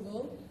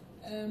possible.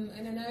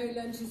 And I know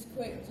lunch is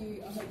quick,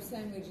 I hope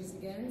sandwiches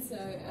again, so,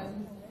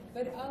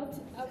 but I would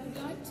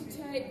like to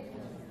take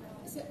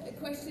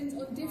questions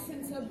on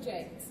different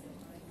subjects,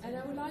 and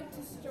I would like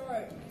to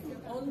start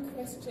on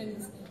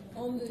questions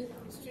on the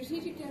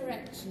strategic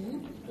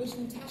direction which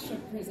Natasha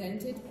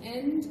presented,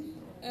 and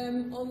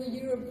on the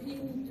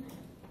European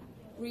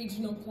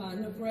Regional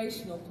Plan,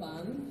 Operational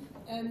Plan,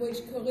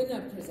 which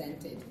Corinna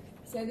presented.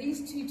 So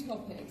these two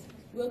topics.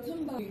 We'll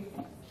come back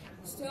to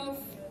staff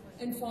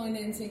and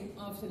financing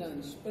after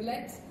lunch, but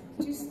let's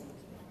just,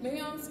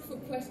 may I ask for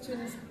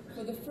questions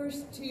for the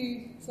first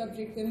two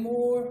subjects, the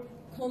more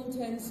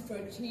content,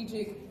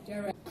 strategic,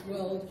 direct,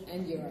 world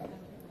and Europe.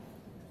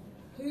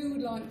 Who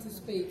would like to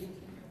speak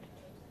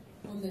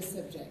on this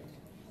subject?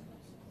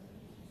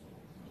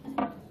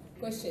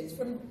 Questions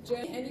from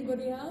Germany?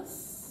 Anybody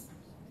else?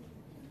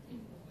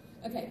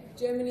 Okay,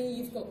 Germany,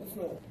 you've got the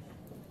floor.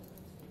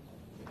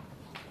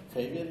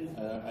 Fabian,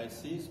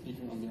 IC,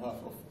 speaking on behalf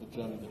of the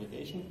German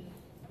delegation.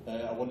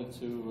 I wanted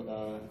to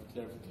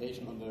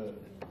clarification on the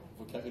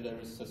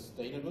vocabulary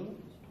sustainable.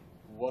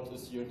 What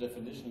is your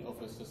definition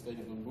of a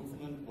sustainable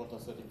movement? What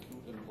does that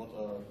include, and what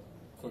are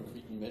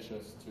concrete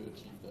measures to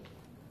achieve that?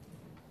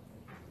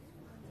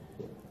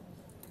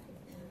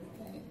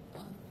 Okay, I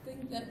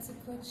think that's a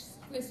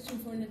question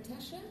for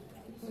Natasha.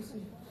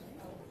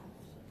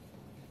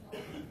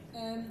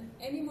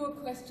 Any more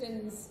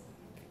questions?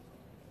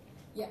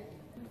 Yeah.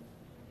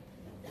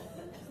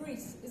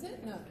 Greece, is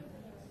it? No.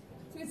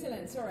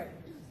 Switzerland, sorry.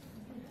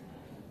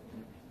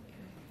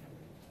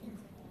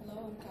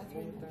 Hello, I'm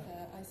Catherine,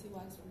 IC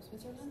WAGGGS from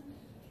Switzerland.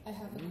 I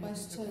have a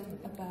question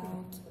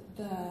about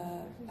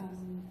the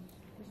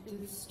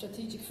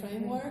strategic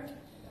framework.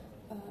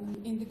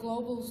 In the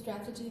global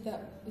strategy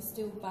that is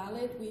still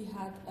valid, we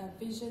had a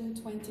Vision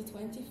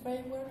 2020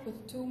 framework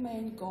with two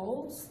main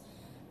goals.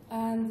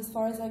 And as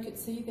far as I could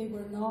see, they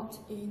were not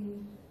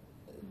in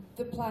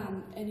the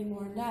plan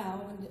anymore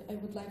now. And I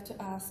would like to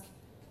ask,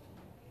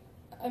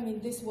 I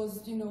mean, this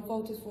was,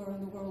 voted for in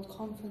the World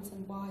Conference,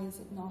 and why is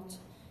it not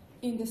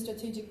in the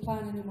strategic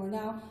plan anymore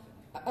now?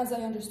 As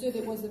I understood,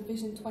 it was a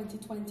Vision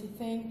 2020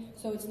 thing,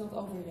 so it's not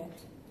over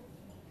yet.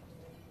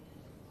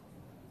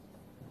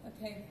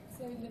 Okay,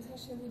 so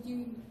Natasha, could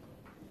you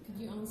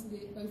answer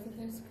both of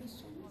those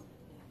questions?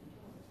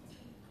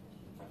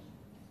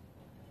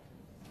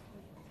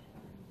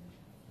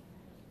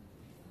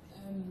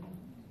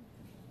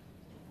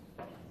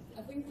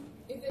 I think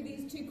if there are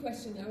these two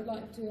questions, I would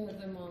like to have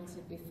them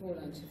answered before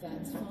lunch, if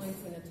that's fine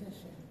for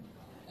Natasha.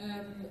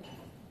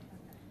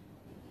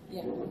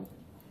 Yeah,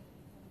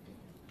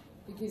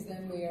 because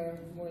then we are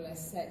more or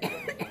less set.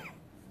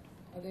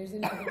 Oh, there's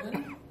another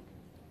one.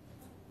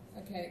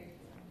 Okay.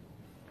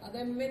 Are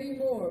there many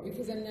more?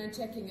 Because I'm now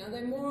checking. Are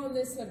there more on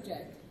this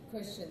subject?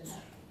 Questions?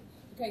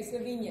 Okay,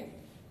 Slovenia.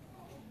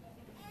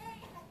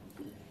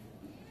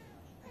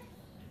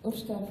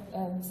 Urška,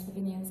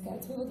 Slovenian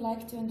Scouts. We would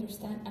like to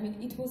understand, I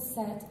mean, it was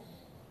said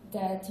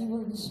that you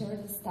will ensure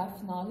the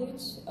staff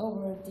knowledge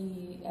over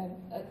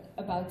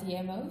about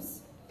the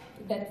MOs,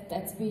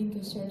 that's being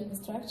assured in the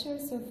structure.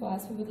 So for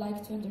us, we would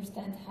like to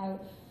understand how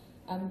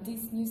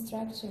this new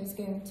structure is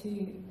going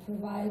to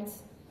provide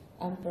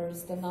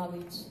AMPers the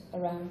knowledge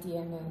around the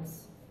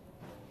MOs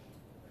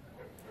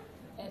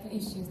and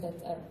issues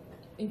that are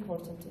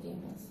important to the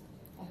MOs.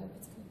 I hope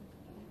it's clear.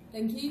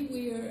 Thank you.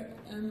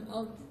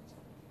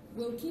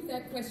 We'll keep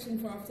that question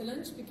for after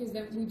lunch, because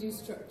then we do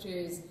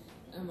structures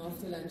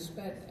after lunch.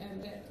 But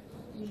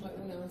you might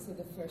want to answer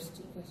the first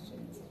two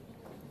questions.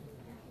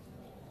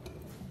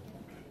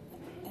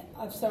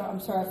 I'm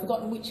sorry, I've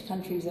forgotten which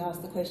countries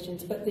asked the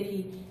questions, but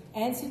the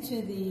answer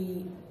to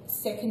the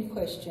second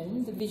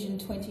question, the Vision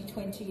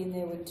 2020, and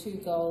there were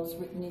two goals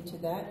written into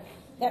that,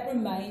 that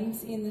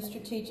remains in the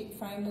strategic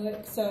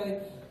framework.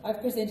 So I've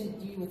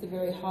presented you with a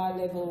very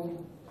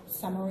high-level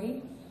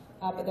summary,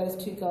 but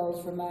those two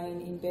goals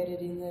remain embedded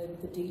in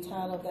the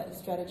detail of that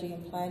strategy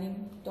and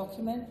planning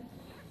document.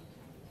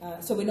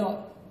 So we're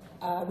not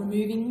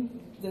removing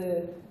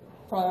the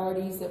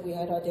priorities that we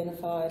had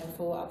identified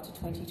for up to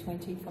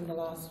 2020 from the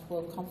last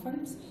World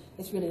Conference.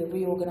 It's really a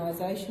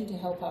reorganisation to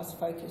help us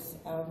focus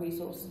our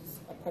resources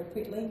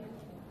appropriately.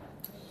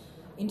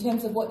 In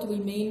terms of what do we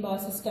mean by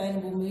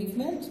sustainable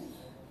movement,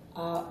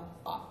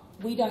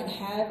 we don't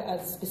have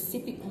a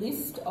specific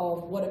list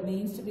of what it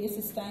means to be a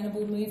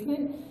sustainable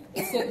movement.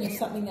 It's certainly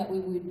something that we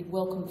would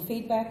welcome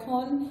feedback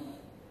on.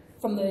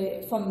 From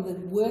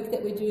the work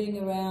that we're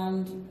doing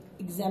around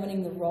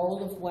examining the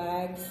role of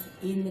WAGGGS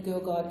in the Girl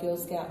Guide Girl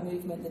Scout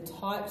movement, the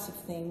types of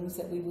things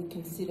that we would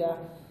consider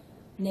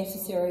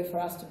necessary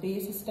for us to be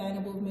a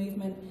sustainable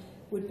movement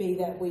would be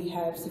that we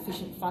have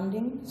sufficient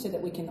funding so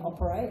that we can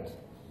operate.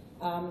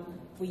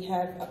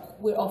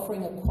 We're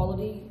offering a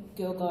quality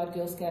Girl Guide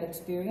Girl Scout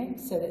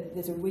experience, so that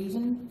there's a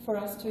reason for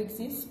us to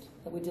exist,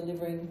 that we're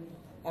delivering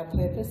our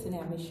purpose and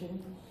our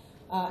mission.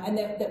 And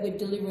that we're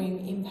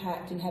delivering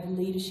impact and have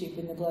leadership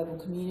in the global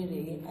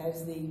community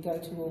as the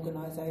go-to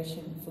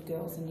organisation for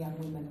girls and young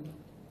women.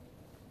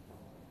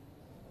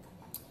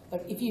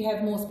 But if you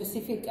have more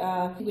specific,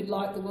 you would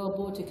like the World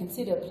Board to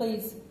consider,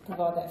 please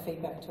provide that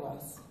feedback to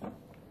us.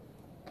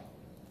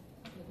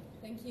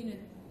 Thank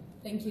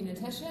you,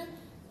 Natasha.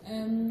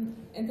 And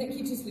thank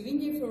you to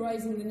Slovenia for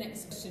raising the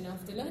next question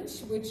after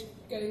lunch, which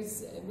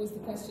was the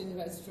question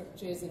about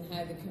structures and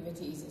how the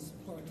committees are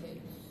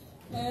supported.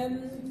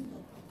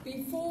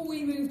 Before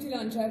we move to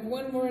lunch, I have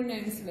one more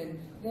announcement.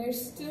 They're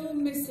still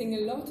missing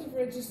a lot of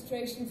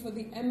registration for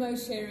the MO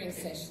sharing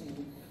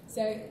session.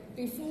 So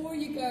before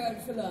you go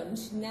out for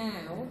lunch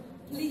now,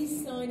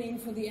 please sign in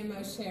for the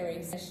MO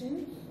sharing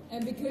session,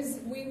 and because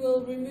we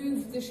will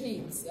remove the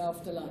sheets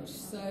after lunch.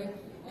 So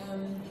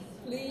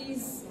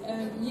please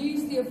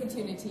use the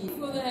opportunity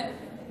for that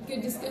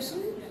good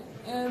discussion.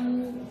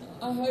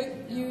 I hope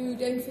you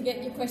don't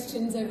forget your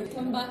questions over.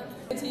 Come back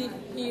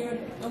here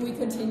and we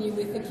continue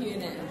with the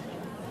Q&A.